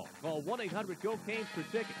basketball. Call 1-800-GO-CANES for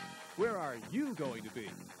tickets. Where are you going to be?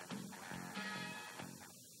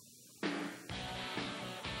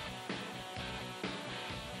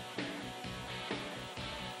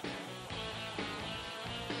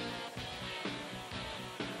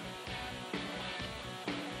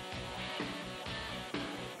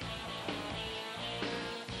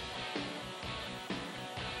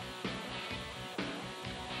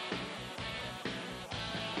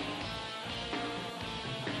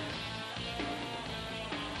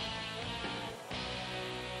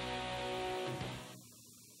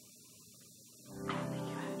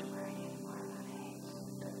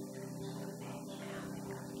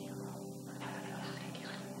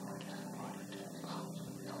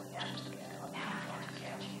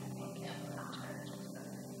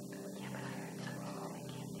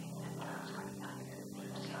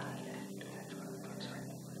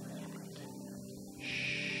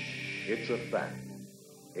 It's a fact.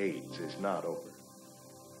 AIDS is not over.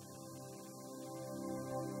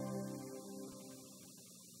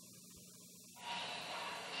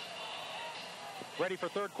 Ready for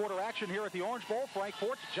third quarter action here at the Orange Bowl. Frank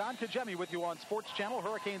Forts, John Cajemi with you on Sports Channel.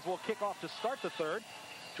 Hurricanes will kick off to start the third.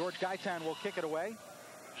 George Gaitan will kick it away.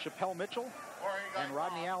 Chappelle Mitchell and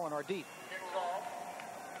Rodney Allen are deep.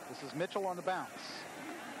 This is Mitchell on the bounce.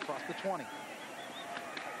 Across the 20.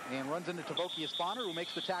 And runs into Tavokius Bonner, who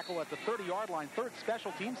makes the tackle at the 30-yard line. Third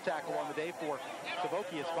special teams tackle on the day for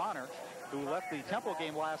Tavokius Bonner, who left the Temple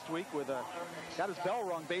game last week with got his bell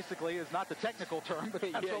rung, basically, is not the technical term, but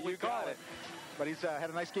that's what we call it. But he's had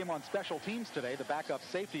a nice game on special teams today, the backup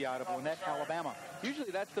safety out of Lynette, Alabama.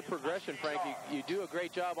 Usually that's the progression, Frank. You do a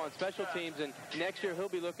great job on special teams, and next year he'll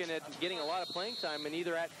be looking at getting a lot of playing time, and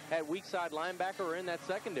either at weak side linebacker or in that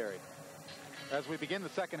secondary. As we begin the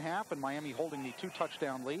second half, and Miami holding the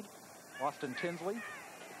 2-touchdown lead, Austin Tinsley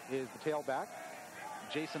is the tailback.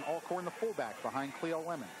 Jason Alcorn, the fullback, behind Cleo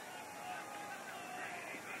Lemon.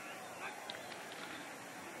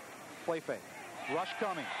 Play fake. Rush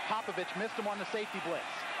coming. Popovich missed him on the safety blitz.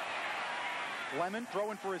 Lemon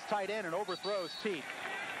throwing for his tight end and overthrows Teague.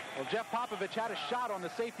 Well, Jeff Popovich had a shot on the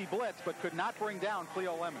safety blitz, but could not bring down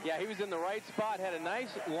Cleo Lemon. Yeah, he was in the right spot, had a nice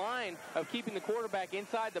line of keeping the quarterback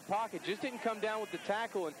inside the pocket, just didn't come down with the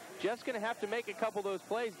tackle, and Jeff's going to have to make a couple of those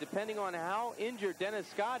plays, depending on how injured Dennis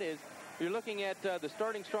Scott is. You're looking at the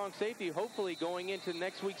starting strong safety. Hopefully going into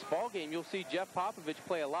next week's ball game, you'll see Jeff Popovich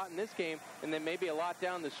play a lot in this game and then maybe a lot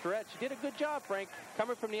down the stretch. He did a good job, Frank,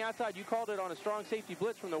 coming from the outside. You called it on a strong safety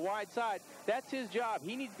blitz from the wide side. That's his job.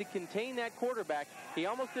 He needs to contain that quarterback. He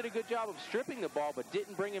almost did a good job of stripping the ball, but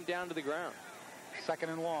didn't bring him down to the ground. Second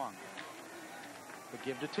and long. The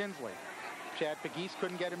give to Tinsley. Chad Pegues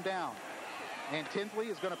couldn't get him down. And Tinsley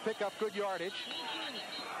is going to pick up good yardage.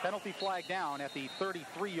 Penalty flag down at the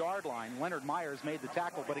 33-yard line. Leonard Myers made the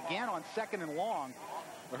tackle, but again on second and long,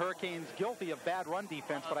 the Hurricanes guilty of bad run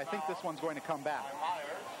defense, but I think this one's going to come back.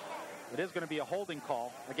 It is going to be a holding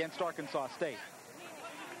call against Arkansas State.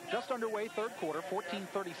 Just underway, third quarter,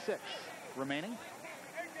 14:36 remaining.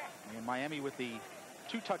 And Miami with the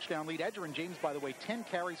 2-touchdown lead. Edgerrin James, by the way, 10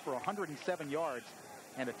 carries for 107 yards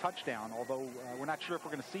and a touchdown, although we're not sure if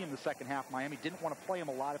we're going to see him the second half. Miami didn't want to play him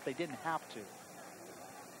a lot if they didn't have to.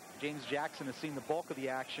 James Jackson has seen the bulk of the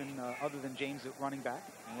action other than James at running back.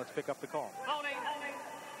 And let's pick up the call. Holding.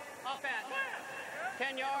 Offense.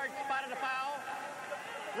 10 yards, spotted a foul.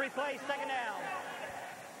 Replay, second down.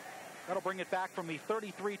 That'll bring it back from the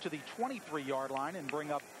 33 to the 23-yard line and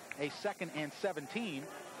bring up a 2nd and 17.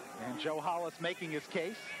 And Joe Hollis making his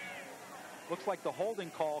case. Looks like the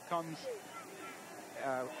holding call comes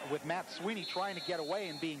with Matt Sweeney trying to get away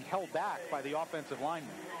and being held back by the offensive lineman.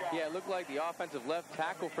 Yeah, it looked like the offensive left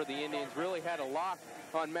tackle for the Indians really had a lock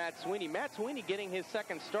on Matt Sweeney. Matt Sweeney getting his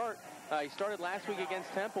second start. He started last week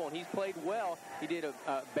against Temple, and he's played well. He did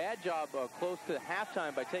a bad job close to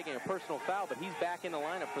halftime by taking a personal foul, but he's back in the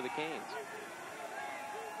lineup for the Canes.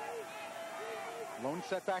 Lone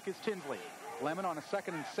setback is Tinsley. Lemon on a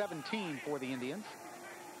 2nd and 17 for the Indians.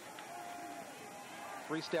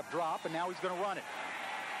 3-step drop, and now he's going to run it.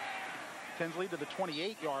 Tinsley to the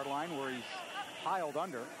 28-yard line where he's piled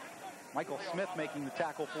under. Michael Smith making the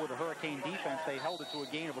tackle for the Hurricane defense. They held it to a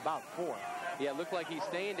gain of about 4. Yeah, it looked like he's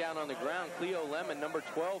staying down on the ground. Cleo Lemon, number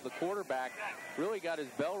 12, the quarterback, really got his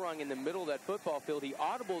bell rung in the middle of that football field. He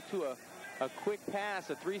audible to a quick pass,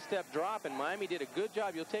 a 3-step drop, and Miami did a good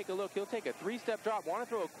job. You'll take a look. He'll take a 3-step drop, want to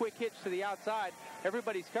throw a quick hitch to the outside.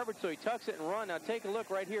 Everybody's covered, so he tucks it and run. Now take a look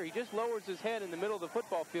right here. He just lowers his head in the middle of the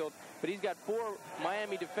football field, but he's got 4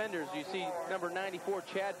 Miami defenders. You see number 94,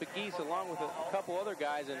 Chad Pegues, along with a couple other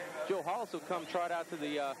guys, and Joe Hollis will come trot out to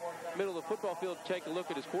the middle of the football field to take a look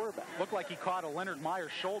at his quarterback. Looked like he caught a Leonard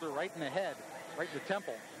Myers shoulder right in the head, right in the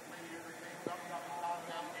temple.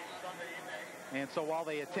 And so while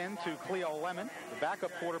they attend to Cleo Lemon, the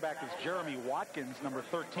backup quarterback is Jeremy Watkins, number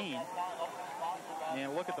 13.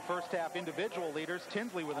 And look at the first half individual leaders.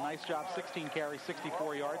 Tinsley with a nice job, 16 carries,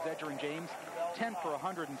 64 yards. Edgerrin James, 10 for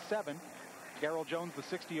 107. Darrell Jones, the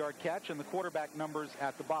 60-yard catch, and the quarterback numbers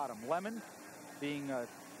at the bottom. Lemon being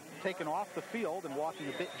taken off the field and walking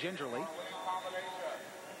a bit gingerly.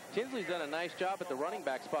 Tinsley's done a nice job at the running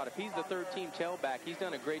back spot. If he's the third-team tailback, he's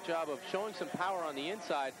done a great job of showing some power on the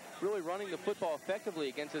inside, really running the football effectively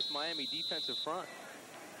against this Miami defensive front.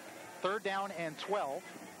 3rd down and 12.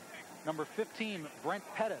 Number 15, Brent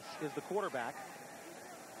Pettis, is the quarterback.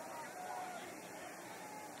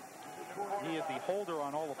 He is the holder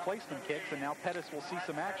on all the placement kicks, and now Pettis will see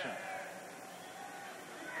some action.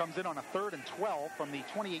 Comes in on a 3rd and 12 from the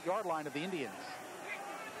 28-yard line of the Indians.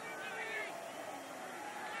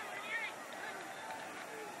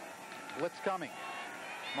 Blitz coming.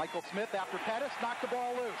 Michael Smith after Pettis knocked the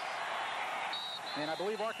ball loose. And I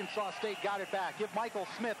believe Arkansas State got it back. Give Michael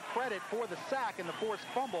Smith credit for the sack and the forced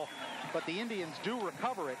fumble, but the Indians do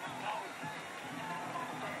recover it.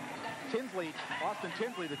 Austin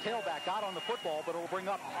Tinsley, the tailback, got on the football, but it will bring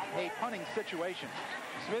up a punting situation.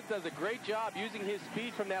 Smith does a great job using his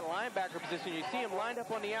speed from that linebacker position. You see him lined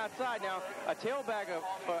up on the outside. Now, a tailback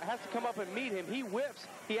has to come up and meet him. He whips.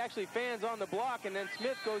 He actually fans on the block, and then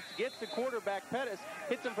Smith gets the quarterback, Pettis,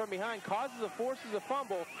 hits him from behind, forces a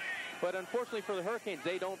fumble. But unfortunately for the Hurricanes,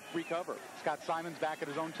 they don't recover. Scott Simons back at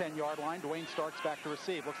his own 10-yard line. Dwayne Starks back to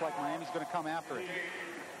receive. Looks like Miami's going to come after it.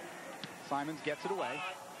 Simons gets it away.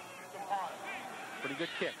 Pretty good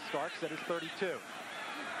kick. Starks at his 32.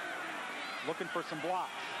 Looking for some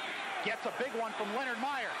blocks. Gets a big one from Leonard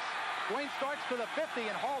Myers. Dwayne Starks to the 50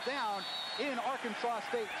 and hauled down in Arkansas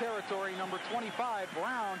State territory. Number 25,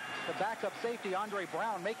 Brown, the backup safety, Andre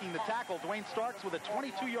Brown, making the tackle. Dwayne Starks with a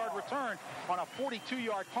 22-yard return on a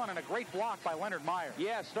 42-yard punt and a great block by Leonard Myers.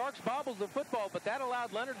 Yeah, Starks bobbles the football, but that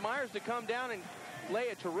allowed Leonard Myers to come down and lay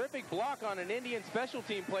a terrific block on an Indian special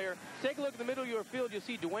team player. Take a look at the middle of your field. You'll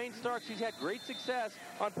see Dwayne Starks. He's had great success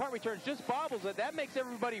on punt returns. Just bobbles it. That makes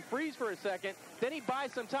everybody freeze for a second. Then he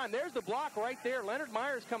buys some time. There's the block right there. Leonard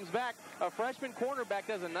Myers comes back. A freshman cornerback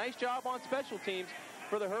does a nice job on special teams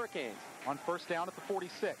for the Hurricanes. On first down at the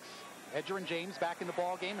 46. Edgerrin James back in the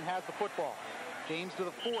ball game and has the football. James to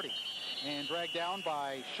the 40 and dragged down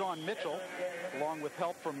by Sean Mitchell along with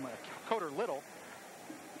help from Coder Little.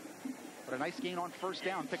 But a nice gain on first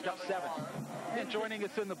down, picked up 7. And joining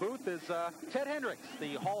us in the booth is Ted Hendricks,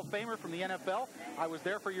 the Hall of Famer from the NFL. I was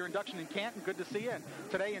there for your induction in Canton. Good to see you. And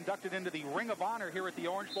today inducted into the Ring of Honor here at the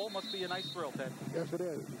Orange Bowl. Must be a nice thrill, Ted. Yes, it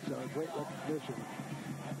is. It's a great recognition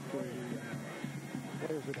for the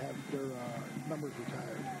players that have their numbers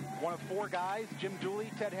retired. One of 4 guys, Jim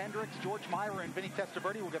Dooley, Ted Hendricks, George Myra, and Vinny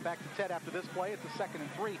Testaverde. We'll get back to Ted after this play. It's a 2nd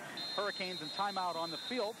and 3. Hurricanes in timeout on the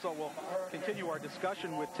field, so we'll continue our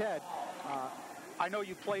discussion with Ted. I know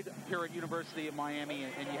you played here at University of Miami,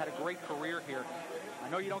 and you had a great career here. I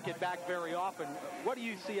know you don't get back very often. What do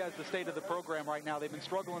you see as the state of the program right now? They've been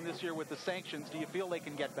struggling this year with the sanctions. Do you feel they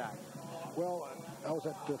can get back? Well, I was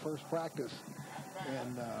at the first practice,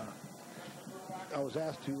 and I was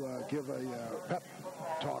asked to give a pep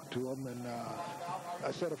talk to them, and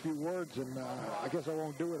I said a few words, and I guess I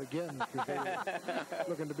won't do it again because they're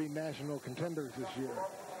looking to be national contenders this year.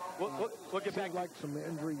 We'll get back. Like some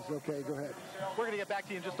injuries. Okay, go ahead. We're going to get back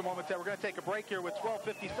to you in just a moment, Ted. We're going to take a break here with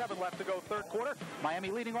 12:57 left to go, third quarter.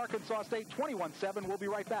 Miami leading Arkansas State 21-7. We'll be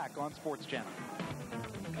right back on Sports Channel.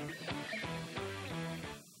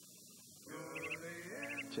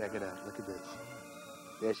 Check it out. Look at this.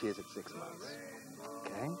 There she is at 6 months.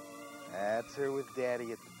 Okay. That's her with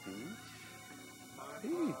Daddy at the beach.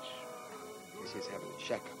 Beach? She's having a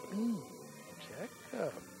checkup.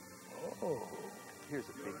 Checkup. Oh. Here's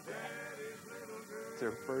a big bag. It's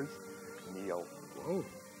her first meal. Whoa.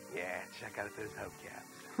 Yeah, check out those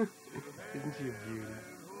hubcaps. Isn't she a beauty?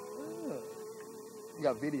 Oh. You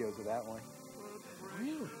got videos of that one.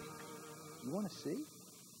 Really? You want to see?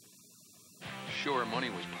 Sure, money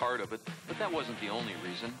was part of it, but that wasn't the only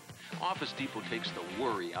reason. Office Depot takes the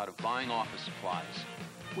worry out of buying office supplies.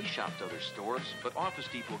 We shopped other stores, but Office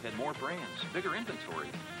Depot had more brands, bigger inventory,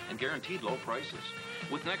 and guaranteed low prices.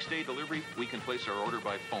 With next-day delivery, we can place our order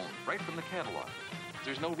by phone, right from the catalog.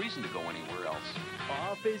 There's no reason to go anywhere else.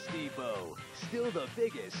 Office Depot. Still the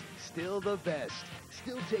biggest, still the best.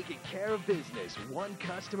 Still taking care of business, one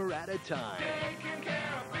customer at a time. Taking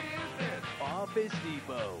care of business. Office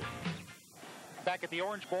Depot. Back at the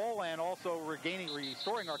Orange Bowl and also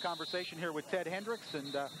restoring our conversation here with Ted Hendricks.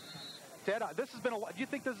 And Ted, do you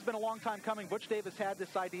think this has been a long time coming? Butch Davis had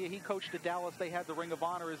this idea. He coached at Dallas. They had the Ring of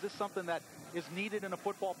Honor. Is this something that is needed in a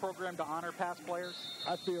football program to honor past players?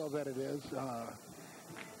 I feel that it is.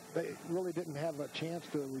 They really didn't have a chance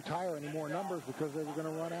to retire any more numbers because they were going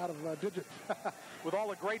to run out of digits. With all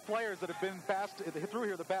the great players that have been through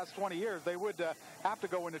here the past 20 years, they would have to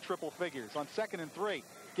go into triple figures. On 2nd and 3,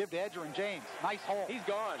 give to Edgerrin James. Nice hole. He's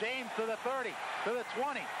gone. James to the 30, to the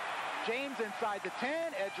 20. James inside the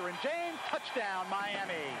 10. Edgerrin James, touchdown,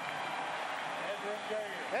 Miami.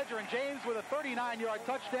 Edgerrin James with a 39-yard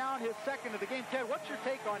touchdown, his 2nd of the game. Ted, what's your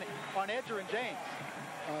take on Edgerrin James?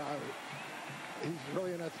 He's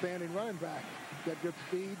really an outstanding running back. Got good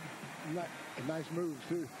speed, nice moves,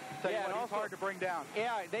 too. Yeah, and also hard to bring down.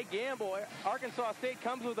 Yeah, they gamble. Arkansas State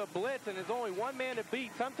comes with a blitz, and there's only one man to beat.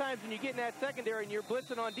 Sometimes when you get in that secondary and you're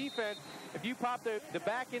blitzing on defense, if you pop the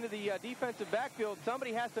back into the defensive backfield,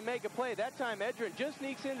 somebody has to make a play. That time, Edgerrin just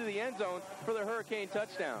sneaks into the end zone for the Hurricane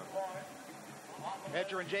touchdown.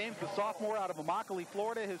 Edgerrin James, the sophomore out of Immokalee,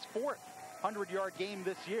 Florida, his fourth 100-yard game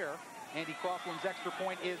this year. Andy Coughlin's extra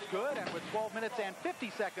point is good, and with 12 minutes and 50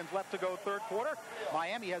 seconds left to go third quarter,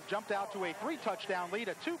 Miami has jumped out to a 3-touchdown lead,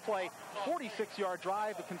 a 2-play, 46-yard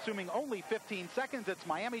drive, consuming only 15 seconds. It's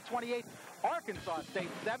Miami 28, Arkansas State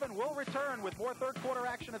 7. We'll return with more third quarter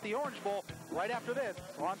action at the Orange Bowl right after this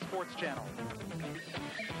on Sports Channel.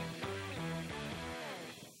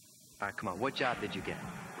 All right, come on. What job did you get?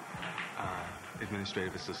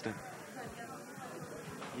 Administrative assistant.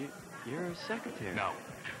 You're a secretary. No.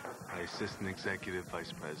 Assistant executive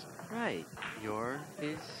vice president. Right. You're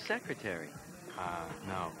his secretary.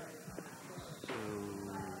 No. So,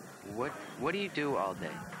 what do you do all day?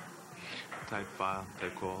 Type file,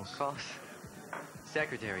 take calls. Calls?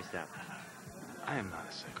 Secretary stuff. I am not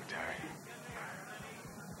a secretary.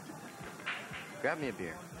 Grab me a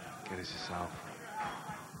beer. Get it yourself.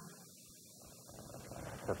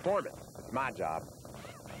 Performance. It's my job.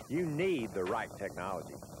 You need the right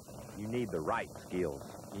technology. You need the right skills.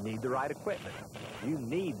 You need the right equipment. You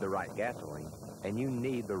need the right gasoline. And you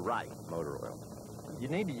need the right motor oil. You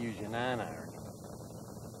need to use your 9-iron.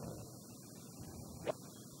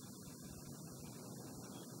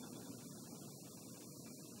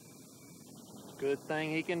 Good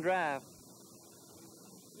thing he can drive.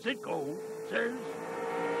 Sitco says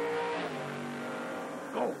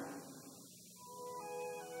go.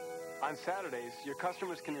 On Saturdays, your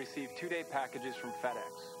customers can receive 2-day packages from FedEx.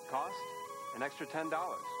 Cost? An extra $10.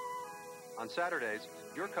 On Saturdays,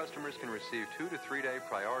 your customers can receive 2 to 3-day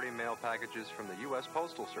priority mail packages from the U.S.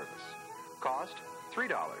 Postal Service. Cost?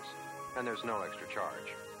 $3. And there's no extra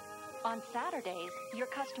charge. On Saturdays, your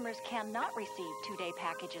customers cannot receive 2-day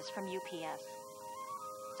packages from UPS.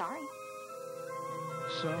 Sorry.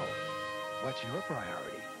 So, what's your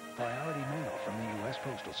priority? Priority mail from the U.S.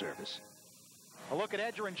 Postal Service. A look at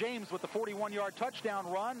Edgerrin James with the 41-yard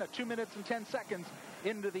touchdown run, 2 minutes and 10 seconds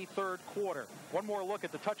into the third quarter. One more look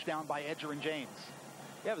at the touchdown by Edgerrin James.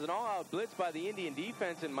 Yeah, it was an all-out blitz by the Indian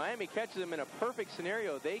defense, and Miami catches them in a perfect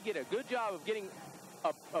scenario. They get a good job of getting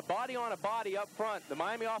a body on a body up front. The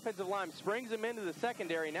Miami offensive line springs them into the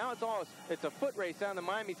secondary. Now it's a foot race down the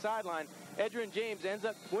Miami sideline. Edgerrin James ends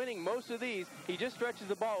up winning most of these. He just stretches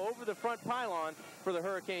the ball over the front pylon for the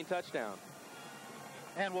Hurricane touchdown.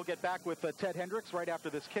 And we'll get back with Ted Hendricks right after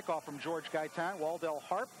this kickoff from George Gaitan. Waldell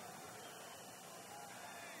Harp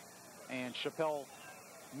and Chappelle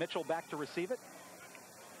Mitchell back to receive it.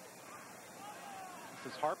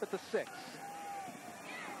 This is Harp at the 6.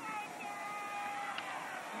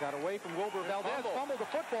 Got away from Wilbur Valdez, fumbled the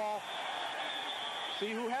football. See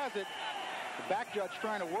who has it. The back judge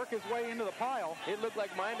trying to work his way into the pile. It looked like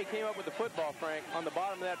Miami came up with the football, Frank, on the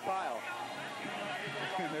bottom of that pile.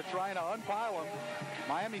 And they're trying to unpile him.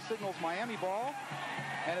 Miami signals Miami ball.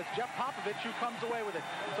 And it's Jeff Popovich who comes away with it.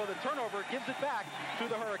 So the turnover gives it back to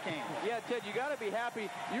the Hurricanes. Yeah, Ted, you got to be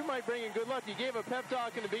happy. You might bring in good luck. You gave a pep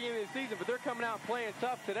talk in the beginning of the season, but they're coming out and playing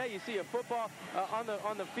tough today. You see a football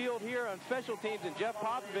on the field here on special teams, and Jeff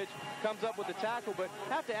Popovich comes up with the tackle. But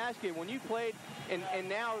I have to ask you, when you played, and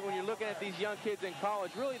now when you're looking at these young kids in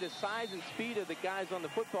college, really the size and speed of the guys on the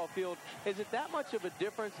football field, is it that much of a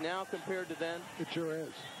difference now compared to then? It sure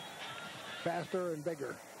is. Faster and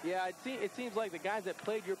bigger. Yeah, it seems like the guys that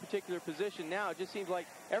played your particular position now, it just seems like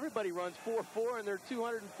everybody runs 4.4 and they're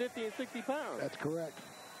 250 and 60 pounds. That's correct.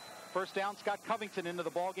 First down, Scott Covington into the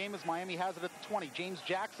ball game as Miami has it at the 20. James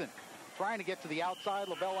Jackson trying to get to the outside.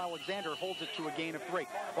 Lavelle Alexander holds it to a gain of 3.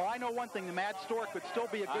 Well, I know one thing. The Mad Stork would still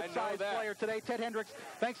be a good-sized player today. Ted Hendricks,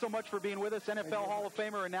 thanks so much for being with us. NFL Hall of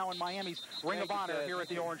Famer and now in Miami's Ring of Honor here at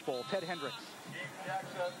the Orange Bowl. Ted Hendricks.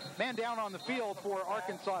 Man down on the field for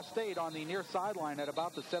Arkansas State on the near sideline at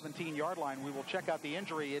about the 17-yard line. We will check out the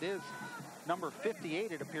injury. It is number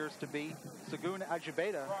 58, it appears to be, Segun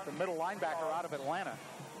Ajibeda, the middle linebacker out of Atlanta.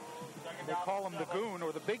 They call him the Goon,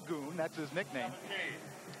 or the Big Goon. That's his nickname.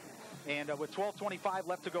 And with 12:25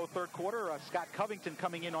 left to go third quarter, Scott Covington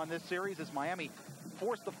coming in on this series as Miami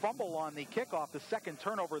forced the fumble on the kickoff, the second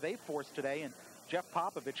turnover they forced today, and Jeff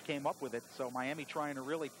Popovich came up with it. So Miami trying to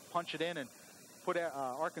really punch it in and put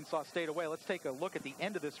Arkansas State away. Let's take a look at the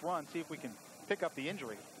end of this run, see if we can pick up the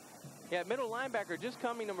injury. Yeah, middle linebacker just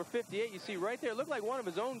coming, number 58. You see right there, looked like one of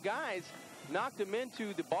his own guys knocked him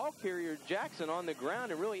into the ball carrier, Jackson, on the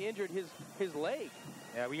ground and really injured his leg.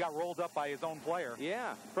 Yeah, we got rolled up by his own player.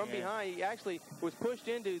 Yeah, from behind. He actually was pushed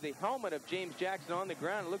into the helmet of James Jackson on the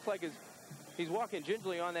ground. It looks like he's walking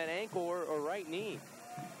gingerly on that ankle or right knee.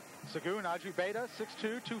 Segun Ajibeda, 6'2",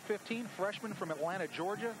 215, freshman from Atlanta,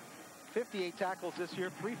 Georgia. 58 tackles this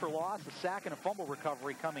year, 3 for loss, a sack, and a fumble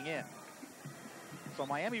recovery coming in. So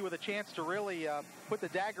Miami with a chance to really put the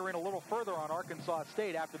dagger in a little further on Arkansas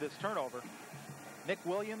State after this turnover. Nick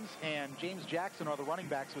Williams and James Jackson are the running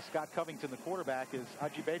backs with Scott Covington, the quarterback, as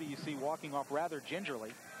Ajibade you see walking off rather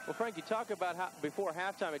gingerly. Well, Frank, you talk about how before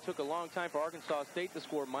halftime it took a long time for Arkansas State to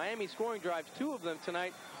score. Miami scoring drives, 2 of them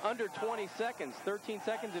tonight, under 20 seconds, 13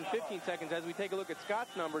 seconds and 15 seconds. As we take a look at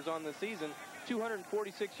Scott's numbers on the season,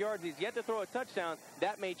 246 yards. He's yet to throw a touchdown.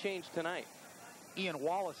 That may change tonight. Ian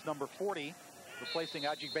Wallace, number 40, replacing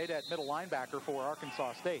Ajibade at middle linebacker for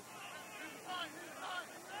Arkansas State.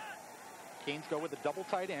 Canes go with a double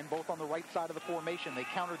tight end, both on the right side of the formation. They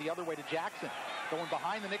counter the other way to Jackson, going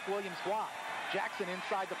behind the Nick Williams block. Jackson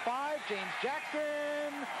inside the 5. James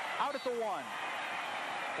Jackson out at the 1.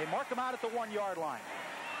 They mark him out at the 1-yard line.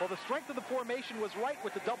 Well, the strength of the formation was right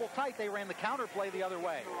with the double tight. They ran the counter play the other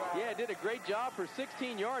way. Yeah, did a great job for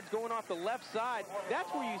 16 yards going off the left side. That's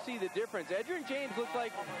where you see the difference. Edgerrin James looks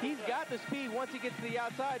like he's got the speed once he gets to the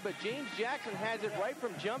outside, but James Jackson has it right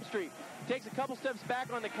from Jump Street. Takes a couple steps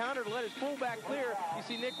back on the counter to let his fullback clear. You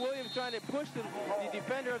see Nick Williams trying to push the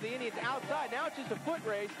defender of the Indians outside. Now it's just a foot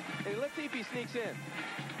race, and let's see if he sneaks in.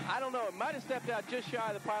 I don't know. It might have stepped out just shy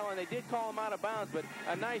of the pylon. They did call him out of bounds, but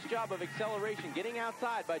a nice job of acceleration getting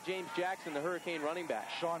outside by James Jackson, the Hurricane running back.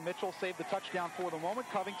 Sean Mitchell saved the touchdown for the moment.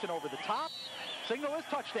 Covington over the top. Signal is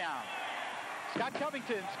touchdown. Scott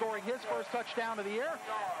Covington scoring his first touchdown of the year,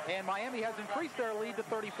 and Miami has increased their lead to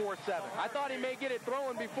 34-7. I thought he may get it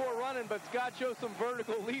throwing before running, but Scott shows some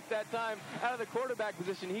vertical leap that time out of the quarterback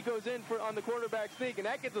position. He goes in on the quarterback sneak, and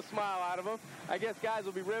that gets a smile out of him. I guess guys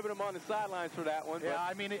will be ribbing him on the sidelines for that one. Yeah,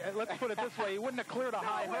 I mean, let's put it this way. He wouldn't have cleared a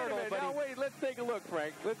high hurdle. Wait, let's take a look,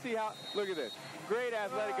 Frank. Let's see how, look at this. Great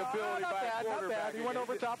athletic ability by a quarterback. Not bad. He went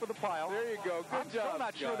over top of the pile. There you go. Good job. I'm still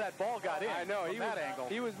not sure that ball got in. I know. From that angle.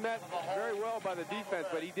 He was met very well by the defense,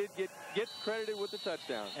 but he did get credited with the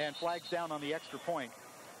touchdown. And flags down on the extra point.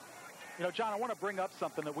 You know, John, I want to bring up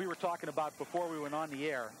something that we were talking about before we went on the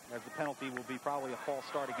air, as the penalty will be probably a false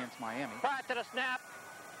start against Miami. Prior to the snap,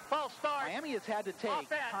 false start. Miami has had to take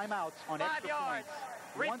timeouts on extra points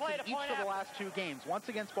once in each of the last 2 games. Once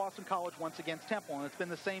against Boston College, once against Temple, and it's been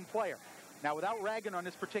the same player. Now, without ragging on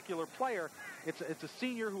this particular player, it's a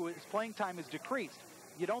senior who his playing time is decreased.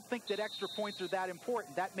 You don't think that extra points are that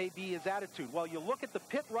important. That may be his attitude. Well, you look at the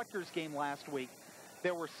Pitt-Rutgers game last week.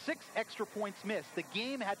 There were 6 extra points missed. The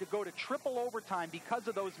game had to go to triple overtime because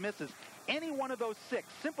of those misses. Any one of those 6,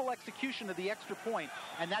 simple execution of the extra point,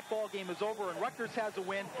 and that ball game is over, and Rutgers has a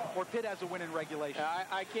win, or Pitt has a win in regulation.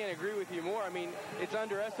 I can't agree with you more. I mean, it's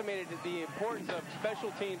underestimated the importance of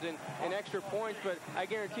special teams and extra points, but I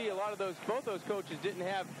guarantee you both those coaches didn't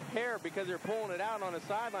have hair because they're pulling it out on the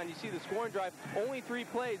sideline. You see the scoring drive, only 3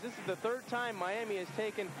 plays. This is the 3rd time Miami has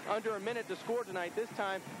taken under a minute to score tonight. This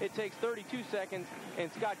time it takes 32 seconds,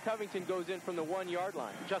 and Scott Covington goes in from the 1-yard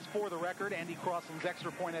line. Just for the record, Andy Crossland's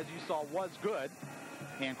extra point, as you saw, was good.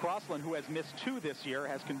 And Crossland, who has missed 2 this year,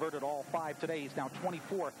 has converted all 5 today. He's now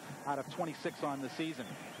 24 out of 26 on the season.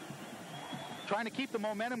 Trying to keep the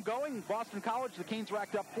momentum going, Boston College, the Canes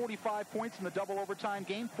racked up 45 points in the double overtime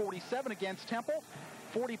game, 47 against Temple.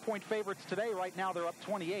 40-point favorites today. Right now they're up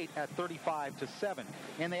 28 at 35-7.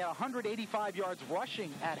 And they had 185 yards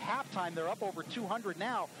rushing at halftime. They're up over 200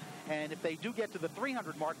 now. And if they do get to the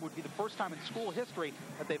 300 mark, it would be the first time in school history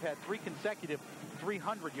that they've had 3 consecutive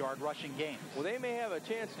 300-yard rushing games. Well, they may have a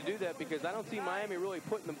chance to do that because I don't see Miami really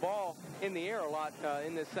putting the ball in the air a lot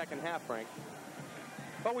in this second half, Frank.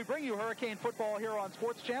 Well, we bring you Hurricane football here on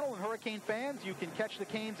Sports Channel, and Hurricane fans, you can catch the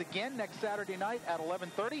Canes again next Saturday night at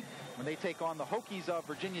 11:30 when they take on the Hokies of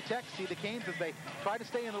Virginia Tech. See the Canes as they try to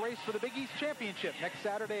stay in the race for the Big East Championship next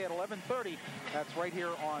Saturday at 11:30. That's right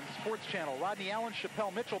here on Sports Channel. Rodney Allen,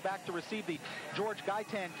 Chappelle Mitchell back to receive the George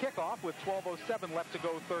Gaitan kickoff with 12:07 left to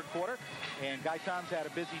go 3rd quarter. And Gaitan's had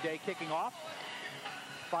a busy day kicking off.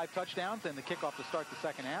 5 touchdowns and the kickoff to start the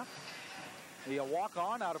second half. The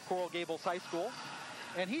walk-on out of Coral Gables High School.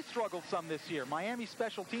 And he struggled some this year. Miami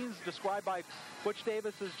special teams described by Butch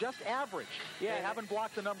Davis as just average. Yeah, they haven't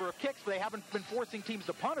blocked a number of kicks, but they haven't been forcing teams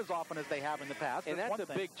to punt as often as they have in the past. And that's a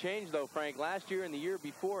big change, though, Frank. Last year and the year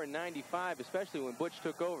before in '95, especially when Butch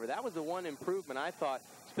took over, that was the one improvement I thought.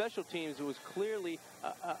 Special teams was clearly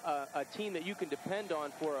a team that you can depend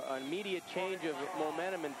on for an immediate change of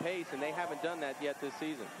momentum and pace, and they haven't done that yet this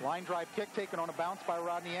season. Line drive kick taken on a bounce by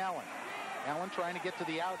Rodney Allen. Allen trying to get to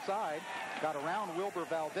the outside, got around Wilbur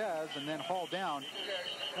Valdez and then hauled down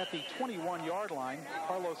at the 21-yard line.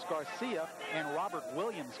 Carlos Garcia and Robert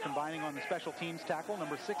Williams combining on the special teams tackle,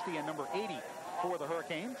 number 60 and number 80 for the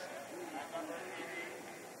Hurricanes.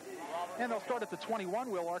 And they'll start at the 21,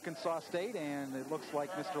 will Arkansas State, and it looks like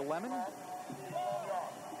Mr. Lemon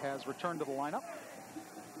has returned to the lineup.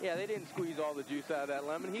 Yeah, they didn't squeeze all the juice out of that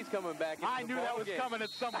lemon. He's coming back into I knew that was coming at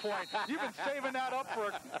some point. You've been saving that up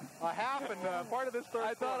for a half and part of this third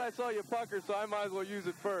I thought I saw you pucker, so I might as well use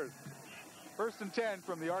it first. 1st and 10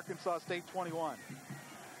 from the Arkansas State 21.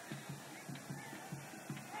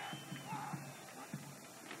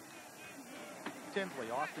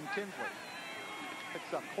 Tinsley, Austin Tinsley,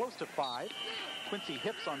 picks up close to 5. Quincy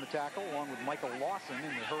Hips on the tackle, along with Michael Lawson in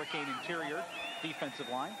the Hurricane interior defensive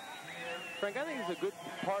line. Frank, I think it's a good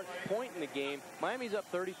point in the game. Miami's up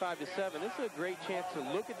 35-7. This is a great chance to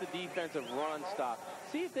look at the defensive run stop.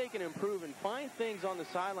 See if they can improve and find things on the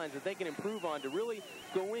sidelines that they can improve on to really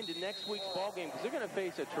go into next week's ball game, because they're going to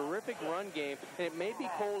face a terrific run game, and it may be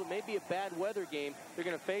cold, it may be a bad weather game. They're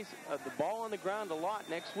going to face the ball on the ground a lot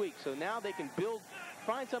next week. So now they can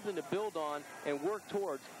find something to build on and work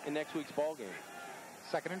towards in next week's ball game.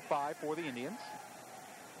 2nd and 5 for the Indians.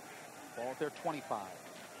 Ball at their 25.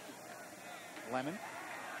 Lemon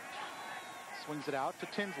swings it out to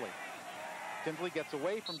Tinsley. Tinsley gets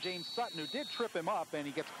away from James Sutton, who did trip him up, and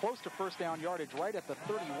he gets close to first down yardage right at the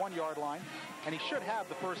 31-yard line, and he should have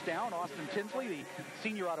the first down. Austin Tinsley, the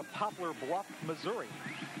senior out of Poplar Bluff, Missouri,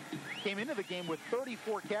 came into the game with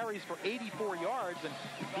 34 carries for 84 yards, and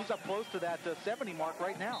he's up close to that 70 mark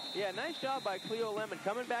right now. Yeah, nice job by Cleo Lemon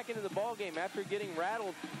coming back into the ball game after getting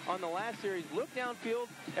rattled on the last series. Look downfield,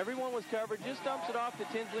 everyone was covered, just dumps it off to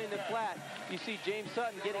Tinsley in the flat. You see James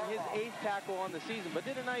Sutton getting his 8th tackle on the season, but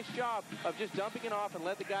did a nice job of just dumping it off and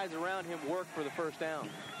let the guys around him work for the first down.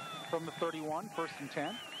 From the 31, 1st and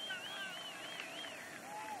 10.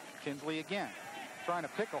 Tinsley again, trying to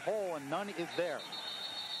pick a hole, and none is there.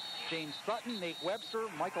 James Sutton, Nate Webster,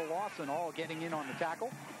 Michael Lawson all getting in on the tackle.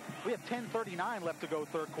 We have 10:39 left to go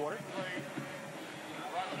third quarter.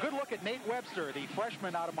 A good look at Nate Webster, the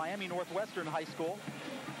freshman out of Miami Northwestern High School,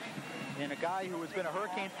 and a guy who has been a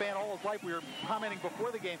Hurricane fan all his life. We were commenting before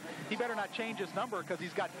the game, he better not change his number because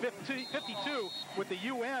he's got 52 with the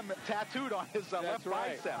UM tattooed on his left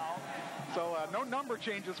bicep. So no number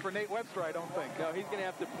changes for Nate Webster, I don't think. No, he's going to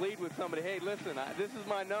have to plead with somebody. Hey, listen, this is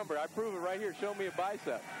my number. I prove it right here. Show me a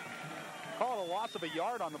bicep. Call it a loss of a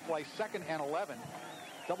yard on the play, 2nd and 11.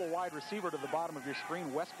 Double wide receiver to the bottom of your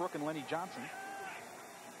screen, Westbrook and Lenny Johnson.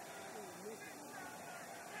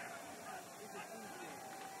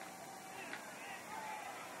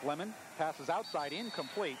 Lemon passes outside,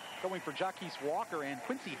 incomplete. Going for Jaquise Walker, and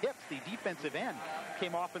Quincy Hips, the defensive end,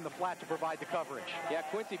 came off in the flat to provide the coverage. Yeah,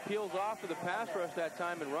 Quincy peels off for the pass rush that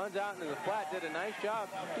time and runs out into the flat. Did a nice job.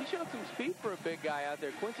 He showed some speed for a big guy out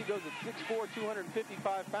there. Quincy goes at 6'4",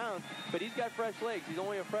 255 pounds, but he's got fresh legs. He's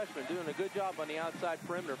only a freshman, doing a good job on the outside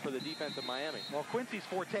perimeter for the defense of Miami. Well, Quincy's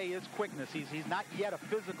forte is quickness. He's not yet a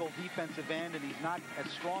physical defensive end, and he's not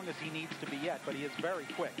as strong as he needs to be yet, but he is very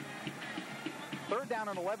quick. 3rd down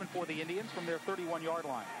and 11 for the Indians from their 31-yard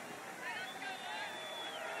line.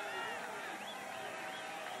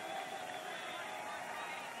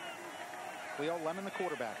 Cleo Lemon, the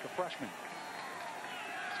quarterback, the freshman.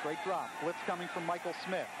 Straight drop. Blitz coming from Michael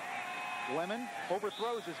Smith. Lemon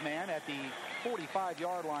overthrows his man at the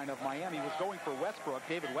 45-yard line of Miami. Was going for Westbrook,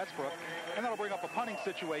 David Westbrook, and that'll bring up a punting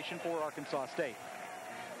situation for Arkansas State.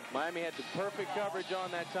 Miami had the perfect coverage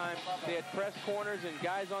on that time. They had press corners and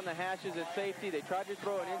guys on the hashes at safety. They tried to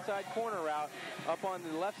throw an inside corner route up on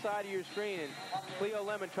the left side of your screen, and Cleo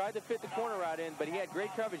Lemon tried to fit the corner route in, but he had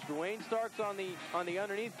great coverage. Dwayne Starks on the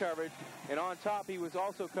underneath coverage, and on top he was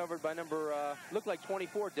also covered by number, looked like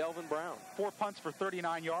 24, Delvin Brown. 4 punts for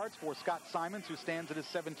 39 yards for Scott Simons, who stands at his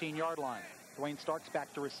 17-yard line. Dwayne Starks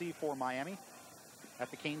back to receive for Miami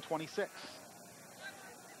at the Kane 26.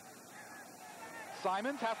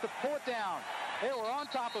 Simons has to pull it down. They were on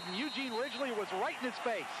top of him. Eugene Ridgely was right in his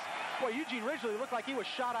face. Boy, Eugene Ridgely looked like he was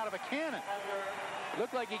shot out of a cannon.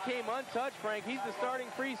 Looked like he came untouched, Frank. He's the starting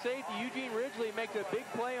free safety. Eugene Ridgely makes a big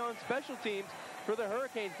play on special teams for the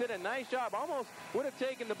Hurricanes. Did a nice job. Almost would have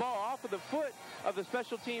taken the ball off of the foot of the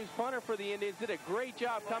special teams punter for the Indians. Did a great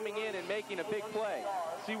job coming in and making a big play.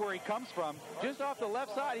 See where he comes from. Just off the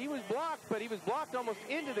left side. He was blocked, but he was blocked almost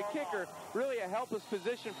into the kicker. Really a helpless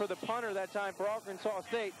position for the punter that time for Arkansas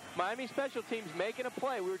State. Miami special teams making a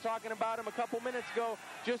play. We were talking about him a couple minutes ago,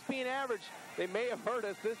 just being average. They may have hurt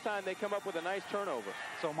us. This time they come up with a nice turnover.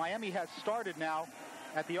 So Miami has started now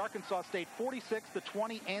at the Arkansas State 46, the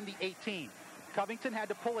 20, and the 18. Covington had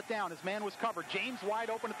to pull it down. His man was covered. James wide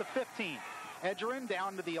open at the 15. Edgerrin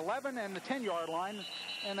down to the 11 and the 10-yard line,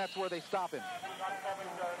 and that's where they stop him.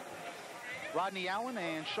 Rodney Allen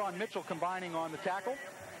and Sean Mitchell combining on the tackle.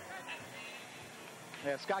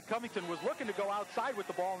 Yeah, Scott Covington was looking to go outside with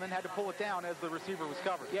the ball and then had to pull it down as the receiver was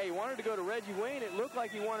covered. Yeah, he wanted to go to Reggie Wayne. It looked like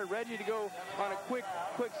he wanted Reggie to go on a quick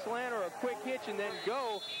slant or a quick hitch and then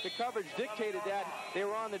go. The coverage dictated that. They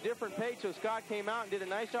were on the different page, so Scott came out and did a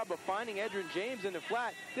nice job of finding Edgerrin James in the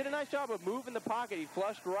flat. Did a nice job of moving the pocket. He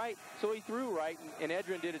flushed right, so he threw right, and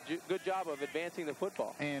Edgerrin did a good job of advancing the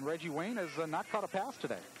football. And Reggie Wayne has not caught a pass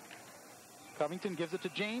today. Covington gives it to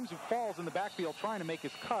James, who falls in the backfield trying to make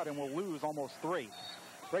his cut and will lose almost 3.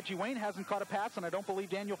 Reggie Wayne hasn't caught a pass, and I don't believe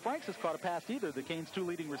Daniel Franks has caught a pass either, the Canes' 2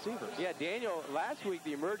 leading receivers. Yeah, Daniel, last week,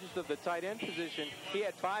 the emergence of the tight end position, he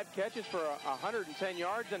had 5 catches for 110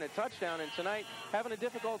 yards and a touchdown, and tonight having a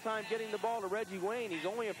difficult time getting the ball to Reggie Wayne. He's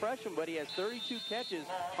only a freshman, but he has 32 catches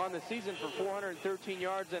on the season for 413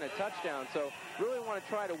 yards and a touchdown. So really want to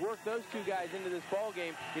try to work those 2 guys into this ball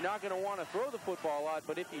game. You're not going to want to throw the football a lot,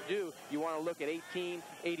 but if you do, you want to look at 18,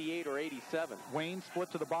 88, or 87. Wayne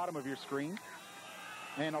split to the bottom of your screen.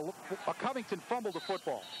 And a Covington fumbled the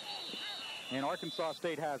football. And Arkansas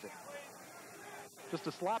State has it. Just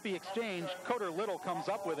a sloppy exchange. Coder Little comes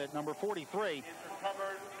up with it, number 43.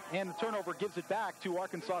 And the turnover gives it back to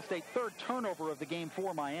Arkansas State. 3rd turnover of the game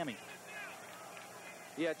for Miami.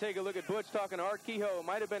 Yeah, take a look at Butch talking to Art Kehoe. It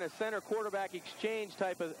might have been a center quarterback exchange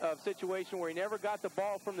type of situation where he never got the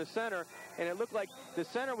ball from the center, and it looked like the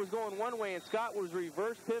center was going one way and Scott was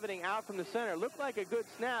reverse pivoting out from the center. It looked like a good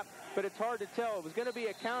snap, but it's hard to tell. It was going to be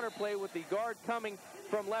a counter play with the guard coming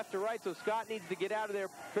from left to right, so Scott needs to get out of there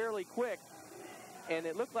fairly quick. And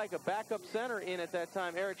it looked like a backup center in at that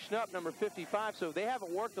time, Eric Schnupp, number 55. So they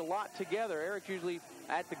haven't worked a lot together. Eric's usually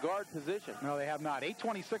at the guard position. No, they have not.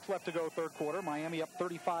 8:26 left to go, 3rd quarter. Miami up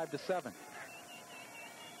 35-7.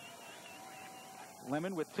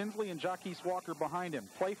 Lemon with Tinsley and Jaquise Walker behind him.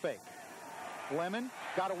 Play fake. Lemon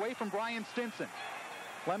got away from Brian Stinson.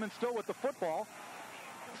 Lemon still with the football.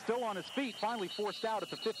 Still on his feet, finally forced out at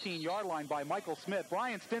the 15-yard line by Michael Smith.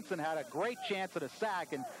 Brian Stinson had a great chance at a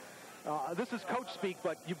sack, and this is coach speak,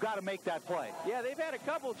 but you've got to make that play. Yeah, they've had a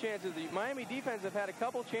couple chances. The Miami defense have had a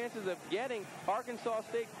couple chances of getting Arkansas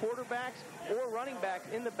State quarterbacks or running backs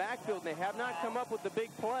in the backfield, and they have not come up with the big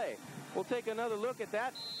play. We'll take another look at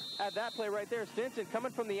that play right there. Stinson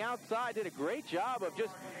coming from the outside did a great job of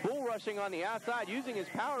just bull rushing on the outside using his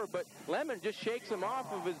power, but Lemon just shakes him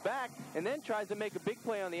off of his back and then tries to make a big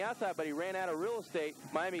play on the outside, but he ran out of real estate.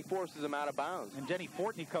 Miami forces him out of bounds. And Denny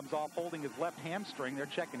Fortney comes off holding his left hamstring. They're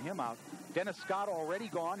checking him out. Dennis Scott already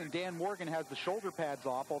gone, and Dan Morgan has the shoulder pads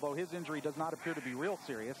off, although his injury does not appear to be real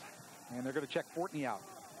serious. And they're going to check Fortney out.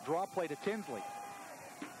 Draw play to Tinsley.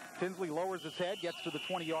 Tinsley lowers his head, gets to the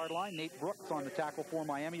 20-yard line. Nate Brooks on the tackle for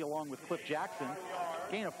Miami along with Cliff Jackson.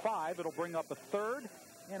 Gain of 5. It'll bring up a 3rd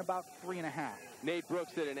and about 3.5. Nate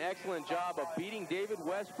Brooks did an excellent job of beating David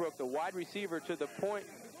Westbrook, the wide receiver, to the point,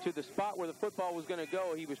 to the spot where the football was going to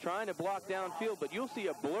go. He was trying to block downfield, but you'll see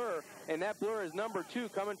a blur, and that blur is number 2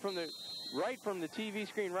 coming from the right from the TV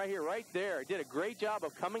screen right here, right there. He did a great job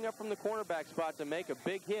of coming up from the cornerback spot to make a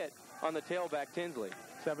big hit on the tailback Tinsley.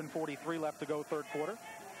 7:43 left to go, 3rd quarter.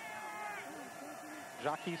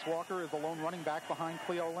 Jaquise Walker is the lone running back behind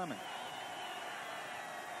Cleo Lemon.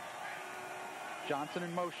 Johnson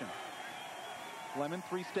in motion. Lemon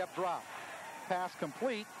 3-step drop. Pass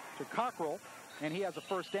complete to Cockrell, and he has a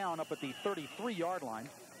 1st down up at the 33-yard line.